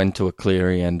could have went to a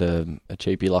Cleary and a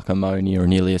cheapie like a Moni or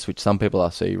an Ilias, which some people I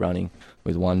see running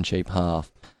with one cheap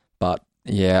half, but.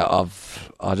 Yeah,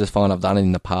 I just find I've done it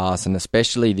in the past, and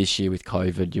especially this year with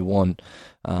COVID, you want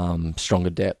stronger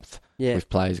depth with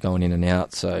players going in and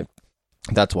out. So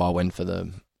that's why I went for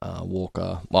the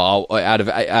Walker. Well, out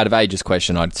of Age's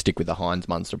question, I'd stick with the Hines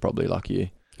Munster probably, like you.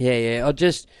 Yeah.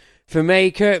 For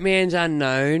me, Kurt Mann's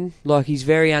unknown. Like, he's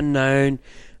very unknown.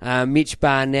 Mitch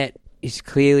Barnett is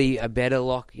clearly a better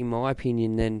lock, in my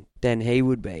opinion, than he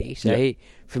would be. So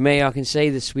for me, I can see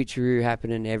the switcheroo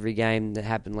happening every game that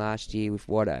happened last year with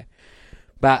Watto.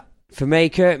 But for me,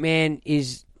 Kurt Mann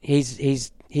he's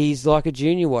like a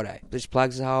junior Watto. Just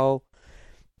plugs the hole,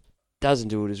 doesn't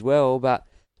do it as well. But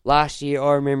last year,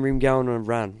 I remember him going on a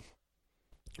run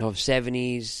of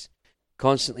 70s,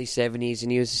 constantly 70s,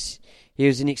 and he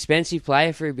was an expensive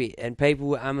player for a bit, and people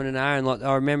were umming and ahhing. Like,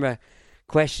 I remember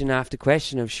question after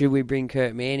question of, should we bring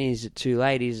Kurt Mann in? Is it too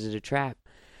late? Is it a trap?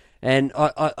 And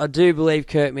I do believe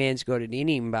Kurt Mann's got it in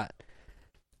him, but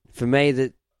for me,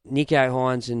 that Nico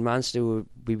Hines and Munster would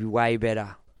be way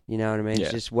better. You know what I mean? Yeah.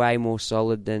 It's just way more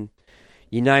solid than...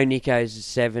 You know Nico's a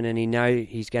 7, and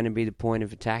he's going to be the point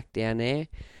of attack down there,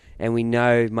 and we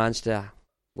know Munster,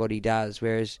 what he does,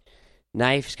 whereas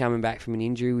Naif's coming back from an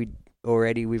injury. We've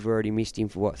already missed him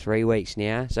for, 3 weeks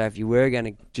now? So if you were going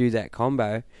to do that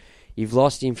combo, you've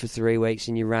lost him for 3 weeks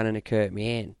and you're running a Kurt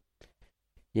Mann.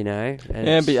 You know?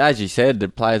 Yeah, but as you said, the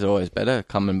players are always better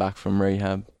coming back from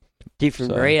rehab.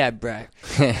 Different rehab, bro.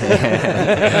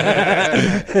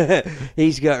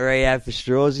 He's got rehab for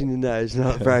straws in the nose,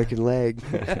 not a broken leg.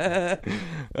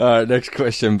 All right, next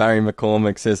question. Barry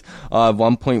McCormick says, I have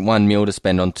 1.1 mil to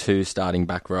spend on 2 starting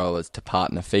back rowers to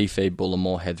partner Fifi,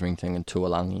 Bullimore, Hetherington and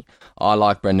Tuolangi. I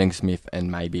like Brendan Smith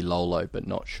and maybe Lolo, but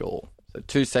not sure. So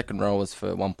 2 second rowers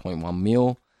for 1.1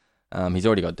 mil. He's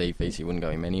already got defeats, he wouldn't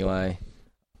go him anyway.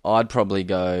 I'd probably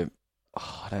go,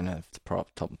 I don't know if it's the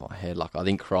top of my head. Like, I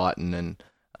think Crichton and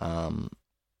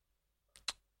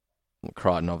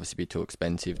Crichton obviously be too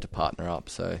expensive to partner up.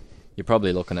 So you're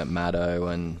probably looking at Maddo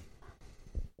and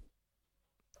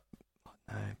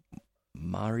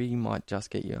Murray might just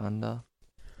get you under.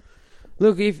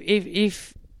 Look,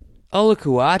 if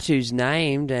Olakuatu's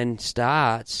named and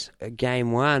starts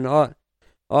game 1, I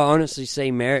honestly see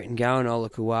merit in going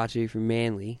Olakuatu from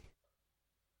Manly.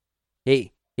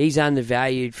 He's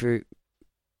undervalued for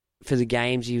the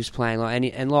games he was playing.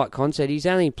 And like Con said, he's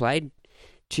only played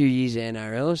 2 years at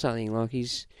NRL or something. Like,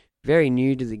 he's very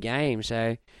new to the game.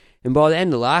 So, and by the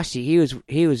end of last year,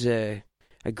 he was a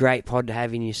great pod to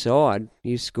have in your side.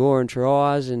 He was scoring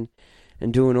tries and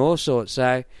doing all sorts.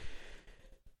 So,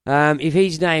 if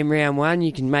he's named round 1,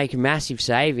 you can make a massive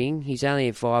saving. He's only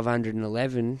at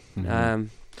 511. Mm-hmm.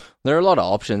 There are a lot of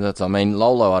options.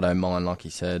 Lolo I don't mind, like he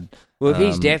said. Well, if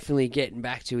he's definitely getting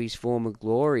back to his former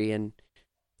glory and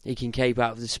he can keep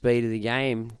up with the speed of the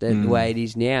game the way it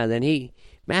is now, then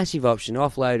massive option,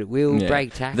 offload at will,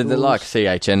 break tackles. They're like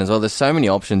CHN as well. There's so many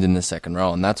options in the second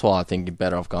row, and that's why I think you're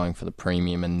better off going for the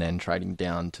premium and then trading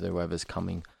down to whoever's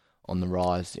coming on the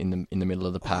rise in the middle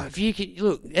of the pack. If you could,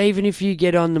 look, even if you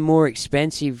get on the more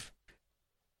expensive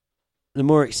of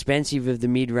the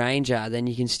mid-ranger, then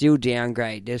you can still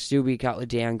downgrade. There'll still be a couple of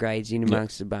downgrades in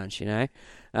amongst the bunch, you know.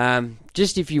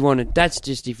 Just if you want to, that's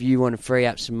just if you want to free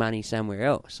up some money somewhere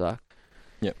else. Like.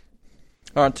 Yep.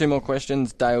 All right, 2 more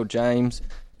questions. Dale James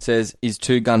says, is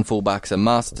 2 gun fullbacks a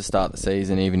must to start the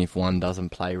season, even if one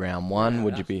doesn't play round 1? No,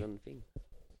 would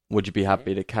you be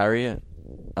happy to carry it?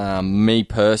 Me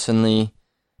personally,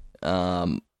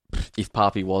 if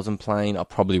Papi wasn't playing, I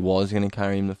probably was going to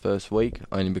carry him the first week,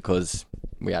 only because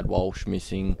we had Walsh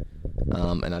missing,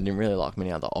 and I didn't really like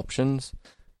many other options.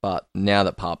 But now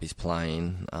that Papi's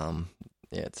playing, I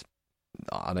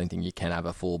don't think you can have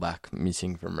a fullback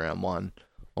missing from round 1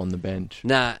 on the bench.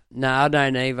 Nah, I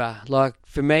don't either. Like,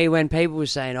 for me, when people were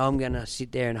saying, I'm going to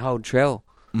sit there and hold Trell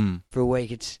for a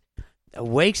week, a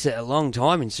week's a long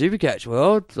time in Supercoach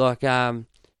world. Like,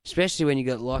 especially when you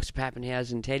got the likes of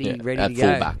Pappenhausen and Teddy ready to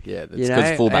go. Fullback, that's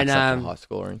because fullback's such a high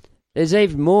scoring. There's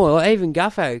even more. Like, even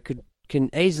Guffo can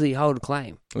easily hold a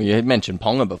claim. Well, you had mentioned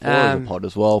Ponga before in the pod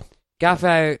as well.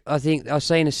 Guffo, I think I've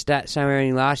seen a stat somewhere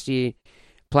in last year,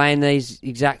 playing these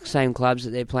exact same clubs that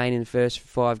they're playing in the first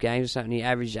 5 games or something, he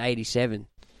averaged 87,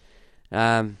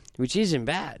 which isn't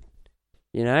bad,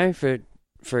 you know, for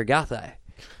a Gutho.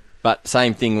 But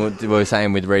same thing we were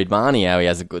saying with Reid Marnie, how he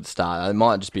has a good start. It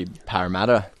might just be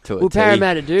Parramatta to it. Well,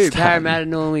 Parramatta do. Parramatta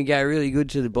normally go really good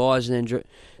to the buys and then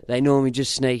they normally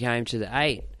just sneak home to the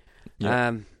 8. Yep.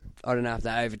 I don't know if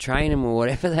they overtrain them or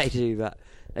whatever they do, but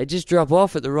they just drop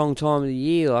off at the wrong time of the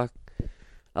year. Like,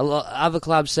 other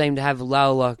clubs seem to have a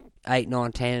low, like 8,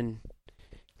 9, 10,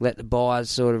 let the buyers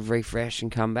sort of refresh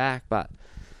and come back. But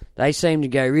they seem to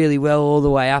go really well all the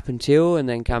way up until and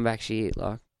then come back shit.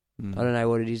 Like, I don't know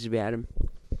what it is about them.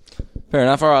 Fair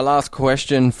enough. All right, last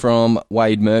question from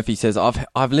Wade Murphy says,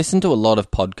 I've listened to a lot of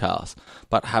podcasts,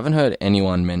 but haven't heard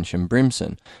anyone mention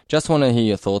Brimson. Just want to hear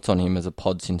your thoughts on him as a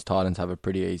pod since Titans have a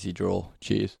pretty easy draw.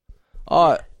 Cheers.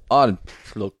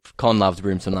 Look, Con loves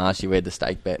Brimson last year. We had the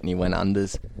stake bet and he went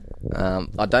unders.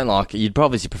 I don't like it. You'd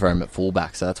probably prefer him at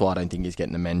fullback, so that's why I don't think he's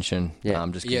getting a mention.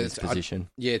 Just because of his position.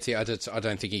 I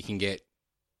don't think he can get.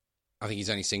 I think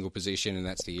he's only single position, and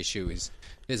that's the issue. Is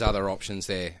there's other options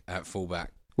there at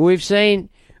fullback. Well, we've seen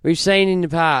in the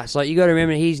past. Like, you got to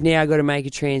remember, he's now got to make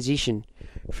a transition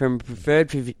from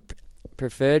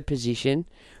preferred position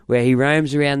where he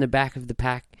roams around the back of the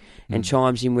pack and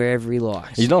chimes in wherever he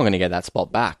likes. He's not going to get that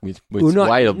spot back with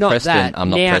Wade or Preston.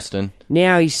 Preston.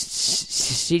 Now he's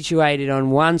situated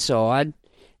on one side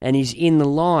and he's in the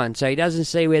line, so he doesn't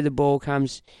see where the ball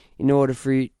comes in order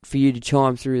for you to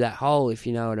chime through that hole, if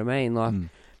you know what I mean. Like,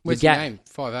 where's the game?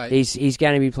 5'8". He's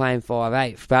going to be playing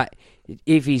 5'8", but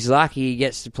if he's lucky, he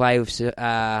gets to play with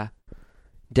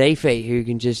Defeat, who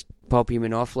can just pop him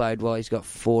and offload while he's got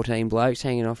 14 blokes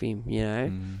hanging off him, you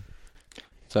know.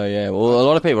 So yeah, well, a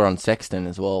lot of people are on Sexton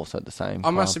as well. So at the same,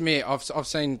 I must admit, I've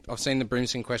seen the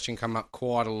Brimson question come up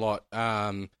quite a lot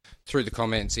through the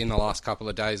comments in the last couple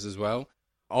of days as well.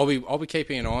 I'll be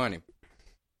keeping an eye on him.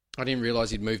 I didn't realise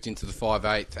he'd moved into the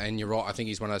 5'8", and you're right. I think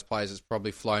he's one of those players that's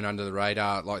probably flown under the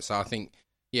radar. So I think,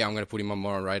 I'm going to put him on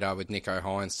my radar with Nicho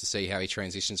Hynes to see how he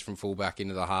transitions from fullback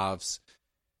into the halves,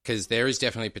 because there is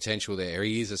definitely potential there.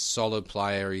 He is a solid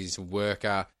player. He's a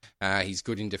worker. He's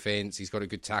good in defence. He's got a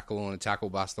good tackle and a tackle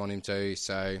bust on him too,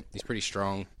 so he's pretty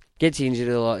strong. Gets injured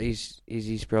a lot is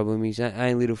his problem. He's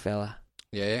only a little fella.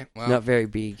 Yeah, well, not very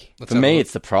big. For me,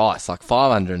 it's the price. Like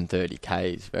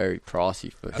 $530K is very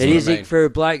pricey. It is for a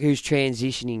bloke who's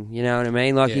transitioning. You know what I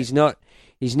mean? Like he's now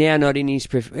not in his.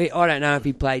 I don't know if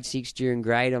he played 6 during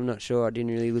grade. I'm not sure. I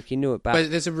didn't really look into it,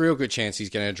 but there's a real good chance he's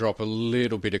going to drop a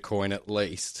little bit of coin at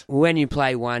least. When you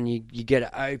play one, you get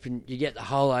it open. You get the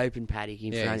whole open paddock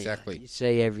in front exactly. of you. You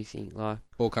see everything. Like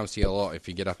ball comes to you a lot if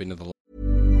you get up into the.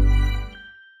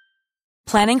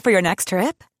 Planning for your next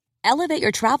trip? Elevate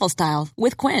your travel style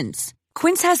with Quince.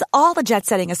 Quince has all the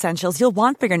jet-setting essentials you'll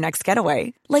want for your next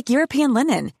getaway, like European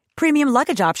linen, premium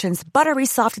luggage options, buttery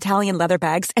soft Italian leather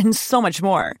bags, and so much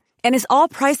more. And is all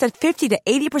priced at 50 to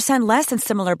 80% less than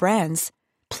similar brands.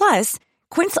 Plus,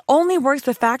 Quince only works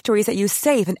with factories that use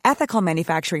safe and ethical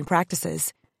manufacturing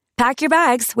practices. Pack your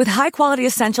bags with high-quality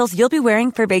essentials you'll be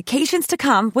wearing for vacations to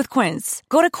come with Quince.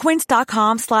 Go to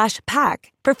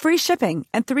quince.com/pack for free shipping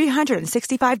and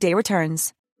 365-day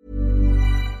returns.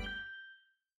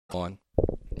 On.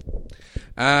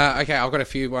 Okay, I've got a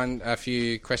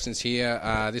few questions here.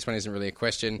 This one isn't really a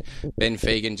question. Ben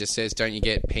Fegan just says, "Don't you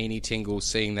get peeny tingles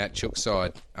seeing that Chook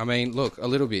side?" I mean, look, a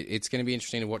little bit. It's going to be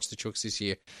interesting to watch the Chooks this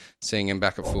year, seeing them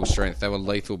back at full strength. They were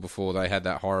lethal before they had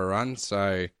that horror run,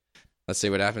 so let's see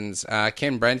what happens.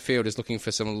 Ken Bradfield is looking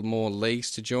for some more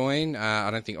leagues to join.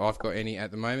 I don't think I've got any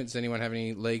at the moment. Does anyone have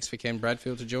any leagues for Ken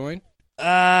Bradfield to join?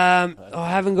 I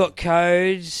haven't got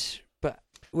codes.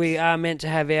 We are meant to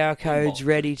have our codes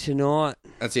ready tonight.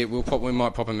 That's it. We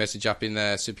might pop a message up in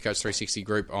the Supercoach 360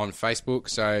 group on Facebook.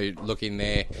 So look in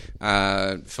there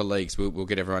for leagues. We'll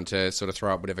get everyone to sort of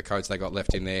throw up whatever codes they got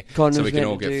left in there, so we can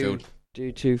all get filled.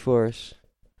 Do 2 for us.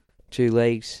 2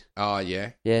 leagues. Oh,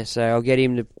 yeah? Yeah, so I'll get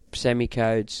him to send me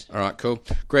codes. All right, cool.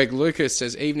 Greg Lucas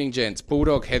says, "Evening, gents.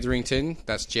 Bulldog Hetherington,"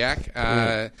 that's Jack,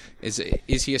 is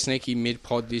he a sneaky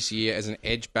mid-pod this year as an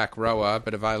edge back rower,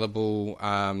 but available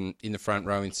in the front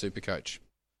row in Supercoach?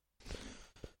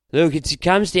 Look, it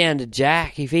comes down to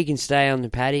Jack. If he can stay on the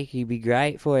paddock, he'd be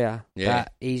great for you. Yeah.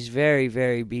 But he's very,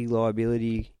 very big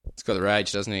liability. He's got the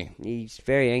rage, doesn't he? He's a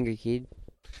very angry kid.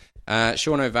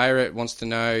 Sean O'Veara wants to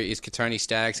know, is Katoni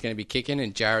Staggs going to be kicking?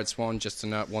 And Jared Swan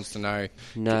wants to know,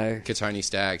 no. Katoni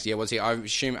Staggs. Yeah, I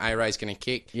assume A-Ray's going to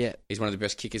kick. Yeah. He's one of the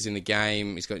best kickers in the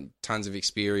game. He's got tons of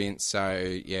experience.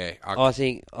 So, yeah. I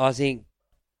think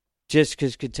just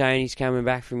because Katoni's coming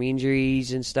back from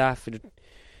injuries and stuff, it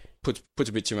puts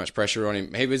a bit too much pressure on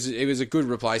him. He was a good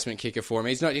replacement kicker for him.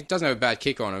 He doesn't have a bad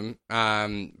kick on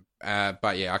him.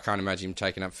 But yeah, I can't imagine him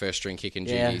taking up first string kicking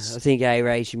duties. Yeah, I think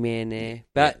A-Ray's your man there.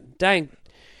 But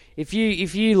if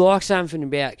you like something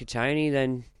about Katoni,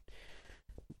 then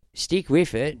stick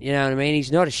with it. You know what I mean?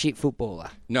 He's not a shit footballer.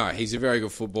 No, he's a very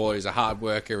good footballer. He's a hard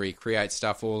worker. He creates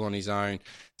stuff all on his own.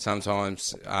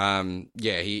 Sometimes,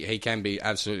 he can be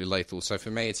absolutely lethal. So for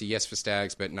me, it's a yes for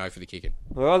Staggs, but no for the kicking.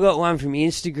 Well, I got one from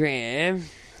Instagram.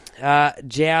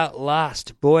 Jow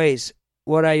Lust. Boys,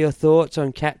 what are your thoughts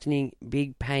on captaining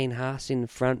Big Payne Haas in the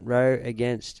front row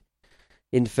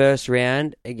in the first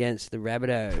round against the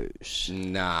Rabbitohs?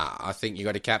 Nah, I think you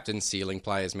got to captain ceiling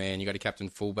players, man. You got to captain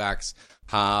fullbacks,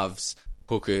 halves,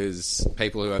 hookers,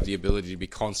 people who have the ability to be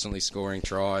constantly scoring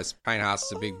tries. Payne Haas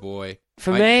is a big boy.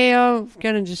 For me, I'm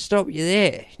going to just stop you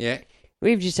there. Yeah.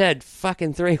 We've just had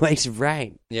fucking 3 weeks of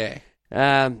rain. Yeah.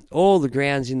 All the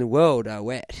grounds in the world are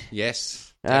wet.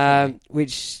 Yes.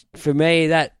 Which, for me,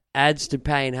 that adds to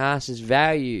Payne Haas's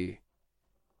value.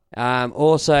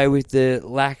 Also, with the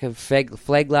lack of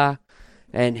Flegler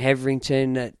and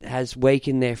Hetherington, that has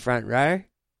weakened their front row,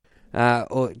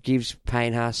 or it gives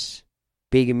Payne Haas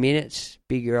bigger minutes,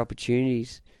 bigger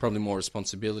opportunities. Probably more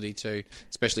responsibility too,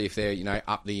 especially if they're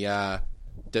up the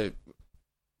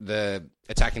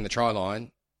attacking the try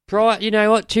line. You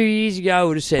know what? 2 years ago, I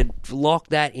would have said lock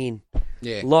that in.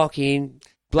 Yeah, lock in.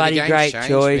 Bloody great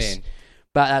choice. Man.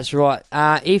 But that's right.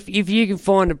 If you can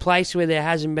find a place where there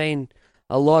hasn't been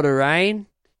a lot of rain,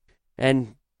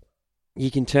 and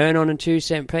you can turn on a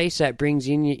 2-cent piece, that brings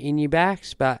in your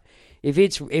backs. But if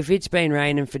it's been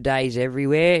raining for days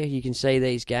everywhere, you can see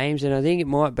these games, and I think it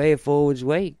might be a forwards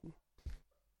week.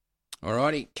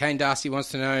 Alrighty, Kane Darcy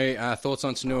wants to know thoughts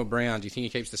on Tanua Brown. Do you think he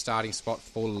keeps the starting spot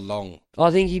for long?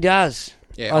 I think he does.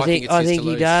 Yeah, I think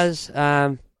he does.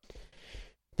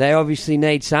 They obviously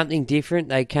need something different.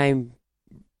 They came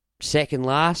second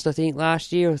last, I think,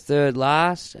 last year, or third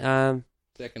last.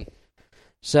 Second.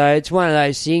 So it's one of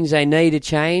those things. They need a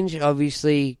change.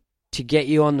 Obviously, to get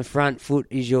you on the front foot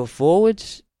is your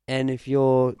forwards. And if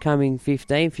you're coming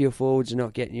 15th, your forwards are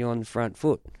not getting you on the front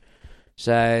foot.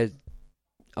 So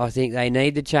I think they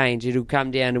need the change. It'll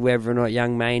come down to whether or not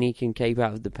young Maney can keep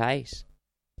up with the pace.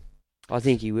 I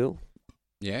think he will.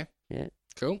 Yeah. Yeah.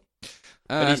 Cool.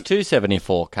 But he's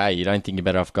 274k. You don't think you're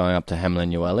better off going up to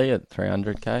Hamlin Ueli at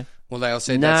 300k? Well, they all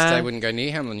said they wouldn't go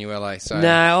near Hamlin ULA. So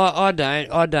No, I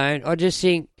don't. I just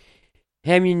think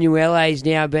Hamlin ULA's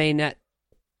now been at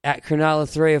Cronulla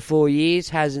 3 or 4 years,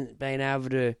 hasn't been able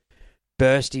to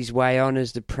burst his way on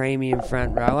as the premium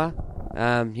front rower.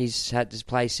 He's had to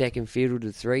play second fiddle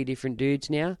to 3 different dudes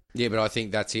now. Yeah, but I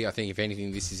think that's it. I think if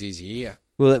anything, this is his year.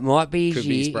 Well, it might be his Could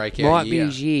year. be his breakout Be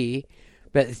his year.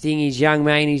 But the thing is, young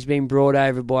Maney's been brought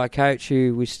over by a coach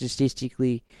who was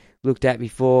statistically looked at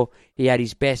before. He had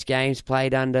his best games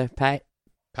played under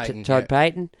Todd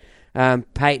Payton.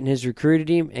 Payton has recruited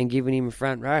him and given him a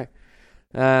front row.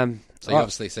 So you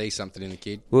obviously see something in the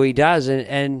kid. Well, he does,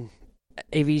 and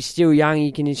if he's still young,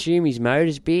 you can assume his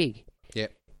motor's big.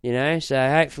 Yep. You know, so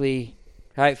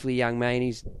hopefully young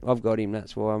Maney's. I've got him.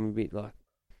 That's why I'm a bit like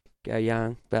go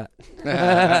young, but.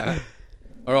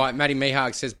 All right, Matty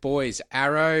Mehag says, boys,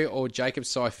 Arrow or Jacob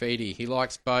Saifidi? He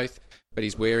likes both, but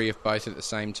he's wary of both at the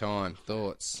same time.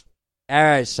 Thoughts?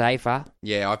 Arrow's safer.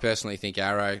 Yeah, I personally think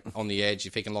Arrow on the edge.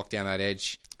 If he can lock down that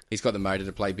edge, he's got the motor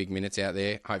to play big minutes out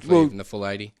there, hopefully even the full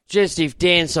 80. Just if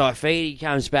Dan Saifidi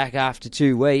comes back after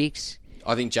 2 weeks.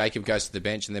 I think Jacob goes to the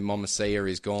bench and then Momasia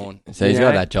is gone. So he's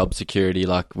got that job security.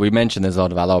 Like we mentioned, there's a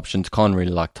lot of other options. Con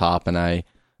really like Tarpanay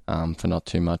for not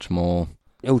too much more.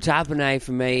 Well, Tarpanay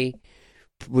for me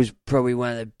was probably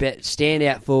one of the best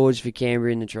standout forwards for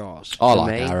Canberra in the trials. I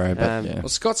like Arrow, but Well,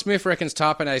 Scott Smith reckons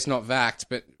Tarpanay's not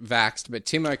vaxxed, but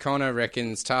Tim O'Connor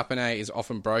reckons Tarpanay is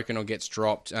often broken or gets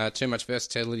dropped. Too much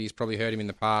versatility has probably hurt him in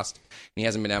the past, and he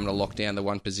hasn't been able to lock down the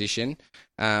one position.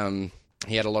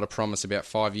 He had a lot of promise about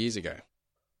 5 years ago.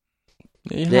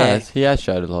 He has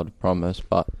showed a lot of promise,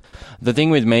 but the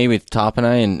thing with me with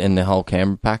Tarpanay and the whole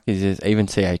Canberra pack is even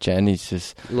CHN is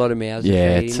just a lot of mouths.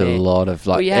 Yeah, it's a lot of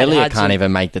Elliot can't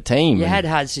even make the team. You had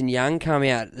Hudson Young come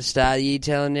out at the start of the year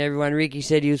telling everyone Ricky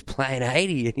said he was playing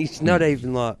 80, and he's not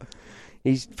even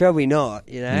he's probably not.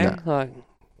 You know,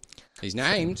 he's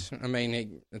named. I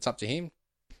mean, it's up to him.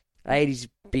 80's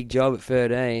a big job at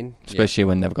 13, especially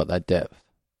when they've got that depth.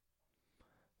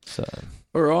 So.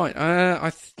 All right, I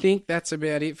think that's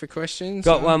about it for questions.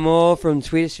 Got one more from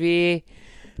Twitter Sphere.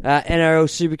 NRL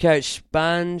Supercoach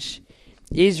Sponge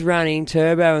is running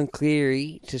Turbo and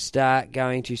Cleary to start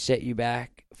going to set you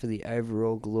back for the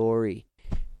overall glory.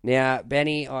 Now,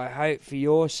 Benny, I hope for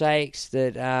your sakes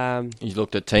that... you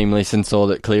looked at team list and saw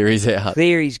that Cleary's out.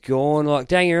 Cleary's gone. Like,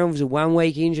 don't get me wrong, it was a 1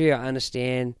 week injury. I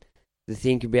understand the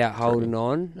think about holding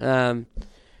on.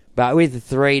 But with the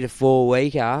 3 to 4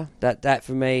 weeker, that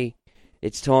for me...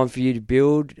 It's time for you to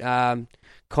build.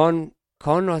 Con,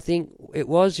 I think it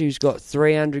was, who's got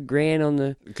 300 grand on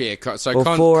the so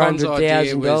Con's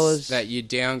idea was $400,000 that you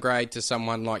downgrade to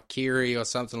someone like Kiri or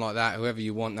something like that, whoever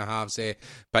you want in the halves there,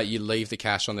 but you leave the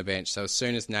cash on the bench. So as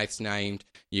soon as Nath's named,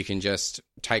 you can just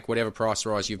take whatever price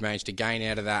rise you've managed to gain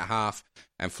out of that half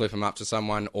and flip them up to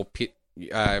someone or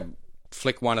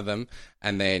flick one of them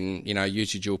and then,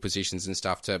 use your dual positions and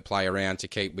stuff to play around to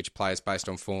keep which players based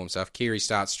on form. So if Kiri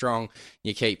starts strong,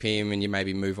 you keep him and you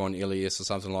maybe move on Ilias or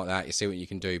something like that. You see what you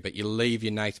can do. But you leave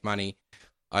your Nath money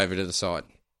over to the side.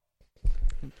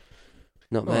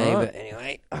 Not me, but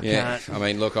anyway, I can't. I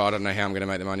mean, look, I don't know how I'm going to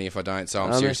make the money if I don't, so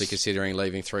I'm seriously considering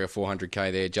leaving 300 or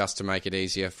 400k there just to make it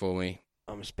easier for me.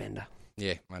 I'm a spender.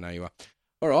 Yeah, I know you are.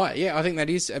 All right, I think that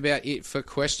is about it for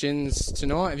questions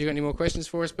tonight. Have you got any more questions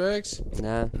for us, Bergs?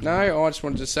 No. No, I just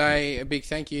wanted to say a big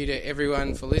thank you to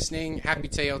everyone for listening. Happy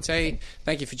TLT.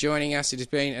 Thank you for joining us. It has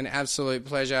been an absolute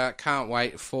pleasure. Can't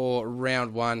wait for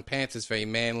round 1, Panthers v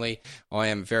Manly. I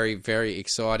am very, very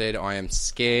excited. I am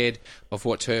scared of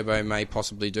what Turbo may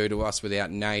possibly do to us without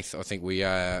Nath. I think we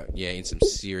are, in some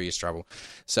serious trouble.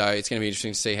 So it's going to be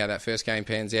interesting to see how that first game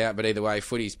pans out. But either way,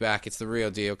 footy's back. It's the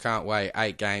real deal. Can't wait.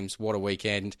 8 games. What a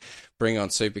weekend. Bring on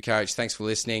Supercoach. Thanks for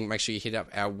listening. Make sure you hit up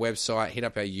our website, hit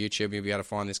up our YouTube. You'll be able to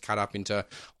find this cut up into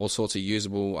all sorts of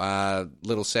usable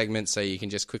little segments so you can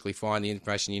just quickly find the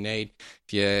information you need.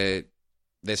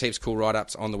 There's heaps of cool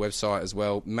write-ups on the website as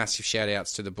well. Massive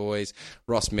shout-outs to the boys,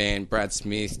 Ross Mann, Brad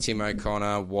Smith, Tim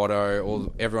O'Connor,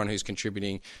 Watto, everyone who's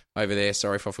contributing over there.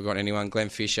 Sorry if I forgot anyone. Glenn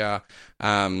Fisher.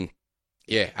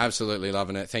 Absolutely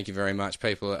loving it. Thank you very much.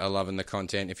 People are loving the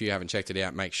content. If you haven't checked it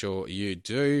out, make sure you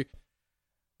do.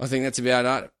 I think that's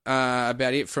about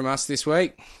it from us this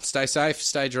week. Stay safe,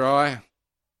 stay dry.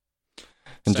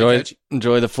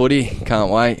 Enjoy the footy.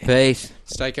 Can't wait. Peace.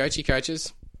 Stay coachy,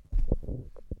 coaches.